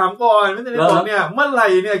เดย์ถามก่อนมิสเดย์บอกเนี่ยเมื่อไหร่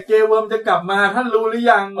เนี่ยเกเวิร์มจะกลับมาท่านรู้หรื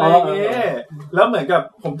อยังอะไรเงี้ยแล้วเหมือนกับ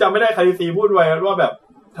ผมจำไม่ได้คาริซีพูดไว้ว่าแบบ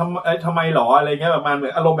ทำไมหรออะไรเงี้ยประมาณเหมือ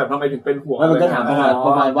นอารมณ์แบบทำไมถึงเป็นห่วงมันก็ถามประ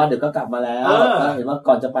มาณว่าเดี๋ยวก็กลับมาแล้วเห็นว่า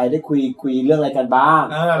ก่อนจะไปได้คุยเรื่องอะไรกันบ้าง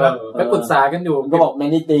ไปปรึกษากันอยู่ก็บอก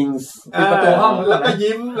many things ปิดประตูห้องแล้วก็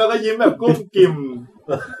ยิ้มแบบกุ้มกิ่ม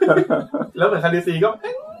แล้วเหมือนคาริซีก็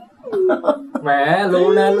แหมรู้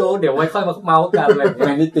เดี๋ยวไว้ค่อยมาเมาส์กันอะไรอย่างเงี้ย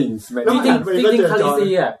many things จริงคาริซี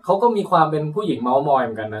อ่ะเขาก็มีความเป็นผู้หญิงเมาส์มอยเห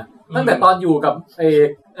มือนกันนะตั้งแต่ตอนอยู่กับ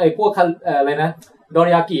ไอ้พวกอะไรนะโด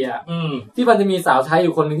ริยากิอ่ะที่มันจะมีสาวใช้อ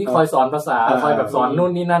ยู่คนนึงที่คอยสอนภาษาคอยแบบสอนนู่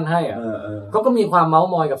นนี่นั่นให้อ่ะเขาก็มีความเมาส์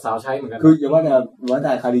มอยกับสาวใช้เหมือนกันคืออย่าว่าแ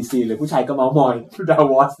ต่คาริซีเลยผู้ชายก็เมาส์มอยดา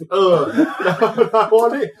วอสดาวอส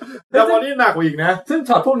นี่หนักกว่าอีกนะซึ่ง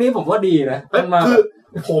ช็อตพวกนี้ผมว่าดีนะคือ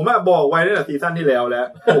ผมบอกไว้ตั้งแต่ซีซั่นที่แล้ว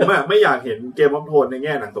ผมไม่อยากเห็นเกมออฟโทนในแ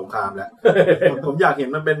ง่หนังสงครามแล้วผมอยากเห็น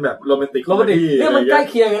มันเป็นแบบโรแมนติกเนี่ยมันใกล้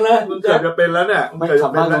เคียงกันเลยมันเกิดจะเป็นแล้วเนี่ยไม่ค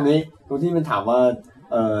ำว่าตรงนี้ตรงที่มันถามว่า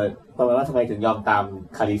ประมาณว่าทำไมถึงยอมตาม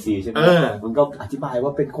คาริซีใช่ไหมมันก็อธิบายว่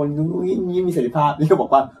าเป็นคนนี้มีเสรีภาพนี่ก็บอก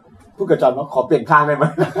ว่าผู้กระจรว่าขอเปลี่ยนข้างได้ไหม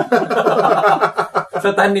ส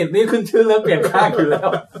แตนนิดนี่ขึ้นชื่อแล้วเปลี่ยนข้างอยู่แล้ว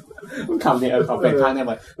คำนี้ขอเปลี่ยนข้างได้ไห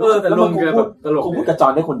มแต่ลุงแกแบบตลกผู้กระจ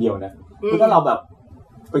รได้คนเดียวนะคือถ้าเราแบบ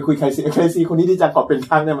ไปคุยคาริซีคนนี้ที่จะขอเป็น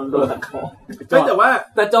ข้างเนี่ยมันโดนตัดคอ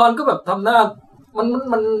แต่จอนก็แบบทำหน้า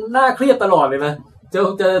มันน่าเครียดตลอดเลยนะ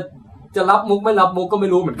จะรับมุกไม่รับมุกก็ไม่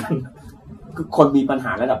รู้เหมือนกันคือคนมีปัญห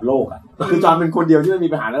าระดับโลกอ่ะคือจอนเป็นคนเดียวที่มันมี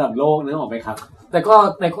ปัญหาระดับโลกนึกออกไหมครับแต่ก็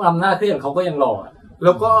ในความน่าเครียดเขาก็ยังหล่อ แ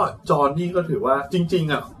ล้วก็จอห์นนี่ก็ถือว่าจริง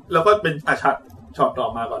ๆอ่ะแล้วก็เป็นช็อตต่อ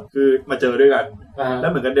มาก่อนคือมาเจอด้วยกันแล้ว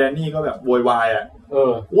เหมือนกับแดนนี่ก็แบบโวยวายอ่ะ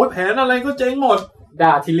โอ้ยแผนอะไรก็เจ๊งหมดด่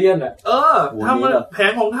าทิเลียนอ่ะทำแผ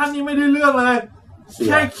นของท่านนี่ไม่ได้เรื่องเลยแ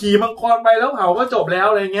ค่ขี่มังกรไปแล้วเผาก็จบแล้ว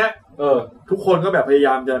อะไรเงี้ยทุกคนก็แบบพยาย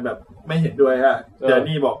ามจะแบบไม่เห็นด้วยฮะแดน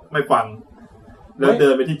นี่บอกไม่ฟังแล้วเดิ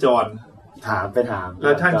นไปที่จอห์นถามแ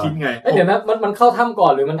ล้วท่านคิดไงเดี๋ยวนะมันเข้าถ้ำก่อ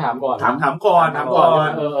นหรือมันถามก่อนถามก่อน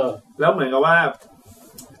แล้วเหมือนกับว่า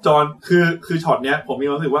จอห์นคือช็อตเนี้ยผมมีค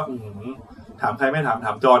วามรู้สึกว่าถามใครไม่ถ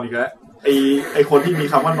ามจอห์นอีกแล้วไอคนที่มี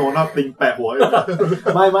คำว่าโนนอตติงแปะหัว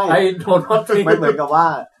ไม่ไอโนนอตติงไม่เหมือนกับว่า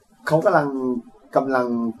เขากำลัง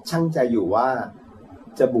ชั่งใจอยู่ว่า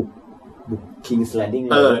จะบุก King's Landing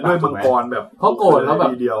ด้วยมังกรแบบเขาโกรธแล้วแบ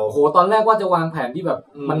บโอ้โหตอนแรกว่าจะวางแผนที่แบบ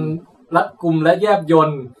มันรัดกุมและแยบยล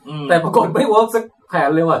แต่ปรากฏไม่เวิร์กสักแผน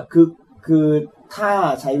เลยว่ะคือถ้า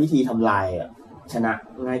ใช้วิธีทำลายอ่ะชนะ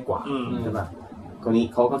ง่ายกว่าใช่ป่ะคนนี้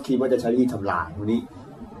เขาก็คิดว่าจะใช้วิธีทำลายคนนี้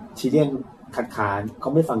ทีเลียนคัดค้านเขา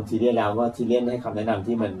ไม่ฟังทีเลียนแล้วว่าทีเลียนให้คำแนะนำ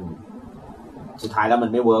ที่มันสุดท้ายแล้วมั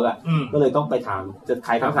นไม่เวิร์กอ่ะก็เลยต้องไปถามจะใค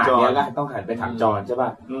รต้องหาเนี้ยก็ต้องหันไปถามจอห์นใช่ป่ะ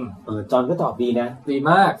จอห์นก็ตอบดีนะดี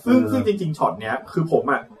มากซึ่งจริงๆช็อตเนี้ยคือผม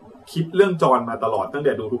อ่ะคิดเรื่องจอห์นมาตลอดตั้งแ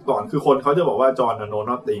ต่ดูทุกตอนคือคนเขาจะบอกว่าจอห์นโน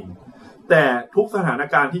นอตติงแต่ทุกสถาน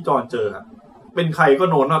การณ์ที่จอห์นเจอเป็นใครก็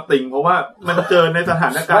โนนอตติงเพราะว่ามันเจอในสถา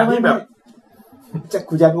นการณ์ที่แบบ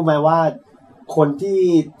คุณจะรู้ไหมว่าค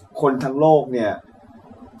นทั้งโลกเนี่ย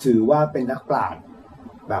ถือว่าเป็นนักปราชญ์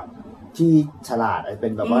แบบที่ฉลาดเป็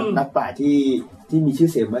นแบบว่านักปราชญ์ที่มีชื่อ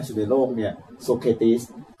เสียงมากที่สุดในโลกเนี่ยโซเครติส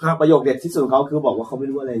ประโยคเด็ดที่สุดของเขาคือบอกว่าเขาไม่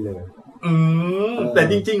รู้อะไรเลยแต่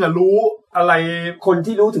จริงๆอ่ะรู้อะไรคน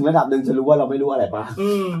ที่รู้ถึงระดับนึงจะรู้ว่าเราไม่รู้อะไรบ้าง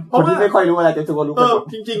คนที่ไม่ค่อยรู้อะไรจะถือว่ารู้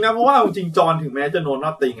จริงๆนะเพราะว่าจริงๆจอห์นถึงแม้จะโนน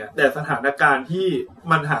อตติงอ่ะแต่สถานการณ์ที่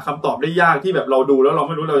มันหาคำตอบได้ยากที่แบบเราดูแล้วเราไ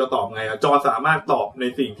ม่รู้เราจะตอบไงอ่ะจอห์นสามารถตอบใน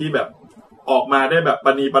สิ่งที่แบบออกมาได้แบบป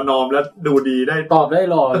ณีประนอมและดูดีได้ตอบได้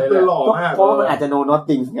หล่อเลยหล่อมากเพราะมันอาจจะโนนอต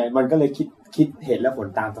ติงไงมันก็เลยคิดเห็นและผล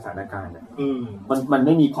ตามสถานการณ์มันไ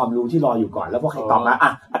ม่มีความรู้ที่รออยู่ก่อนแล้วพอใครตอบมา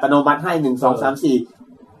อัตโนมัติให้1 2 3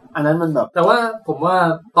 4อันนั้นมันแบบแต่ว่าผมว่า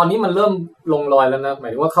ตอนนี้มันเริ่มลงรอยแล้วนะหมา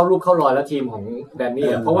ยถึงว่าเข้ารูปเข้ารอยแล้วทีมของแดนนี่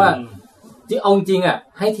เพราะว่าที่เอาจริงอ่ะ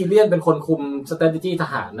ให้ทีเลียนเป็นคนคุม strategy ท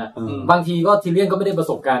หารน่ะบางทีก็ทีเลียนก็ไม่ได้ประ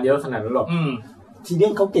สบการณ์เยอะขนาดนั้นหรอกทีเลีย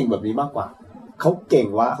นเขาเก่งแบบนี้มากกว่าเขาเก่ง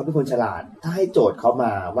ว่าเขาเป็นคนฉลาดถ้าให้โจทย์เขาม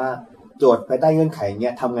าว่าโจทย์ภายใต้เงื่อนไขเ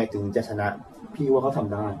งี้ยทำไงถึงจะชนะพี่ว่าเขาท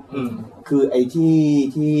ำได้คือไอ้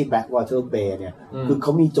ที่ Blackwater Bay เนี่ยคือเข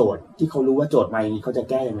ามีโจทย์ที่เขารู้ว่าโจทย์ใหม่นี้เขาจะ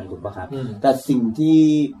แก้ยังไงถูกป่ะครับแต่สิ่งที่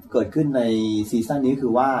เกิดขึ้นในซีซั่นนี้คื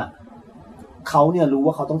อว่าเขาเนี่ยรู้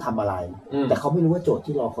ว่าเขาต้องทำอะไรแต่เขาไม่รู้ว่าโจทย์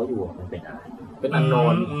ที่รอเขาอยู่มันเป็นอะไรเป็นอันโน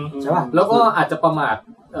นใช่ป่ะแล้วก็อาจจะประมาท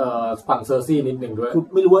ฝั่งเซอร์ซี่นิดนึงด้วยคือ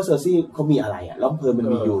ไม่รู้ว่าเซอร์ซี่เขามีอะไรอ่ะแล้วเพิ่มมัน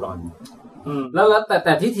มียูรอนแล้วแ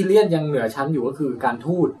ต่ที่ทีเลียนยังเหนือชั้นอยู่ก็คือการ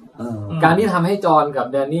ทูตการที่ทำให้จอห์นกับ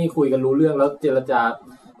แดนนี่คุยกันรู้เรื่องแล้วเจรจา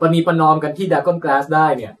ปณีประนอมกันที่ดราก้อนกลาสได้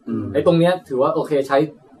เนี่ยไอ้ตรงเนี้ยถือว่าโอเคใช้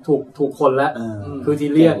ถูกคนแล้วคือที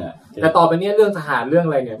เลียนแต่ต่อไปเนี้ยเรื่องทหารเรื่องอ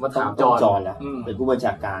ะไรเนี่ยมาถามจอห์นแล้วเป็นผู้บัญช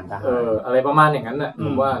าการทหารอะไรประมาณอย่างนั้นน่ะผ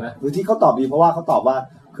มว่านะหรือที่เขาตอบดีเพราะว่าเขาตอบว่า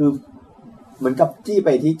คือเหมือนกับจี้ไป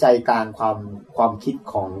ที่ใจกลางความคิด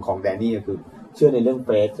ของแดนนี่คือเชื่อในเรื่องเฟ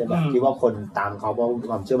สใช่ไหมคิดว่าคนตามเขาเพราะ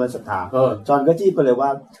ความเชื่อมั่นศรัทธาจอห์นก็จี้ไปเลยว่า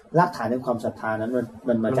รากฐานในความศรัทธานั้น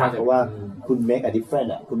มันมาจากเพราะว่าคุณ make a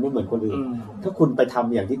difference อ่ะคุณไม่เหมือนคนอื่นถ้าคุณไปท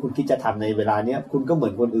ำอย่างที่คุณคิดจะทำในเวลาเนี้ยคุณก็เหมื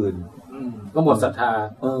อนคนอื่นก็หมดศรัทธา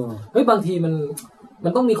เฮ้ยบางทีมั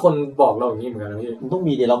นต้องมีคนบอกเราอย่างนี้เหมือนกันนะพี่มันต้อง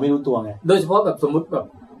มีเดี๋ยวเราไม่รู้ตัวไงโดยเฉพาะแบบสมมุติแบบ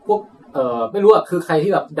พวกไม่รู้อ่ะคือใคร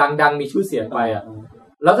ที่แบบดังมีชื่อเสียงไปอ่ะ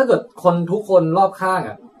แล้วถ้าเกิดคนทุกคนรอบข้าง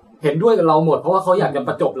อ่ะเห็นด้วยกับเราหมดเพราะว่าเขาอยากจะป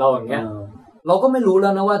ระจบเราอย่างเงี้ยเราก็ไม่รู้แล้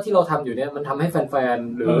วนะว่าที่เราทำอยู่เนี่ยมันทำให้แฟน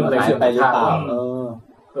ๆหรืออะไรเสื่อมไปหรือเปล่า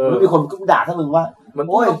แล้วมีคนก็ด่าถ้ามึงว่ามัน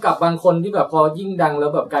โอ้ยกับบางคนที่แบบพอยิ่งดังแล้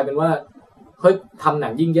วแบบกลายเป็นว่าเฮ้ยทำหนั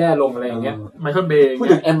งยิ่งแย่ลงอะไรอย่างเงี้ยไมเคิลเบย์พูด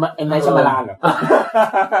ถึงเอ็มไนท์ชมาลานเหรอ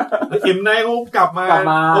เอ็มไนท์เขากลับมา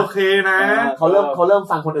โอเคนะเขาเริ่ม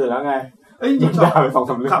ฟังคนอื่นแล้วไงจริงๆ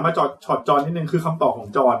ขับมาช็อตจอห์นนิดนึงคือคำตอบของ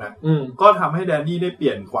จอห์นน่ะก็ทำให้แดนนี่ได้เป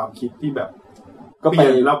ลี่ยนความคิดที่แบบเปลี่ย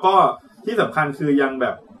นแล้วก็ที่สำคัญคือยังแบ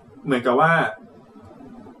บเหมือนกับว่า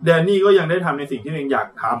แดนนี่ก็ยังได้ทำในสิ่งที่ตัวเองอยาก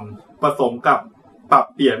ทำผสมกับปรับ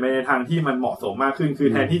เปลี่ยนไปในทางที่มันเหมาะสมมากขึ้นคือ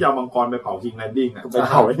แทนที่จะเอามังกรไปเผาคิงแลนดิ้งอ่ะ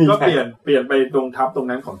ก็เปลี่ยนไปตรงทัพตรง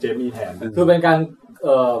นั้นของเจมี่แทนคือเป็นการ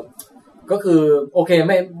ก็คือโอเคไ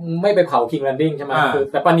ม่ไปเผาคิงแลนดิ้งใช่ไหมคือ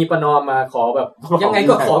แต่ปณีประนอมมาขอแบบยังไง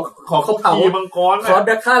ก็ขอเผามังกรขอ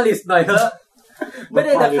ดักคาลิสหน่อยเถอะไม่ไ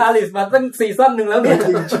ด้ดักคาลิสมาตั้งซีซั่นนึงแล้วเนี่ย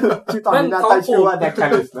ชื่อตอนนี้น่าตั้งชื่อว่าดักคา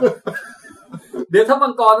ลิสเดี๋ยวถ้ามั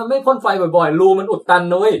งกรมันไม่พ่นไฟบ่อยๆรูมันอุดตัน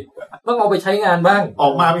นุ้ยต้องเอาไปใช้งานบ้างอ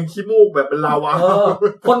อกมาเป็นขี้มูกแบบเป็นลาวา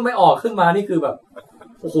พ่นไม่ออกขึ้นมานี่คือแบบ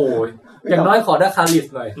โอ้โหอย่างน้อยขอได้คาลิส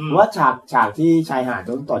หน่อยว่าฉากที่ชายหาด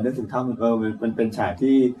ต้องต่อเนื่องถึงถ้ำมันเป็นฉาก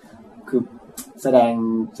ที่คือแสด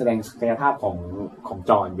งศักยภาพของ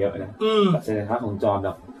จอห์นเยอะนะศักยภาพของจอห์นแบ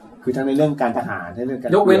บคือทั้งในเรื่องการทหารทั้งเรื่องกา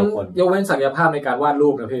รยกเว้นศักยภาพในการวาดรู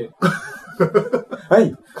ปนะพี่เฮ้ย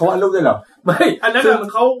เขาวาดรูปได้เหรอไม่อันนั้น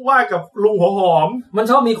เขาวาดกับลุงหัวหอมมัน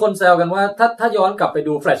ชอบมีคนแซวกันว่าถ้าย้อนกลับไป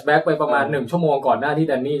ดูแฟลชแบ็กไปประมาณ1ชั่วโมงก่อนหน้าที่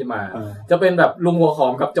แดนนี่จะมาจะเป็นแบบลุงหัวหอ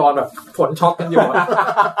มกับจอห์นแบบฝนช็อกกันอยู่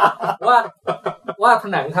ว่าผ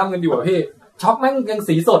นังทำกันอยู่อะพี่ช็อกแม่งยัง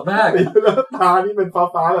สีสดมากแล้วตานี่เป็น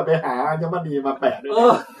ฟ้าแบบไปหาอัญมณีมาแปะด้วย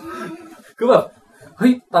คือแบบเฮ้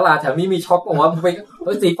ยตลาดแถวนี้มีช็อกออกมาไป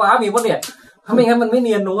สีฟ้ามีป่ะเนี่ยทำไมงั้นมันไม่เ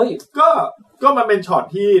นียนน้อยก็มันเป็นช็อต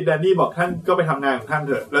ที่แดนนี่บอกท่านก็ไปทำงานของท่านเ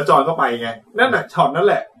ถอะแล้วจอห์นก็ไปไงนั่นแหละช็อตนั่น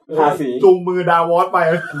แหละทาสีจูงมือดาวอสไป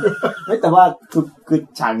ไม่แต่ว่าคือ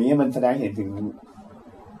ฉากนี้มันแสดงเห็นถึง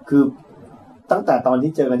คือตั้งแต่ตอน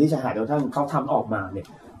ที่เจอกันที่ชายหาดแล้วท่านเขาทำออกมาเนี่ย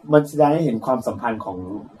มันแสดงให้เห็นความสัมพันธ์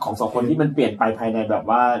ของสองคนที่มันเปลี่ยนไปภายในแบบ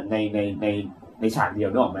ว่าในฉากเดียว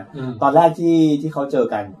นึกออกไหมตอนแรกที่เขาเจอ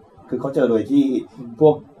กันคือเขาเจอโดยที่พ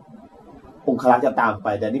วกองครักษ์จะตามไป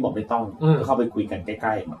แต่นี่บอกไม่ต้องเข้าไปคุยกันใก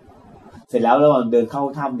ล้ๆเสร็จแล้วระหว่างเดินเข้า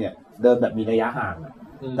ถ้ำเนี่ยเดินแบบมีระยะห่าง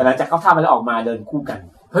แต่หลังจากเข้าถ้ำแล้วออกมาเดินคู่กัน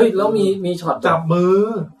เฮ้ยแล้วมีช็อตจับมื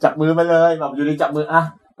อมาเลยแบบอยู่ในจับมืออะ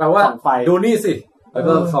แปลว่าดูนี่สิแล้ว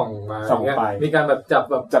ก็ส่องไปมีการแบบ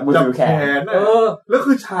จับมือถือแขนแล้ว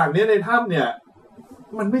คือฉากนี้ในถ้ำเนี่ย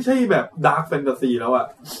มันไม่ใช่แบบดาร์กแฟนตาซีแล้วอะ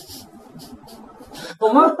ผ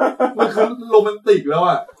มว่ามันคือโรแมนติกแล้ว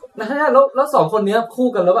อะนะฮะแล้วสองคนนี้คู่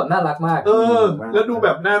กันแล้วแบบน่ารักมากแล้วดูแบ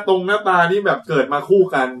บหน้าตานี่แบบเกิดมาคู่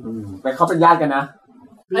กันแต่เขาเป็นญาติกันนะ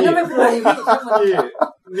อันนี้ไม่เป็นไร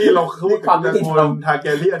นี่เราคู่ความยุติธรรมทาเก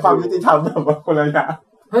เรียนความยุติธรรมแบบคนละอย่าง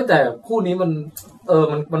เฮ้ยแต่คู่นี้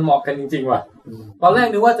มันเหมาะกันจริงๆว่ะตอนแรก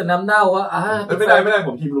นึกว่าจะน้ำเน่าว่าไม่ได้ผ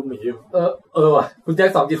มทีมลุงหมีอยู่ว่ะคุณแจ็ค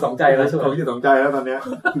2 จิต 2 ใจแล้วใช่ไหม2 จิต 2 ใจแล้วตอนเนี้ย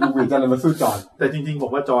ลุงหมีจะเลยมาสู้จอนแต่จริงๆผ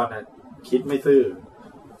มว่าจอนน่ะคิดไม่ซื่อ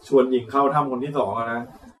ชวนหญิงเข้าถ้ำคนที่2นะ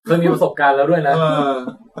เคยมีประสบการณ์แล้วด้วยนะ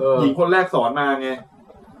หญิงคนแรกสอนมาไง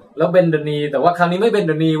แล้วเบนเดนีแต่ว่าครั้งนี้ไม่เบนเ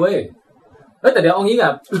ดนีเว้ยแต่เดี๋ยวเอางี้กั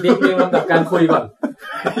บเรียงลำดับการคุยก่อน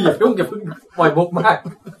อย่าเพิ่งปล่อยมุกมาก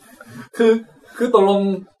คือตกลง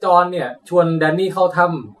จอห์นเนี่ยชวนแดนนี่เข้าถ้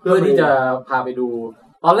ำเพื่อที่จะพาไปดู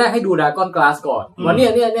ตอนแรกให้ดูดราก้อนกลาสก่อนว่าเนี่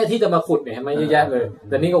ยที่จะมาขุดเนี่ยมันเยอะแยะเลย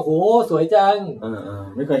แต่นี่ก็โหสวยจัง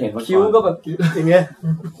ไม่เคยเห็นมาก่อนคิ้วก็แบบอย่างเงี้ย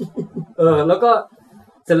แล้วก็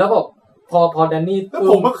เสร็จแล้วบอกพอแดนนี่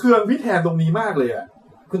ผมมาเคืองพี่แทนตรงนี้มากเลยอ่ะ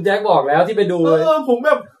คุณแจ็คบอกแล้วที่ไปดูผมแบ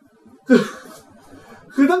บ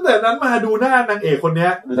คือตั้งแต่นั้นมาดูหน้านางเอกคนเนี้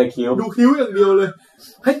ยดูคิ้วอย่างเดียวเลย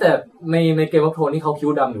เฮ้ยแต่ในเกมออฟโทนนี่เขาคิ้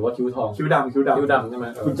วดำหรือว่าคิ้วทองคิ้วดำใช่ไหม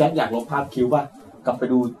คุณแจ็คอยากลบภาพคิ้วป่ะกลับไป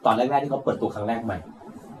ดูตอนแรกๆที่เขาเปิดตัวครั้งแรกใหม่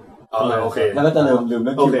โอเคแล้วก็จะลืมเรื่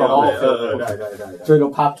องคิ้วได้ช่วยล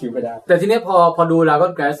บภาพคิ้วไปได้แต่ทีนี้พอดูดราก้อ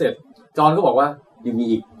นแกรสเสร็จจอห์นก็บอกว่ายังมี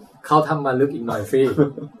อีกเขาทำมาลึกอีกหน่อยสิ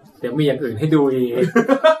เดี๋ยวมีอย่างอื่นให้ดูอีก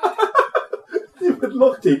นี่เป็นโร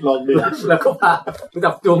คจิตลองดิแล้วก็พา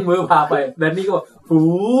จับจูงมือพาไปแดนนี่ก็หู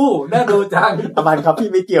น่าดูจังประมาณครับพี่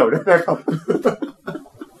ไม่เกี่ยวด้วยนะครับ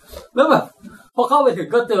แล้วแบบพอเข้าไปถึง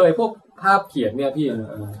ก็เจอไอ้พวกภาพเขียนเนี่ยพี่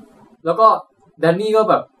แล้วก็แดนนี่ก็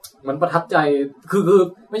แบบมันประทับใจคือ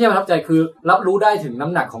ไม่ใช่ประทับใจคือรับรู้ได้ถึงน้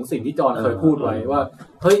ำหนักของสิ่งที่จอห์นเคยพูดไว้ว่า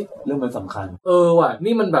เฮ้ยเรื่องมันสำคัญว่ะ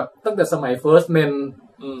นี่มันแบบตั้งแต่สมัย First Men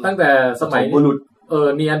ตั้งแต่สมัย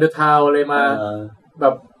นีแอนเดอร์ทาวเลยมาแบ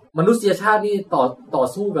บมนุษยชาตินี่ต่อ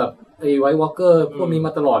สู้กับไอ้ไวท์วอล์กเกอร์พวกนี้ม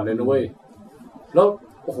าตลอดเลยนะเว้ยแล้ว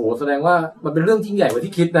โอ้โหแสดงว่ามันเป็นเรื่องที่ใหญ่กว่า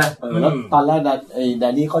ที่คิดนะแล้วตอนแรกไอ้แด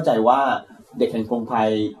นนี่เข้าใจว่าเด็กแห่งกรงไพร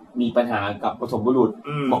มีปัญหากับปฐมบุรุษ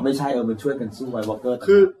บอกไม่ใช่มันช่วยกันสู้ไวท์วอล์กเกอร์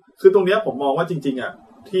คือตรงเนี้ยผมมองว่าจริงๆอ่ะ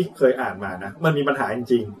ที่เคยอ่านมานะมันมีปัญหาจ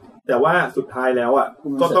ริงๆแต่ว่าสุดท้ายแล้วอ่ะ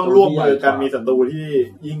ก็ต้องร่วมมือกันมีศัตรูที่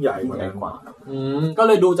ยิ่งใหญ่กว่านั้นก็เ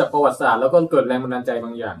ลยดูจากประวัติศาสตร์แล้วก็เกิดแรงบันดาลใจบ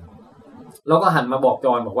างอย่างแล้วก็หันมาบอกจ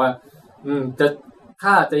อห์นบอกว่า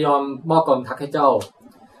ข้าจะยอมมอบกองทัพให้เจ้า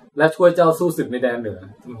และช่วยเจ้าสู้ศึกในแดนเหนือ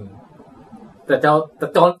แต่จ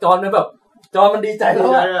อห์นมันแบบจอห์นมันดีใจแล้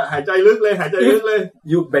วหายใจลึกเลย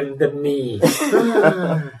ยูเบนเดนี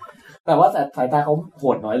แต่ว่าสายตาเขาโห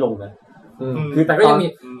ดน้อยลงนะคือแต่ก็ยังมี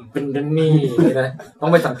เบนเดนีนะต้อ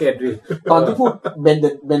งไปสังเกตดูตอนที่พูดเบ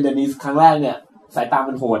นเดนีครั้งแรกเนี่ยสายตา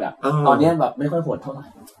มันโหดอ่ะตอนนี้แบบไม่ค่อยโหดเท่าไหร่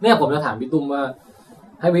เนี่ยผมจะถามพี่ตุ้มว่า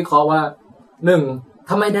ให้วิเคราะห์ว่า1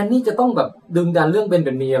ทำไมแดนนี่จะต้องแบบดึงดันเรื่องเบนเด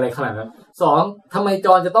นีอะไรขนาดนั้น2ทำไมจ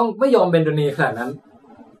อห์นจะต้องไม่ยอมเบนเดนีขนาดนั้น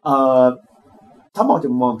ถ้ามองจา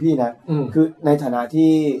กมองพี่นะคือในฐานะ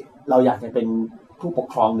ที่เราอยากจะเป็นผู้ปก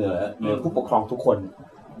ครองเหนือผู้ปกครองทุกคน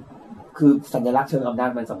คือสัญลักษณ์เชิงอำนา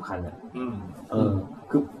จมันสำคัญอ่ะ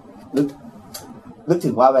คือนึกถึ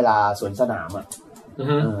งว่าเวลาสวนสนามอ่ะ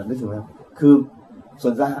นึกถึงไหมคือส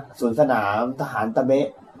วนสนามทหารตะเบะ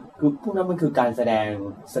คือพวกนั้นมันคือการแสดง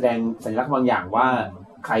สัญลักษณ์บางอย่างว่า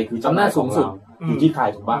ใครคือเจ้าหน้าสูงสุดอยู่ที่ใคร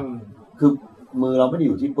ถูกป่ะคือมือเราไม่ได้อ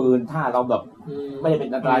ยู่ที่ปืนถ้าเราแบบไม่ได้เป็น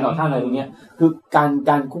อันตรายต่อท่าอะไรอย่างเงี้ยคือ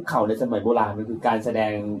การคุกเข่าในสมัยโบราณมันคือการแสด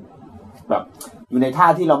งแบบอยู่ในท่า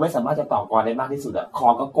ที่เราไม่สามารถจะต่อกรได้มากที่สุดอ่ะคอ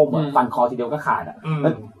ก็ก้มอ่ะฟันคอทีเดียวก็ขาดอ่ะ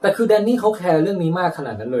แต่คือแดนนี่เขาแคร์เรื่องนี้มากขน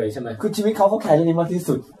าดนั้นเลยใช่ไหมคือชีวิตเขาแคร์เรื่องนี้มากที่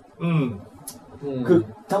สุดคือ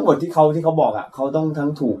ทั้งหมดที่เขาบอกอ่ะเขาต้องทั้ง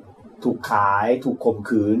ถูกขายถูกข่ม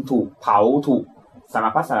ขืนถูกเผาถูกสาร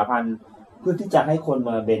พันเพื่อที่จะให้คน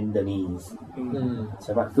มาเป็นเดอะนีสใ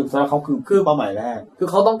ช่ป่ะคือสำหรับเขาคือเป้าหมายแรกคือ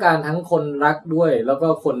เขาต้องการทั้งคนรักด้วยแล้วก็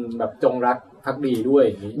คนแบบจงรักภักดีด้วย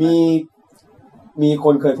มีค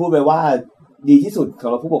นเคยพูดไปว่าดีที่สุดของ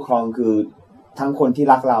เราผู้ปกครองคือทั้งคนที่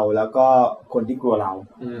รักเราแล้วก็คนที่กลัวเรา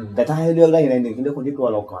แต่ถ้าให้เลือกได้อย่างใดหนึ่งให้เลือกคนที่กลัว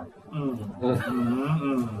เราก่อน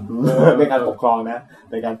ในการปกครองนะ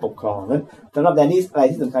ในการปกครองนั้นสำหรับแดนนี่อะไร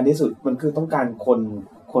ที่สำคัญที่สุดมันคือต้องการ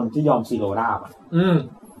คนที่ยอมซีโรราบ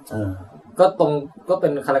ก็เป็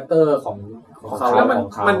นคาแรคเตอร์ของเขาแล้ว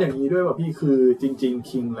มันอย่างนี้ด้วยป่ะพี่คือจริงๆ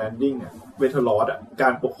King Landing เนี่ยเวเทอรอสอ่ะกา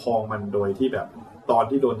รปกครองมันโดยที่แบบตอน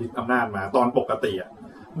ที่โดนยึดอำนาจมาตอนปกติอ่ะ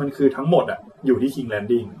มันคือทั้งหมดอ่ะอยู่ที่ King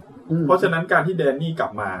Landing เพราะฉะนั้นการที่แดนนี่กลั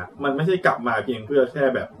บมามันไม่ใช่กลับมาเพียงเพื่อแค่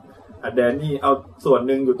แบบแดนนี่เอาส่วนห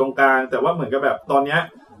นึ่งอยู่ตรงกลางแต่ว่าเหมือนกับแบบตอนเนี้ย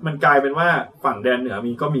มันกลายเป็นว่าฝั่งแดนเหนือ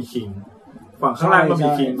ก็มีคิงฝั่งข้างล่างก็มี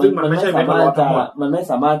คิงซึ่งมันไม่ใช่เป็นทั้งหมดมันไม่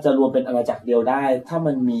สามารถจะรวมเป็นอาณาจักรเดียวได้ถ้า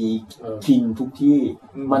มันมีคิงทุกที่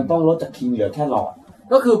มันต้องลดจากคิงเหลือแค่หลอด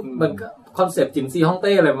ก็คือมันคอนเซปต์จินซีฮ่องเ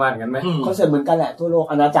ต้อะไรประมาณนั้นไหมคอนเซปต์เหมือนกันแหละทั่วโลก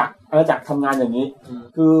อาณาจักรทำงานอย่างนี้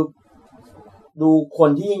คือดูคน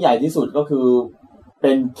ที่ยิ่งใหญ่ที่สุดก็คือเ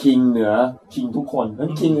ป็นคิงเหนือคิงทุกคนเพรา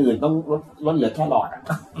ะคิงอื่นต้องลดเหลือแค่หลอดอ่ะ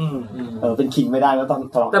เป็นคิงไม่ได้แล้วต้อง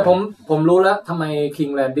ทะเลาะแต่ผมรู้แล้วทำไม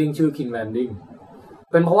King Landing ชื่อ King Landing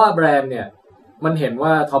เป็นเพราะว่าแบรนด์เนี่ยมันเห็นว่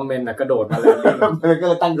าทอมเมนกระโดดมา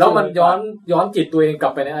แล้วมันย้อนจิตตัวเองกลั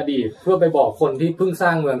บไปในอดีตเพื่อไปบอกคนที่เพิ่งสร้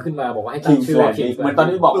างเมืองขึ้นมาบอกว่าให้ตั้งชื่อว่า King เหมือนตอน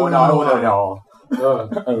ที่บอกโอดอ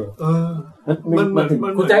มันถึง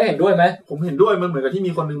คุณแจ็คเห็นด้วยไหมผมเห็นด้วยมันเหมือนกับที่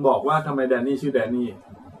มีคนนึงบอกว่าทำไมแดนนี่ชื่อแดนนี่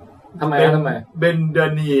ทำไมเบนเด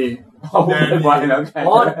นีแดนนี่แล้ว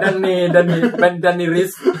อ๋อแดนนี่เป็นแดนนี่ริ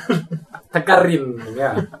สทาการินอย่างเงี้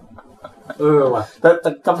ยว่ะแต่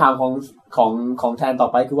คำถามของแทนต่อ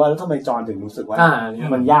ไปคือว่าแล้วทำไมจอห์นถึงรู้สึกว่า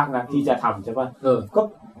มันยากนะที่จะทำใช่ป่ะก็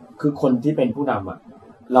คือคนที่เป็นผู้นำอ่ะ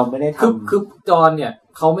เราไม่ได้ทำคือจอห์นเนี่ย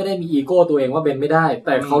เขาไม่ได้มีอีโก้ตัวเองว่าเบนไม่ได้แ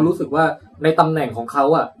ต่เขารู้สึกว่าในตำแหน่งของเขา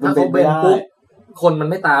อ่ะถ้าเขาเบนปุ๊บคนมัน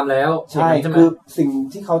ไม่ตามแล้วใช่คือสิ่ง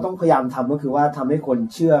ที่เขาต้องพยายามทำก็คือว่าทำให้คน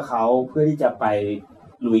เชื่อเขาเพื่อที่จะไป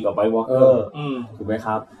ลุยกับไวท์วอล์กเกอร์ถูกไหมค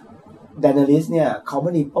รับแดนเนลิสเนี่ยเขาไ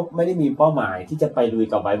ม่ได้มีเป้าหมายที่จะไปลุย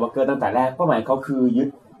กับไวท์วอล์กเกอร์ตั้งแต่แรกเป้าหมายเขาคือยึด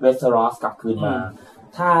เวสเทอรอสกลับคืนมา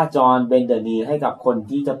ถ้าจอห์นเบนเดอร์นีให้กับคน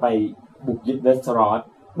ที่จะไปบุกยึดเวสเทอรอส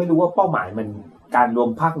ไม่รู้ว่าเป้าหมายมันการรวม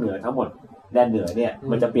ภาคเหนือทั้งหมดแดนเหนือเนี่ย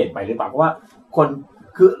มันจะเปลี่ยนไปหรือเปล่าเพราะว่าคน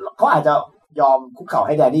คือเขาอาจจะยอมคุกเข่าใ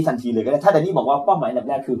ห้แดนนี่ทันทีเลยก็ได้ถ้าแดนนี่บอกว่าเป้าหมายอันดับ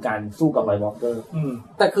แรกคือการสู้กับไวท์วอล์กเกอร์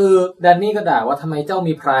แต่คือแดนนี่ก็ด่าว่าทำไมเจ้า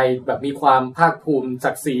มีไพรแบบมีความภาคภูมิ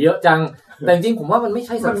ศักดิ์ศรีเยอะจังแต่จริงผมว่ามันไม่ใ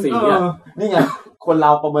ช่ศักดิ์ศรีอ่ะนี่ไงคนเร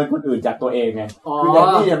าประเมินคนอื่นจากตัวเองไงคือแดน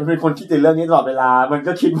นี่มันเป็นคนคิดถึงเรื่องนี้ตลอดเวลามัน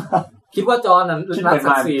ก็คิดว่าจอห์นนั้นรัก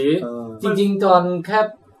ศักดิ์ศรีจริงๆจอห์นแค่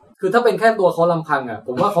คือถ้าเป็นแค่ตัวเขาลำพังอ่ะผ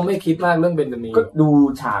มว่าเขาไม่คิดมากเรื่องเบนจามินก็ดู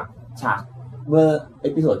ฉากเมื่อเอ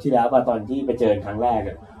พิโซดที่แล้วป่ะตอนที่ไปเจอครั้งแรก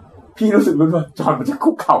อ่ะพี่รู้สึกว่าจอห์นมันจะ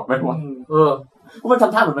คุกเข่าไหมวะมันท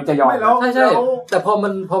ำท่าเหมือนมันจะยอมใช่แต่พอ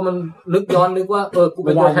มันนึกย้อนนึกว่ากูเ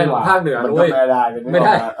ป็นตัวแทนของภาคเหนือด้วยไม่ไ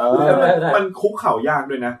ด้มันคุกเข่ายาก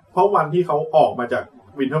ด้วยนะเพราะวันที่เขาออกมาจาก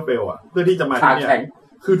วินเทอร์เฟลอ่ะเพื่อที่จะมาที่เนี่ย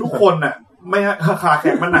คือทุกคนน่ะไม่ขาแ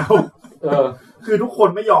ข็งมะนาวคือทุกคน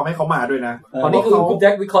ไม่ยอมให้เขามาด้วยนะตอนนี้คือคุณแจ็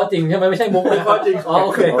ควิเคราะห์จริงใช่ไหมไม่ใช่มุกวิเคราะห์จริงโอ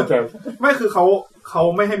เคไม่คือเขา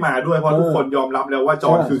ไม่ให้มาด้วยเพราะทุกคนยอมรับแล้วว่าจ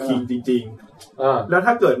อห์นคือคิงจริงแล้ว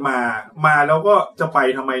ถ้าเกิดมาแล้วก็จะไป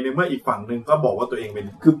ทำไมในเมื่ออีกฝั่งนึงก็บอกว่าตัวเองเ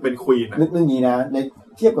ป็นควีนนะนึกเรื่องนี้นะใน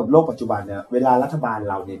เทียบกับโลกปัจจุบันเนี่ยเวลารัฐบาล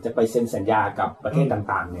เราเนี่ยจะไปเซ็นสัญญากับประเทศ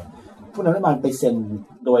ต่างๆเนี่ยผู้นำรัฐบาลไปเซ็น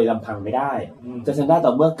โดยลำพังไม่ได้จะเซ็นได้ต่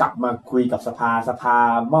อเมื่อกลับมาคุยกับสภา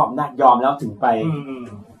มอบอำนาจยอมแล้วถึงไป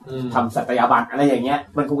ทำสัตยาบันอะไรอย่างเงี้ย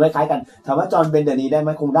มันคงคล้ายๆกันถามว่าจอห์นเบนเดอร์นีได้ไหม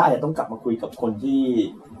คงได้แต่ต้องกลับมาคุยกับคนที่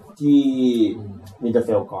วินเทอร์เฟ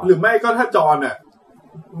ลก่อนหรือไม่ก็ถ้าจอห์นอ่ะ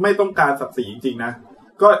ไม่ต้องการศักดิ์ศรีจริงๆนะ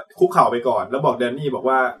ก็คุกเข่าไปก่อนแล้วบอกแดนนี่บอก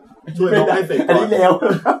ว่าช่วยลงให้เสร็จก่อน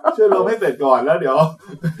ช่วยลงให้เสร็จก่อนแล้วเดี๋ยว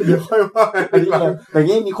ค่อยว่าอย่าง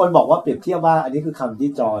นี้มีคนบอกว่าเปรียบเทียบว่าอันนี้คือคำที่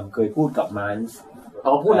จอห์นเคยพูดกับมันส์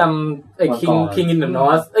ผู้นำKing in the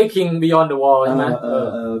North King Beyond the Wall ใช่ไหม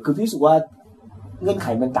คือพี่รู้สึกว่า เงื่อนไข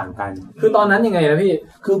มันต่างกันคือตอนนั้นยังไงนะพี่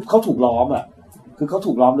คือเขาถูกล้อมอ่ะคือเขา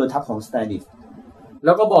ถูกล้อมโดยทัพของสแตนนิสแ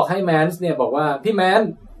ล้วก็บอกให้แมนส์เนี่ยบอกว่าพี่แมน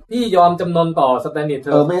พี่ยอมจำนนต่อสแตนนิสเถ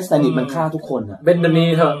อะไม่สแตนนิสมันฆ่าทุกคนอ่ะเบนดานี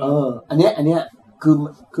เถอะอันเนี้ย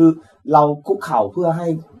คือเราคุกเข่าเพื่อให้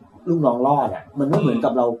ลูกน้องรอดอ่ะมันไม่เหมือนกั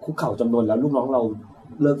บเราคุกเข่าจำนนแล้วลูกน้องเรา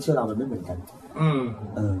เลิกเชื่อเรามันไม่เหมือนกัน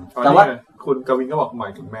แต่ว่าคุณกวินก็บอกหมา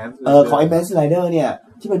ยถึงแมนของไอ้แมนสไลเดอร์เนี่ย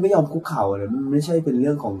ที่มันไม่ยอมคุกเข่าเนี่ยมันไม่ใช่เป็นเ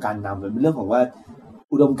รื่องของการนำมันเป็นเรื่องของว่า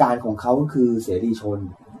อุดมการณ์ของเขาคือเสรีชน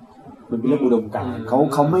มันเป็นเรื่องอุดมการณ์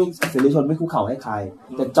เขาไม่เสรีชนไม่คุกเข่าให้ใคร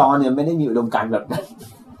แต่จอห์นเนี่ยไม่ได้มีอุดมการณ์แบบนั้น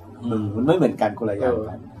มันไม่เหมือนกันคนละอย่าง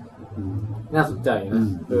กันน่าสนใจนะ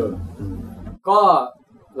ก็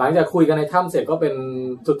หลังจากคุยกันในถ้ำเสร็จก็เป็น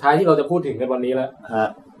สุดท้ายที่เราจะพูดถึงในวันนี้แล้ว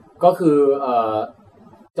ก็คือ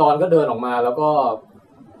จอห์นก็เดินออกมาแล้วก็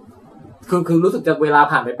คือรู้สึกจะเวลา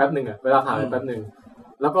ผ่านไปแป๊บนึง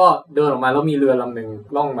แล้วก็เดินออกมาแล้วมีเรือลำนึง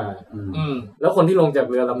ล่องมาแล้วคนที่ลงจาก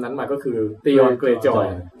เรือลำนั้นมาก็คือตีออนเกรย์จอย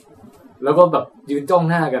แล้วก็แบบยืนจ้อง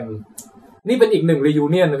หน้ากันนี่เป็นอีกหนึ่งรียู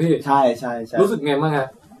เนียนนะพี่ใช่รู้สึกไงบ้างฮะ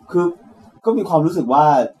คือก็มีความรู้สึกว่า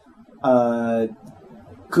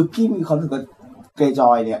คือพี่มีความรู้สึกว่าเกรย์จ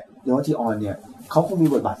อยเนี่ยหรือว่าทีออนเนี่ยเขาคงมี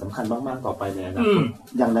บทบาทสำคัญมากๆต่อไปในอนาคต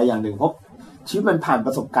อย่างใดอย่างหนึ่งเพราะชีวิตมันผ่านป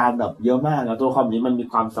ระสบการณ์แบบเยอะมากแล้วตัวความนี้มันมี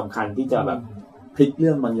ความสำคัญที่จะแบบพลิกเ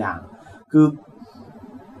รื่องบางอย่างคือ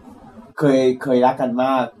เคยรักกันม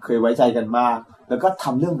ากเคยไว้ใจกันมากแล้วก็ท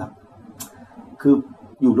ำเรื่องแบบคือ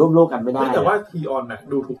อยู่ร่วมโลกกันไม่ได้แต่ว่าทีออนน่ะ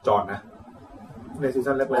ดูถูกจอนนะในซี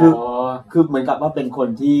ซั่นแรกคือเหมือนกับว่าเป็นคน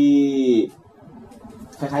ที่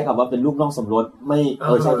คล้ายๆกับว่าเป็นลูกน้องสมรสไม่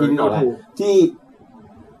ใช่ที่นี่หรอกที่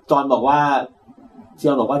จอนบอกว่าเชี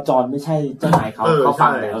ยวบอกว่าจอนไม่ใช่เจ้านายเขาฟั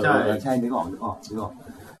งแล้วใช่นึกออก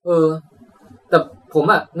แต่ผม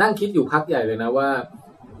อ่ะนั่งคิดอยู่พักใหญ่เลยนะ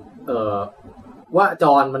ว่าจ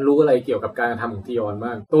อนมันรู้อะไรเกี่ยวกับการทำของทีออนบ้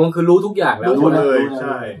างตรงคือรู้ทุกอย่างแล้วรู้เลยใ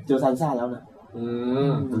ช่เจอซันซ่าแล้วนะ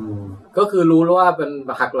ก็คือรู้แล้วว่าเป็น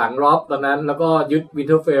หักหลังรอบตอนนั้นแล้วก็ยึดวินเ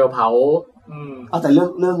ทอร์เฟลเผาแต่เ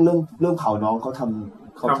รื่องเผาน้องเขาท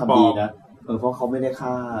ำดีนะเพราะเขาไม่ได้ฆ่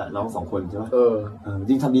าน้อง2คนใช่ไหม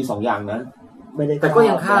จริงทำดี2อย่างนะไม่ได้แต่ก็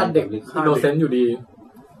ยังฆ่าเด็กอินโนเซนต์อยู่ดี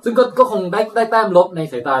ซึ่งก็คงได้แต้มลบใน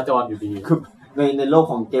สายตาจอนอยู่ดีคือในโลก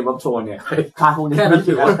ของเกมวัฟโชนเนี่ยฆ่าพวกนี้แค่นั้น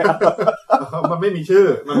ถือว่ามันไม่มีชื่อ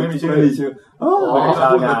ไม่มีชื่อ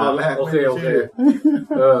พูดมาตอนแรกโอเค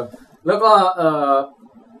แล้วก็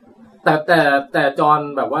แต่จอน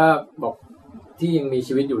แบบว่าบอกที่ยังมี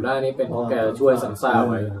ชีวิตอยู่ได้นี่เป็นเพราะแกช่วยสันซ่า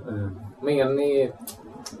ไว้ไม่งั้นนี่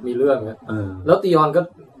มีเรื่องนะแล้วตีออนก็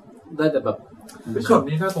ได้แต่แบบช็อต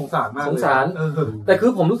นี้น่าสงสารมากสงสารแต่คื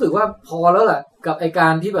อผมรู้สึกว่าพอแล้วแหละกับไอกา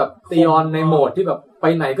รที่แบบตีออนในโหมดที่แบบไป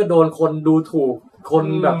ไหนก็โดนคนดูถูกคน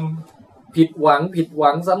แบบผิดหวั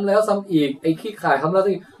งซ้ำแล้วซ้ำอีกไอขี้ขายคำแล้ว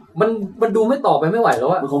ที่มันดูไม่ต่อไปไม่ไหวแล้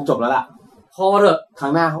วอะมันคงจบแล้วล่ะพอเถอะครั้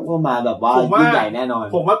งหน้าเขาก็มาแบบว่ายิ่งใหญ่แน่นอน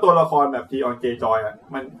ผมว่าตัวละครแบบทีออนเกย์จอยอ่ะ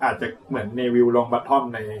มันอาจจะเหมือนเนวิลลองบัตทอม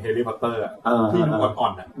ในแฮร์รี่พอตเตอร์อ่ะที่ดูอ่อ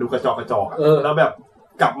นๆอ่ะดูกระจอกแล้วแบบ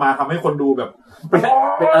กลับมาทำให้คนดูแบบเป็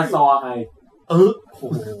นอาซอไง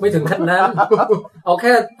ไม่ถึงขั้นนั้นเอาแ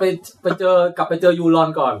ค่ไปเจอกลับไปเจอยูรอน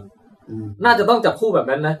ก่อนน่าจะต้องจับคู่แบบ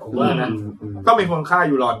นั้นนะผมว่านะก็เป็นคนฆ่า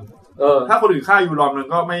ยูรอนถ้าคนอื่นฆ่ายูรอนมัน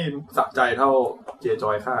ก็ไม่สะใจเท่าเจจ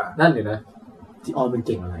อยฆ่านั่นดินะที่ออนเป็นเ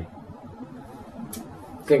ก่งอะไร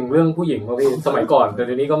เก่งเรื่องผู้หญิงป่ะพี่สมัยก่อนแต่เ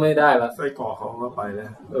ดี๋ยวนี้ก็ไม่ได้ละไส้กรอกเขาก็ไปแล้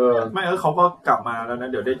วไม่เขาก็กลับมาแล้วนะ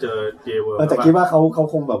เดี๋ยวได้เจอเจเวอร์แต่คิดว่าเขา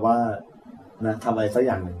คงแบบว่านะทำอะไรสักอ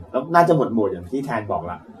ย่างหนึ่งแล้วน่าจะหมดโหมดอย่างที่แทนบอก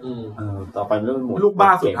ละต่อไปเรื่องหมดลูกบ้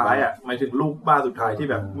าสุดท้ายอ่ะหมายถึงลูกบ้าสุดท้ายที่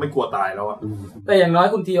แบบไม่กลัวตายแล้วอ่ะแต่อย่างน้อย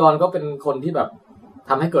คุณทีออนก็เป็นคนที่แบบ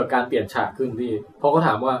ทำให้เกิดการเปลี่ยนฉากขึ้นพี่เพราะเขาถ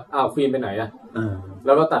ามว่าอ้าวฟิล์มไปไหนอ่ะแ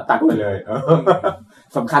ล้วก็ตัดไปเลย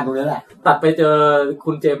สำคัญตรงนี้แหละตัดไปเจอ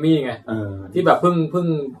คุณเจมี่ไงที่แบบเ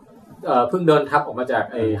พิ่งเดินทับออกมาจาก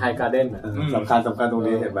ไอ้ไฮการ์เด้นสำคัญตรง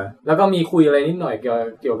นี้เห็นไหมแล้วก็มีคุยอะไรนิดหน่อยเ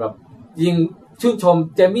กี่ยวกับยิงชื่นชม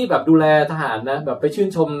เจมี่แบบดูแลทหารนะแบบไปชื่น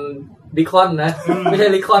ชมลิคอนนะไม่ใช่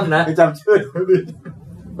ลิคอนนะจำชื่อ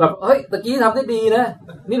แบบเฮ้ยตะกี้ทำได้ดีนะ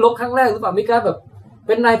นี่ลบครั้งแรกหรือเปล่าไม่กล้าแบบเ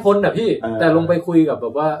ป็นนายพลน่ะพี่แต่ลงไปคุยกับแบ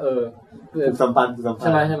บว่าสัมพันธ์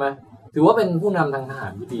ใช่ไหมถือว่าเป็นผู้นำทางทหา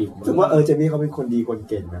รที่ดีถือว่าเจมี่เขาเป็นคนดีคน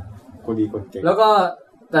เก่งนะคนดีคนเก่งแล้วก็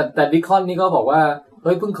แต่ลิคอนนี่ก็บอกว่าเ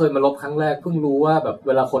ฮ้ยเพิ่งเคยมาลบครั้งแรกเพิ่งรู้ว่าแบบเ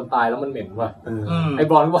วลาคนตายแล้วมันเหม็นว่ะไอ้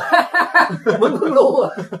บอลว่ามึงเพิ่งรู้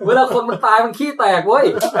เวลาคนมันตายมันขี้แตกเว้ย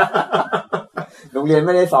โรงเรียนไ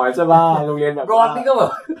ม่ได้สอนใช่ป่ะโรงเรียนแบบบอลนี่ก็แบ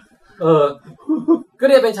บก็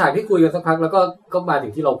เนี่ยเป็นฉากที่คุยกันสักพักแล้วก็มาถึ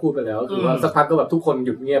งที่เราพูดไปแล้วคือว่าสักพักก็แบบทุกคนห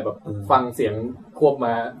ยุดเงียบแบบฟังเสียงควบม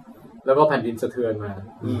าแล้วก็แผ่นดินสะเทือนมา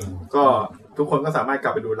ก็ทุกคนก็สามารถก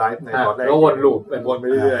ลับไปดูไลฟ์ในตอนแรกแล้ววนลูปวนไป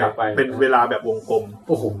เรื่อยๆเป็นเวลาแบบวงกลมโ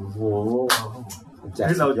อ้โห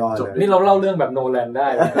ที่เราจบ นี่เราเล่าเรื่องแบบโนแลนได้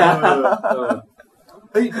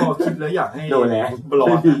เฮ้ยพอคิดแล้วอยากให้โนแลนบลอ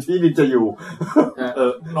ดที่ดินจะอยู่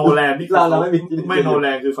โนแลนนี่เราไม่โนแล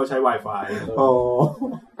นคือเขาใช้ Wi-Fi อ๋อ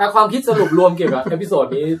ความคิดสรุปรวมเกี่ยวกับเอพิโซด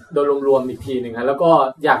นี้โดยรวมๆอีกทีนึงครับแล้วก็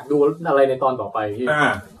อยากดูอะไรในตอนต่อไปพี่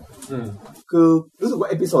คือรู้สึกว่า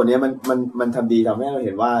เอพิโซดนี้มันทำดีทำให้เราเ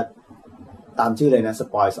ห็นว่าตามชื่อเลยนะ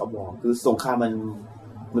Spoils of War คือสงคราม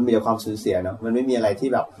มันมีแต่ความสูญเสียเนาะมันไม่มีอะไรที่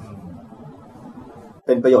แบบเ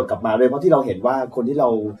ป็นประโยชน์กลับมาเลยเพราะที่เราเห็นว่าคนที่เรา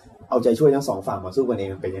เอาใจช่วยทั้งสองฝั่งมาสู้กันเอง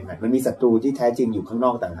มันเป็นยังไงมันมีศัตรูที่แท้จริงอยู่ข้างน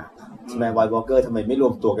อกต่างหากใช่ไหมไวท์วอล์กเกอร์ทำไมไม่รว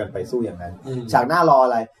มตัวกันไปสู้อย่างนั้นฉากหน้ารออ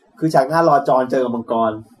ะไรคือฉากหน้ารอจอนเจอกับมังก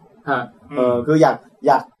รคืออย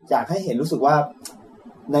ากให้เห็นรู้สึกว่า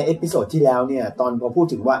ในเอพิโซดที่แล้วเนี่ยตอนพอพูด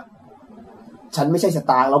ถึงว่าฉันไม่ใช่ส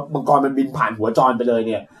ตาร์แล้วมังกรมันบินผ่านหัวจอนไปเลย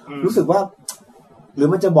เนี่ยรู้สึกว่าหรือ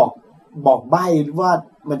มันจะบอกใบ้ว่า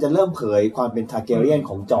มันจะเริ่มเผยความเป็นทาร์แกเรียน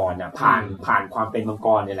ของจอนน่ะผ่านความเป็นมังก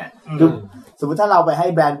รนี่แหละสมมติถ้าเราไปให้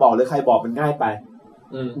แบรนด์บอกหรือใครบอกมันง่ายไป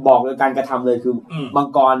บอกเลยการกระทำเลยคือมัง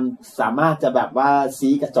กรสามารถจะแบบว่าซี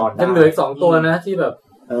กับจอนได้ยังเหลืออีก2ตัวนะที่แบบ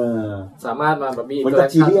สามารถมาแบบมีมันกับ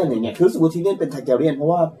ทีเรียนอย่างเงี้ยคือสมมติทีเรียนเป็นทาร์แกเรียนเพราะ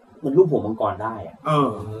ว่ามันรูปหัวมังกรได้อ่ะ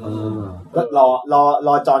ก็ร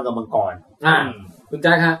อจอนกับมังกรคุณแ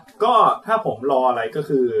จ็คฮะก็ถ้าผมรออะไรก็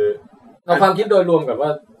คือเอาความคิดโดยรวมกับว่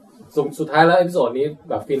าสุดท้ายแล้วเอพิโซดนี้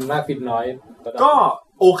แบบฟินมากฟินน้อยก็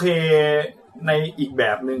โอเคในอีกแบ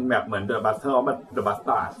บนึงแบบเหมือน The Battle of the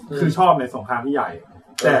Bastards คือชอบในสงครามที่ใหญ่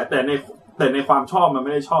แต่ในความชอบมันไ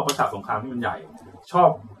ม่ได้ชอบเพราะฉากสงครามที่มันใหญ่ชอบ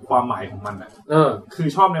ความหมายของมันอ่ะคือ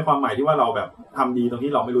ชอบในความหมายที่ว่าเราแบบทำดีตรง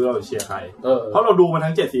ที่เราไม่รู้เราจะเชียร์ใครเพราะเราดูมา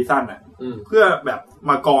ทั้ง7ซีซั่นอ่ะเพื่อแบบ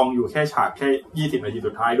มากองอยู่แค่ฉากแค่20นาที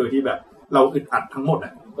สุดท้ายโดยที่แบบเราอึดอัดทั้งหมดอ่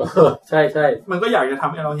ะใช่มันก็อยากจะท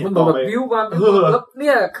ำให้เราเห็นต่อไปบิ้วมาแล้วเ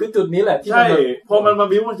นี่ยคือจุดนี้แหละที่ใช่พอมันมา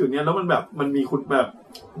บิ้วมาจุดนี้แล้วมันแบบมันมีคุณแบบ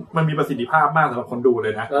มันมีประสิทธิภาพมากสำหรับคนดูเล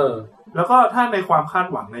ยนะแล้วก็ถ้าในความคาด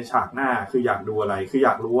หวังในฉากหน้าคืออยากดูอะไรคืออย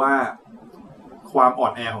ากรู้ว่าความอ่อ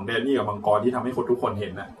นแอของแดนนี่กับมังกรที่ทำให้คนทุกคนเห็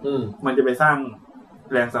นน่ะมันจะไปสร้าง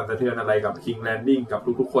แรงสั่นสะเทือนอะไรกับคิงแลนดิ้งกับ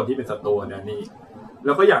ทุกๆคนที่เป็นศัตรูแดนนี่แ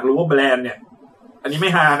ล้วก็อยากรู้ว่าแบรนด์เนี่ยอันนี้ไ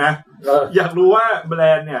ม่ฮานะอยากรู้ว่าแบร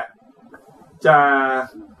นด์เนี่ยจะ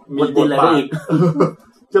มีบทบาท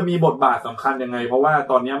จะมีบทบาทสำคัญยังไงเพราะว่า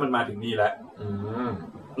ตอนนี้มันมาถึงนี่แล้ว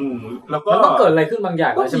แล้วก็ต้องเกิดอะไรขึ้นบางอย่า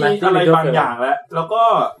งใช่ไหมอะไรบางอย่างแล้วก็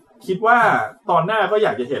คิดว่าตอนหน้าก็อย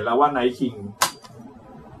ากจะเห็นแล้วว่าไนท์คิง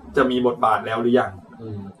จะมีบทบาทแล้วหรือยัง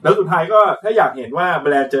แล้วสุดท้ายก็ถ้าอยากเห็นว่าแบ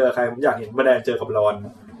รนด์เจอใครผมอยากเห็นแบรนด์เจอกับบลอน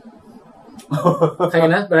ใคร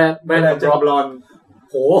นะแบรนด์เจอกับบลอน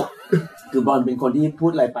โหคือบอลเป็นคนที่พู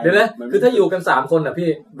ดอะไรไปเดี๋ยวนะคือถ้าอยู่กัน3คนน่ะพี่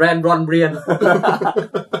แบรนด์บรอนเบรียน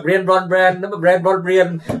เบรียนบรอนแบรนด์แล้วแบรนด์บรอนเบรียน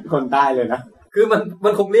คนใต้เลยนะคือมั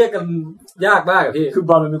นคงเรียกกันยากมากอ่ะพี่คือ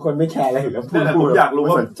บอลมันเป็นคนไม่แคร์อะไรอยู่แล้วพูดอยากรู้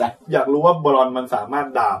ว่าบอลมันสามารถ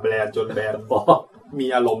ด่าแบรนด์จนแบรนด์มี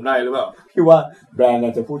อารมณ์ได้หรือเปล่าพี่ว่าแบรนด์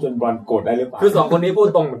จะพูดจนบอลโกรธได้หรือเปล่าคือ2คนนี้พูด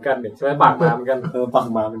ตรงเหมือนกันใช่มั้ยปากมาเหมือนกันปาก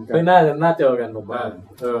มาเหมือนกันไม่น่าเจอกันผมว่า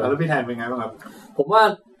แล้วพี่แทนเป็นไงบ้างครับผมว่า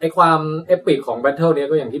ไอ้ความเอปิกของแบทเทิลเนี้ย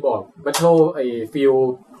ก็อย่างที่บอกแบทเทิลไอ้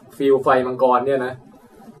ฟิลไฟมังกรเนี่ยนะ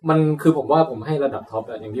มันคือผมว่าผมให้ระดับท็อป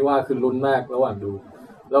อย่างที่ว่าคือลุ้นมากระหว่างดู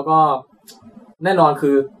แล้วก็แน่นอนคื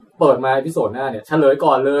อเปิดมาอีพิโซดหน้าเนี่ยเฉลย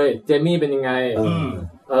ก่อนเลยเจมี่เป็นยังไง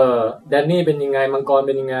แดนนี่เป็นยังไงมังกรเ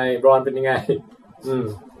ป็นยังไงบรอนเป็นยังไง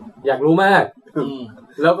อยากรู้มาก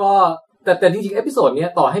แล้วก็แต่จริงๆเอพิโซดเนี้ย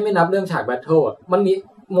ต่อให้ไม่นับเรื่องฉากแบทเทิลอ่ะมันมี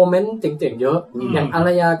โมเมนต์เจ๋งๆเยอะอย่างอาร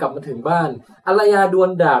ยากลับมาถึงบ้านอารยาดวล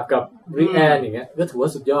ดาบกับริแอนอย่างเงี้ยก็ถือว่า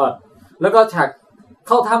สุดยอดแล้วก็ฉากเ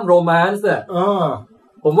ข้าถ้ำโรแมนส์อ่ะ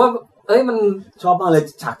ผมว่ามันชอบมากเลย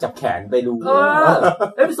ฉากจับแขนไปดู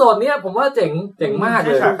เอพิโซดเนี้ยผมว่าเจ๋งมากเ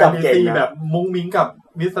ลยฉากกับตีแบบมุ้งมิ้งกับ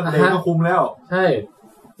มิสซันเดย์ก็คุ้มแล้วใช่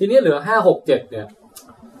ทีนี้เหลือ5 6 7เนี่ย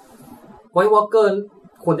ไวท์วอล์กเกอร์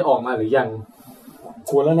ควรจะออกมาหรือยัง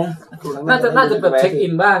ควรแล้วนะน่าจะแบบเช็คอิ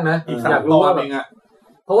นบ้างนะอยากรู้ว่าแบบ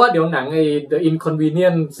เพราะว่าเดี๋ยวหนังไอ้ The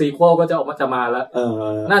Inconvenient Sequel ก็จะออกมาแล้ว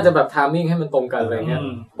น่าจะแบบไทมิ่งให้มันตรงกันอะไรเงี้ย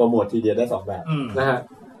โปรโมททีเดียวได้2แบบนะฮะ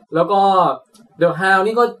แล้วก็ The Hound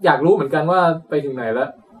นี่ก็อยากรู้เหมือนกันว่าไปถึงไหนแล้ว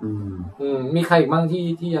มีใครอีกบ้าง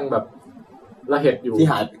ที่ยังแบบระเหตุอยู่ที่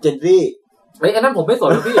หายเจนรี่ไอ้นั้นผมไม่ส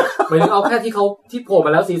นพี่หมายถึงเอาแค่ที่โผล่ม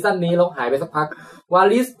าแล้วซีซั่นนี้แล้วหายไปสักพักวา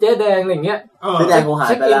ลิสเจ๊แดงอะไรอย่างเงี้ยเจ๊แดงคงหาย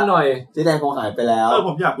ไปแล้วเจ๊แดงคงหายไปแล้วผ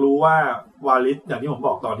มอยากรู้ว่าวาลิสอย่างที่ผมบ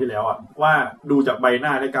อกตอนที่แล้วอ่ะว่าดูจากใบหน้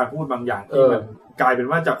าในการพูดบางอย่างที่มันกลายเป็น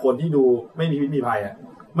ว่าจากคนที่ดูไม่มีพิษมีภัยอ่ะ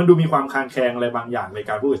มันดูมีความคลางแคลงอะไรบางอย่างใน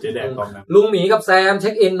การพูดกับเจ๊แดงตอนนั้นลุงหมีกับแซมเช็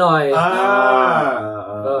คอินหน่อย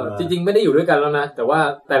จริงๆไม่ได้อยู่ด้วยกันแล้วนะแต่ว่า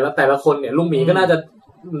แต่ละคนเนี่ยลุงหมีก็น่าจะ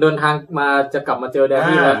เดินทางมาจะกลับมาเจอแดน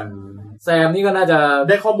นี่แล้ว แซมนี่ก็น่าจะ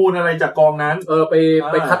ได้ข้อมูลอะไรจากกองนั้น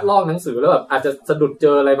ไปคัดลอกหนังสือแล้วแบบอาจจะสะดุดเจ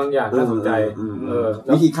ออะไรบางอย่างน่าสนใจ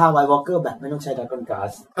วิธีฆ่าไวท์วอล์กเกอร์แบบไม่ต้องใช้ดราก้อนก๊า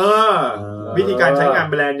ซวิธีการใช้งาน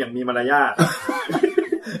แบรนด์อย่างมีมารยาท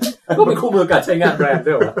ก็เป็นคู่มือการใช้งานแบรนด์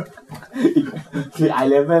ด้วยวะคือ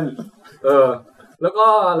i11 แล้ว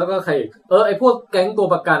ก็ใครไอพวกแก๊งตัว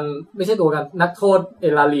ประกันไม่ใช่ตัวประกันนักโทษเอ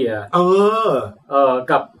ลาเลีย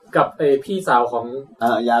กับไอพี่สาวของ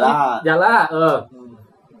ยาล่า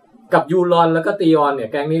กับยูรอนแล้วก็ตีออนเนี่ย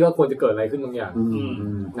แก๊งนี้ก็ควรจะเกิดอะไรขึ้นบางอย่าง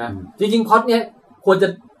นะจริงๆพล็อตเนี้ยควรจะ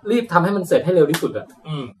รีบทำให้มันเสร็จให้เร็วที่สุดอ่ะ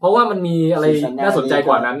เพราะว่ามันมีอะไรน่าสนใจก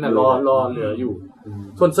ว่านั้นน่ะรอเหลืออยู่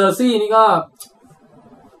ส่วนเซอร์ซี่นี่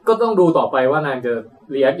ก็ต้องดูต่อไปว่านางจะ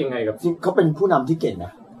รีแอคยังไงกับเขาเป็นผู้นำที่เก่งน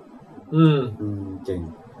ะเก่ง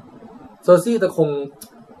เซอร์ซี่แต่คง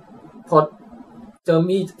พอเจ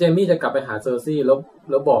มี่จะกลับไปหาเซอร์ซี่แ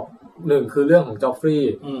ล้วบอก1คือเรื่องของจอฟฟรี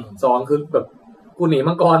ย์2คือแบบกูหนี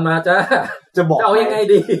มังกรมาจ้าจะบอกเอายังไง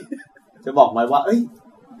ดีจะบอกไหมว่า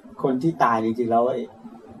คนที่ตายจริงๆแล้ว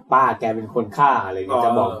ป้าแกเป็นคนฆ่าอะไรอย่างเงี้ยจ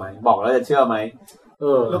ะบอกไหมบอกแล้วจะเชื่อไหม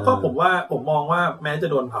แล้วก็ผมมองว่าแม้จะ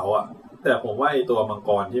โดนเผาอ่ะแต่ผมว่าไอ้ตัวมังก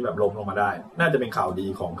รที่แบบล้มลงมาได้น่าจะเป็นข่าวดี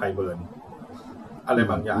ของไคเบิร์นอะไร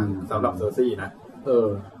บางอย่างสำหรับเซอร์ซี่นะ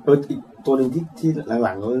อีกตัวนึงที่ห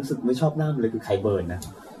ลังๆเรารู้สึกไม่ชอบหน้ามันเลยคือไคเบิร์นนะ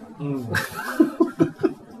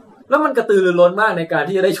แล้วมันกระตือรือร้นมากในการ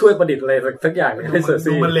ที่จะได้ช่วยประดิษฐ์อะไรสักอย่างให้เซอร์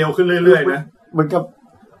ซี่มันเร็วขึ้นเรื่อยๆนะเหมือนกับ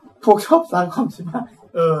พวกชอบสร้างความชิบหาย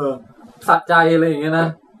สะใจอะไรอย่างเงี้ยนะ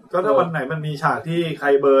ก็ถ้าวันไหนมันมีฉากที่ไค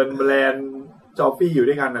เบิร์นแบรนด์จอฟฟี่อยู่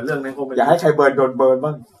ด้วยกันนะเรื่องนั้นคงอยากให้ไคเบิร์นโดนเบิร์นบ้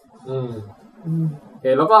าง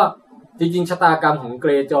แล้วก็จริงๆชะตากรรมของเก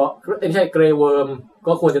รจอไม่ใช่เกรเวิร์ม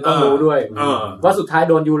ก็ควรจะต้องรู้ด้วยว่าสุดท้าย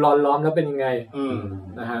โดนยูรอนล้อมแล้วเป็นยังไง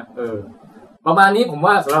นะฮะประมาณนี้ผม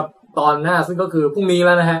ว่าสำหรับตอนหน้าซึ่งก็คือพรุ่งนี้แ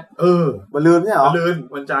ล้วนะฮะวันลืนเนี่ยเหรอวันลืน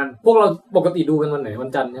วันจันทร์พวกเราปกติดูกันวันไหนวัน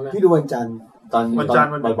จันทร์ใช่ไหมพี่ดูวันจันทร์ตอนวันจันท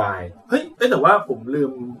ร์วันบ่ายเฮ้ยแต่ว่าผมลื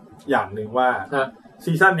มอย่างนึงว่า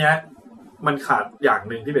ซีซั่นเนี้ยมันขาดอย่าง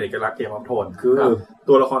นึงที่เป็นเอกลักษณ์เกมออฟโทนคือ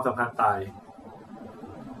ตัวละครสำคัญตาย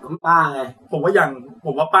ป้าไงผม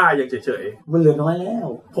ว่าป้ายังเฉยๆมันเหลือน้อยแล้ว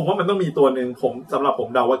ผมว่ามันต้องมีตัวนึงสำหรับผม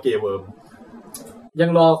เดาว่าเกเวิร์มยัง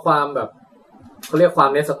รอความแบบเขาเรียกความ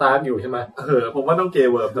เนสตาร์กอยู่ใช่ไหมผมว่าต้องเก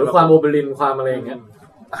เวิร์มหรือความโอเบรินความอะไรอย่างเงี้ย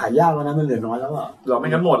หายากแล้วนะมันเหลือน้อยแล้วอ่ะเราไม่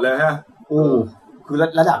งั้นหมดเลยฮะคือ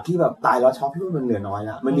ระดับที่แบบตายแล้วช็อกมันเหลือน้อย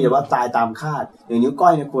ละมันมีว่าตายตามคาดอย่างนิ้วก้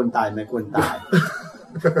อยเนี่ยควรตายไหมควรตาย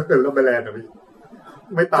แล้วไปแลนด์นะพี่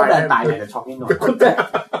ไม่ตายตายแต่ช็อกนิดหน่อยคุณแจ็ค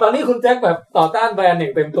ตอนนี้คุณแจ็คแบบต่อต้านแบรนด์อย่า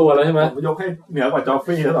งเต็มตัวแล้วใช่ไหมผมยกให้เหนือกว่าจอฟ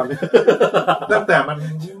ฟี่แล้วตอนนี้ตั้งแต่มัน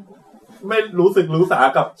ไม่รู้สึกรู้สา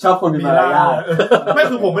กับชอบคนมีมารยาทไม่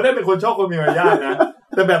คือผมไม่ได้เป็นคนชอบคนมีมารยาทนะ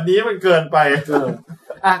แต่แบบนี้มันเกินไป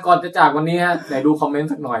ก่อนจะจากวันนี้ฮะไหนดูคอมเมน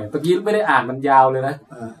ต์สักหน่อยเมื่อกี้ไม่ได้อ่านมันยาวเลยนะ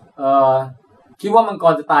คิดว่ามังก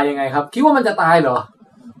รจะตายยังไงครับคิดว่ามันจะตายเหรอ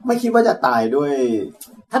ไม่คิดว่าจะตายด้วย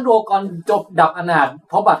ถ้าโดกรจบดับอนาถ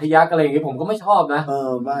เพราะบาดทะยักอะไรอย่างงี้ผมก็ไม่ชอบนะ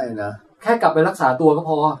ไม่นะแค่กลับไปรักษาตัวก็พ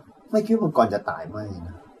อไม่คิดว่ามังกรจะตายไม่น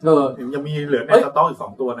ะยังมีเหลือในสต็อกอีก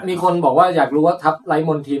2ตัวนะมีคนบอกว่าอยากรู้ว่าทัพไร้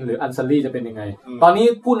มนทินหรืออันซัลลี่จะเป็นยังไงตอนนี้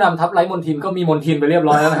ผู้นำทัพไร้มนทินก็มีมนทินไปเรียบ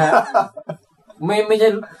ร้อยแล้วนะฮะไม่ใช่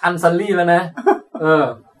อันซัลลี่แล้วนะ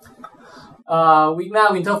วิกหน้า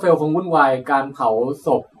วินเทอร์เฟลคงวุ่นวายการเผาศ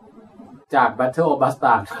พจาก Battle of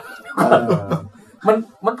Bastard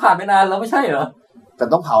มันผ่านไปนานแล้วไม่ใช่เหรอแต่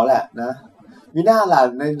ต้องเผาแหละนะมีหน้าล่ะ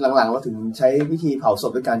ในหลังๆเราถึงใช้วิธีเผาศ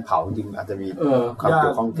พด้วยการเผาจริงอาจจะมีความเกี่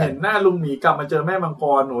ยวข้องกันเห็นหน้าลุงหมีกลับมาเจอแม่มังก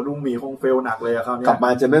รลุงหมีคงเฟลหนักเลยอะคราวนี้กลับมา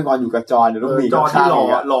เจอแม่มังกรอยู่กับจอนลุงหมีจอนที่ห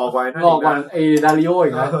ล่อไว้หล่อกว่าไอ้ดาริโอ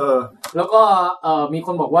อีกนะแล้วก็มีค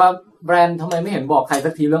นบอกว่าแบรนด์ทำไมไม่เห็นบอกใครสั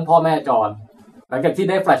กทีเรื่องพ่อแม่จอนหลังจากที่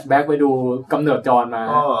ได้แฟลชแบ็กไปดูกำเนิดจอนมา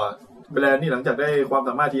แบรนด์นี่หลังจากได้ความส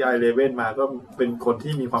ามารถที่i11มาก็เป็นคน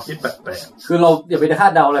ที่มีความคิดแปลกๆคือเราอย่าไปคา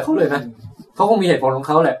ดเดาอะไรเขาเลยนะเขาคงมีเหตุผลของเ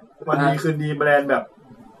ขาแหละวันนี้คืนดีแบรนด์แบบ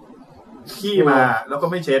ขี้มาแล้วก็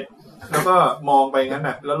ไม่เช็ดแล้วก็มองไปงั้น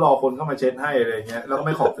น่ะแล้วรอคนเข้ามาเช็ดให้อะไรเงี้ยแล้วก็ไ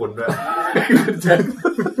ม่ขอบคุณด้วยเช็ด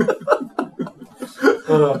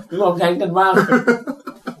ลองแข่งกันบ้าง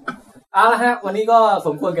เอาละฮะวันนี้ก็ส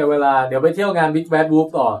มควรแก่เวลาเดี๋ยวไปเที่ยวงาน Big Bad Wolf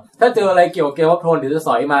ต่อถ้าเจออะไรเกี่ยวกับเกมออฟโทนเดี๋ยวจะส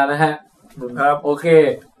อยมานะฮะครับโอเค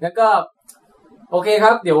งั้นก็โอเคค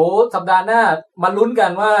รับเดี๋ยวสัปดาห์หน้ามาลุ้นกั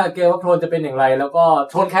นว่าเกมออฟโทนจะเป็นอย่างไรแล้วก็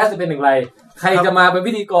โทนแคสจะเป็นอย่างไรใครจะมาเป็น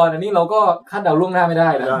พิธีกรอันนี้เราก็คาดเดาล่วงหน้าไม่ได้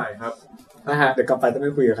นะได้ครับนะฮะเดี๋ยวกลับไปต้องไ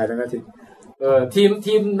ม่คุยกับใครทั้งนั้นที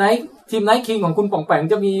ทีมไนท์คิงของคุณป่องแปง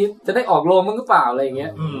จะได้ออกโรงมั้งหรือเปล่าอะไรอย่างเงี้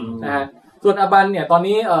ยนะฮะส่วนอบันเนี่ยตอน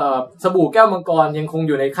นี้สบู่แก้วมังกรยังคงอ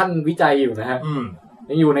ยู่ในขั้นวิจัยอยู่นะฮะ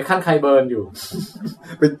ยังอยู่ในขั้นไคเบิร์นอยู่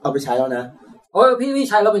เอาไปใช้แล้วนะโอ้ยพี่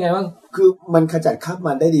ใช้แล้วเป็นไงบ้างคือมันขจัดคราบ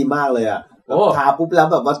มันได้ดีมากเลยอ่ะทาปุ๊บแล้ว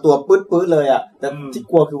แบบว่าตัวปื๊ดๆเลยอ่ะแต่ที่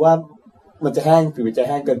กลัวคือว่า มันจะแห้งผิวมันจะแ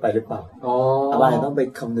ห้งเกินไปหรือเปล่าอ๋อว่าต้องไป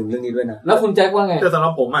คำนึงเรื่องนี้ด้วยนะแล้วคุณแจ็คว่าไงแต่สำห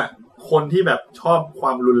รับผมอ่ะคนที่แบบชอบคว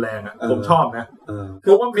ามรุนแรงอ่ะผมชอบนะคื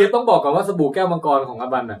อว่าเพียต้องบอกก่อนว่าสบู่แก้วมังกรของอ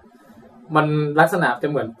บันอ่ะมันลักษณะจะ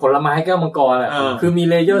เหมือนผลไม้แก้วมังกรอ่ะคือมี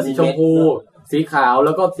เลเยอร์สีชมพูสีขาวแ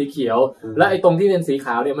ล้วก็สีเขียวและไอ้ตรงที่เป็นสีข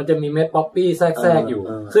าวเนี่ยมันจะมีเม็ดป๊อปปี้แทรกอยู่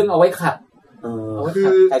ซึ่งเอาไว้ขัดคื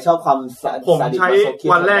อใครชอบความผมใช้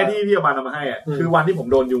วันแรกที่พี่อบันเอามาให้อ่ะคือวันที่ผม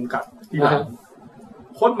โดนยุงกัดที่หลัง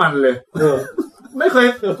โคตรมันเลยไม่เคย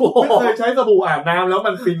ใช้สบู่อาบน้ำแล้ว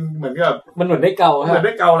มันฟินเหมือนกับมันเหมือนได้เกาเหมือนไ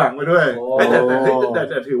ด้เกาหลังไปด้วย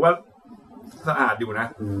แต่ถือว่าสะอาดอยู่นะ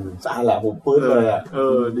สะอาดแหละผมปื้ดเลยอ่ะ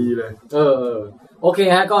ดีเลยโอเค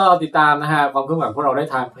ฮะก็ติดตามนะฮะความเคลื่อนไหวพวกเราได้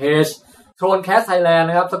ทางเพจ Thronecast Thailand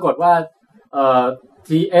นะครับสะกดว่า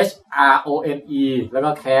THRONE แล้วก็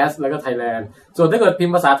Cast แล้วก็ Thailand ส่วนถ้าเกิดพิม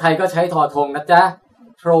พ์ภาษาไทยก็ใช้ทอทงนะจ๊ะ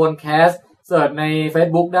Thronecast เสิร์ชใน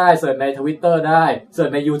Facebook ได้เสิร์ชใน Twitter ได้เสิร์ช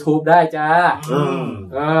ใน YouTube ได้จ้า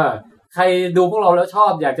ใครดูพวกเราแล้วชอ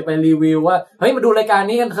บอยากจะไปรีวิวว่าเฮ้ยมาดูรายการ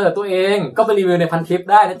นี้กันเถอะตัวเองก็ไปรีวิวในพันทิป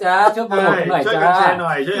ได้นะจ๊ะช่วยโปรโมทหน่อยจ้าช่วยกันแชร์ห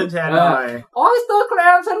น่อยOyster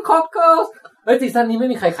Clams and Cockles เฮ้ยซีซั่นนี้ไม่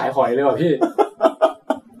มีใครขายหอยเลยว่ะพี่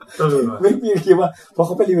ไม่มีคิดว่าพอเข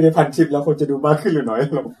าไปรีวิวในพันทิปแล้วคนจะดูมากขึ้นหรือน้อย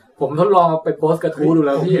ลงผมทดลองไปโพสต์กระทู้ดูแ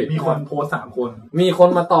ล้วพี่มีคนโพสต์3 คนมีคน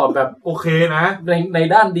มาตอบแบบโอเคนะใน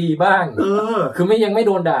ด้านดีบ้างคือยังไม่โ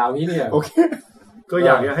ดนด่าอย่างนี้เนี่ยโอเคก็อย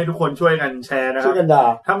ากให้ทุกคนช่วยกันแชร์นะครับช่วยกันด่า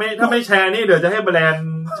ถ้าไม่แชร์นี่เดี๋ยวจะให้แบรนด์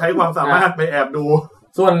ใช้ความสามารถไปแอบดู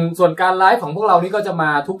ส่วนการไลฟ์ของพวกเรานี่ก็จะม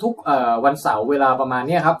าทุกๆวันเสาร์เวลาประมาณ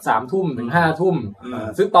นี้ครับ 3 ทุ่มถึง 5 ทุ่ม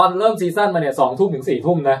ซึ่งตอนเริ่มซีซั่นมาเนี่ย 2 ทุ่มถึง 4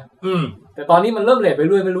 ทุ่มนะแต่ตอนนี้มันเริ่มเลทไป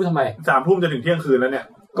เรื่อยไม่รู้ทำไม 3 ทุ่มจะถึงเที่ยงคืนแล้วเนี่ย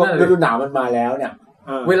ก็ฤดูหนาวมันมาแล้วเนี่ย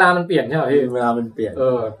เวลามันเปลี่ยนใช่ไหมพี่เวลามันเปลี่ยน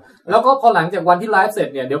แล้วก็พอหลังจากวันที่ไลฟ์เสร็จ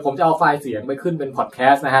เนี่ยเดี๋ยวผมจะเอาไฟล์เสียงไปขึ้นเป็นพอดแค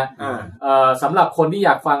สต์นะฮะสำหรับคนที่อย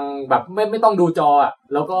ากฟังแบบไม่ต้องดูจออ่ะ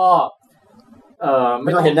แล้วก็ไ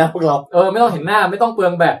ม่ต้องเห็นหน้าพวกเราไม่ต้องเห็นหน้าไม่ต้องเปลื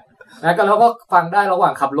องแบตนะก็แล้วก็ฟังได้ระหว่า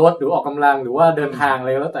งขับรถหรือออกกำลังหรือว่าเดินทางอะไร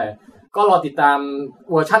แล้วแต่ก็รอติดตาม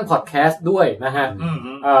เวอร์ชั่นพอดแคสต์ด้วยนะฮะ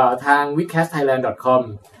ทาง witcastthailand.com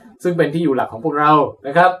ซึ่งเป็นที่อยู่หลักของพวกเราน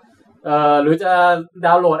ะครับหรือจะด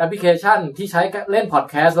าวน์โหลดแอปพลิเคชันที่ใช้เล่นพอด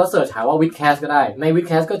แคสต์แล้วเสิร์ชหาว่า Witcast ก็ได้ใน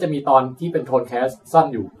Witcast ก็จะมีตอนที่เป็น Thronecast ซ่อน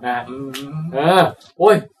อยู่นะโ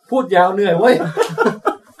อ้ยพูดยาวเหนื่อยเว้ย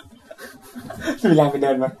มีแรงไปเ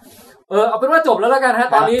ดินมั้ยเอาเป็นว่าจบแล้วกันฮะ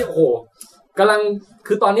ตอนนี้โอ้โหกำลัง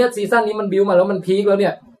คือตอนนี้ซีซั่นนี้มันบิวมาแล้วมันพีคแล้วเนี่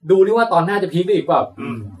ยดูดิว่าตอนหน้าจะพีคได้อีกเปล่า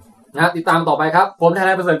นะติดตามต่อไปครับผมทน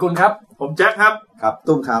ายประเสริฐกุลครับผมแจ็คครับครับ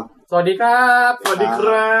ตุ้มครับสวัสดีครับสวัสดีค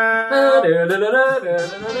รั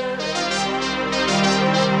บ